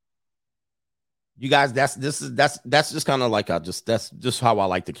 You guys, that's just kind of like that's just how I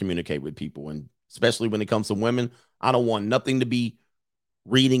like to communicate with people. And especially when it comes to women, I don't want nothing to be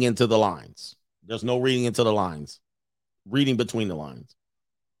reading into the lines. There's no reading into the lines. Reading between the lines.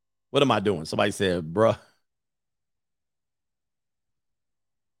 What am I doing? Somebody said, bruh.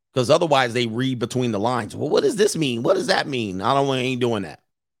 Because otherwise they read between the lines. Well, what does this mean? What does that mean? I ain't doing that.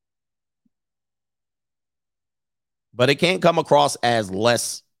 But it can't come across as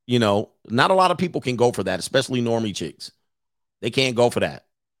less, not a lot of people can go for that, especially normie chicks. They can't go for that.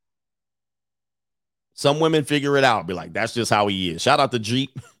 Some women figure it out, be like, that's just how he is. Shout out to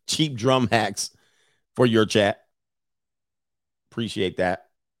Cheap Drum Hacks for your chat. Appreciate that.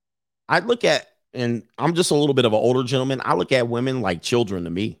 I look at, and I'm just a little bit of an older gentleman, I look at women like children to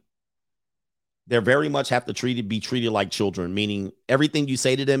me. They very much have to be treated like children, meaning everything you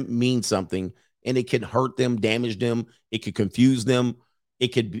say to them means something, and it can hurt them, damage them. It could confuse them. It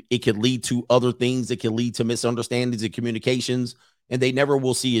could lead to other things. It can lead to misunderstandings and communications, and they never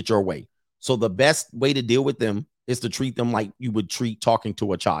will see it your way. So the best way to deal with them is to treat them like you would treat talking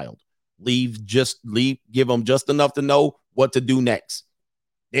to a child. Give them just enough to know what to do next.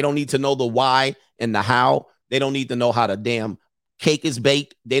 They don't need to know the why and the how. They don't need to know how the damn cake is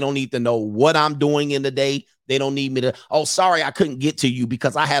baked. They don't need to know what I'm doing in the day. They don't need me to, oh, sorry, I couldn't get to you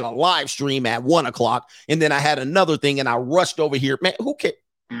because I had a live stream at 1:00 and then I had another thing and I rushed over here. Man, who cares?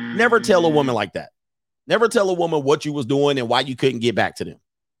 Never tell a woman like that. Never tell a woman what you was doing and why you couldn't get back to them.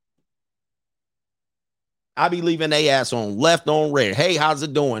 I be leaving they ass on left on red. Hey, how's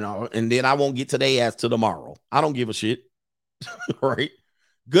it doing? And then I won't get to they ass till tomorrow. I don't give a shit. All right.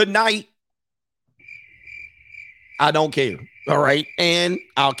 Good night. I don't care. All right. And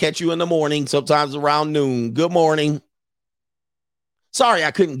I'll catch you in the morning, sometimes around noon. Good morning. Sorry,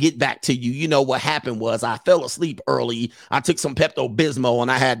 I couldn't get back to you. You know what happened was I fell asleep early. I took some Pepto-Bismol and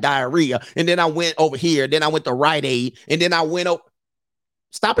I had diarrhea. And then I went over here. Then I went to Rite Aid. And then I went over.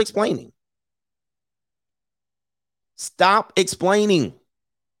 Stop explaining. Stop explaining.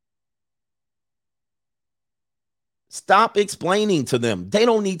 Stop explaining to them. They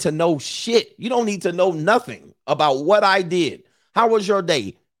don't need to know shit. You don't need to know nothing about what I did. How was your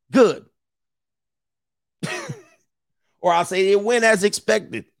day? Good. Or I'll say it went as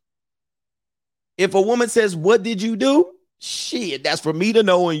expected. If a woman says, what did you do? Shit, that's for me to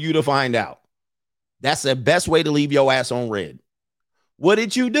know and you to find out. That's the best way to leave your ass on red. What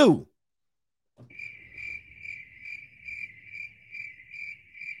did you do?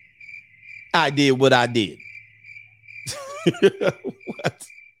 I did what I did. What?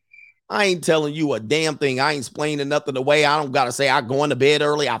 I ain't telling you a damn thing. I ain't explaining nothing away. I don't got to say I going to bed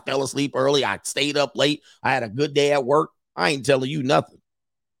early. I fell asleep early. I stayed up late. I had a good day at work. I ain't telling you nothing.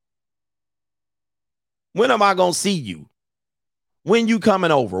 When am I going to see you? When you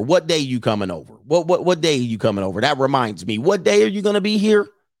coming over? What day you coming over? What day are you coming over? That reminds me. What day are you going to be here?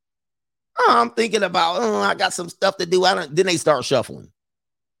 Oh, I'm thinking about, I got some stuff to do. Then they start shuffling.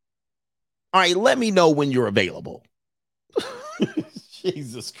 All right, let me know when you're available.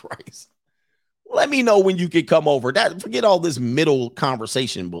 Jesus Christ. Let me know when you can come over. Forget all this middle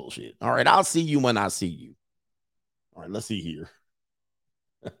conversation bullshit. All right, I'll see you when I see you. All right, let's see here.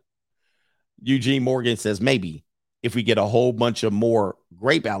 Eugene Morgan says, maybe if we get a whole bunch of more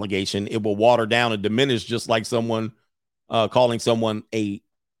grape allegation, it will water down and diminish, just like someone calling someone a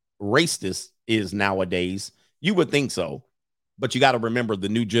racist is nowadays. You would think so. But you got to remember the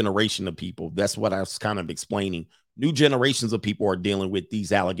new generation of people. That's what I was kind of explaining. New generations of people are dealing with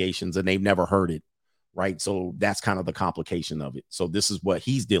these allegations and they've never heard it, right? So that's kind of the complication of it. So this is what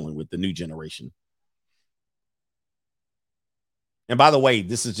he's dealing with, the new generation. And by the way,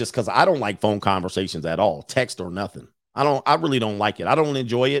 this is just because I don't like phone conversations at all, text or nothing. I really don't like it. I don't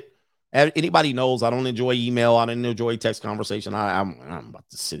enjoy it. Anybody knows I don't enjoy email. I don't enjoy text conversation. I'm about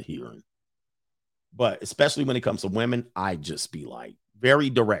to sit here. But especially when it comes to women, I just be like very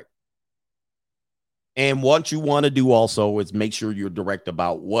direct. And what you want to do also is make sure you're direct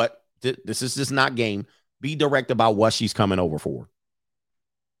about what this is just not game. Be direct about what she's coming over for.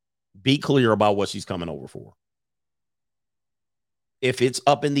 Be clear about what she's coming over for. If it's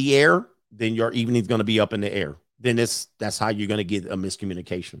up in the air, then your evening's going to be up in the air. Then that's how you're going to get a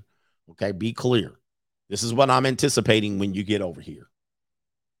miscommunication. Okay, be clear. This is what I'm anticipating when you get over here.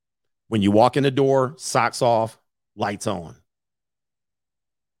 When you walk in the door, socks off, lights on.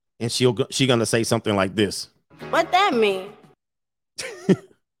 And she's going to say something like this. What that mean?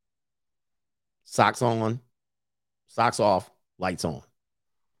 Socks on, socks off, lights on.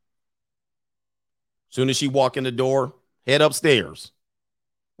 Soon as she walk in the door, head upstairs.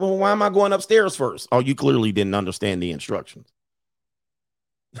 Well, why am I going upstairs first? Oh, you clearly didn't understand the instructions.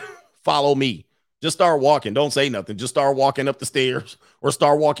 Follow me. Just start walking. Don't say nothing. Just start walking up the stairs or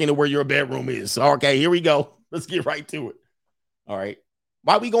start walking to where your bedroom is. Okay, here we go. Let's get right to it. All right.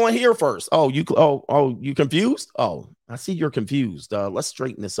 Why are we going here first? Oh, you confused? Oh, I see you're confused. Let's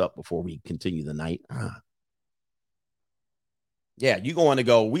straighten this up before we continue the night. Yeah, you going to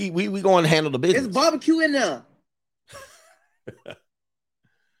go. We going to handle the business. There's barbecue in there.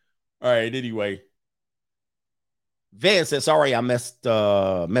 All right, anyway. Van says, sorry, I messed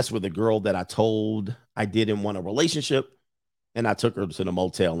with a girl that I told I didn't want a relationship, and I took her to the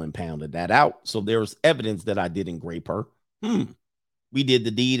motel and pounded that out. So there's evidence that I didn't grape her. We did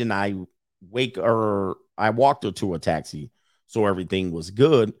the deed, and I walked her to a taxi, so everything was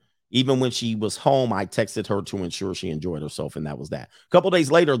good. Even when she was home, I texted her to ensure she enjoyed herself, and that was that. A couple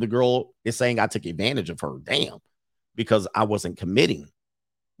days later, the girl is saying I took advantage of her. Damn, because I wasn't committing.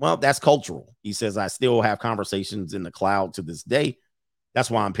 Well, that's cultural. He says, I still have conversations in the cloud to this day.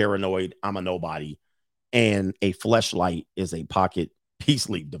 That's why I'm paranoid. I'm a nobody. And a fleshlight is a pocket peace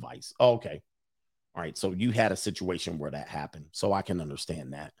leave device. Okay. All right. So you had a situation where that happened. So I can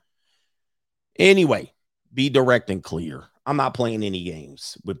understand that. Anyway, be direct and clear. I'm not playing any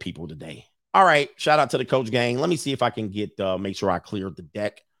games with people today. All right. Shout out to the coach gang. Let me see if I can make sure I cleared the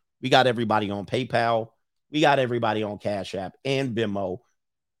deck. We got everybody on PayPal. We got everybody on Cash App and Venmo.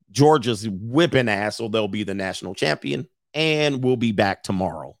 Georgia's whipping ass, so they'll be the national champion. And we'll be back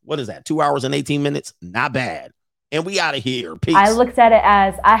tomorrow. What is that? 2 hours and 18 minutes? Not bad. And we out of here. Peace. I looked at it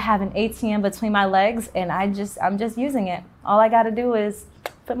as I have an ATM between my legs, and I'm just using it. All I got to do is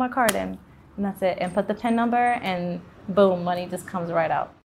put my card in, and that's it. And put the PIN number, and boom, money just comes right out.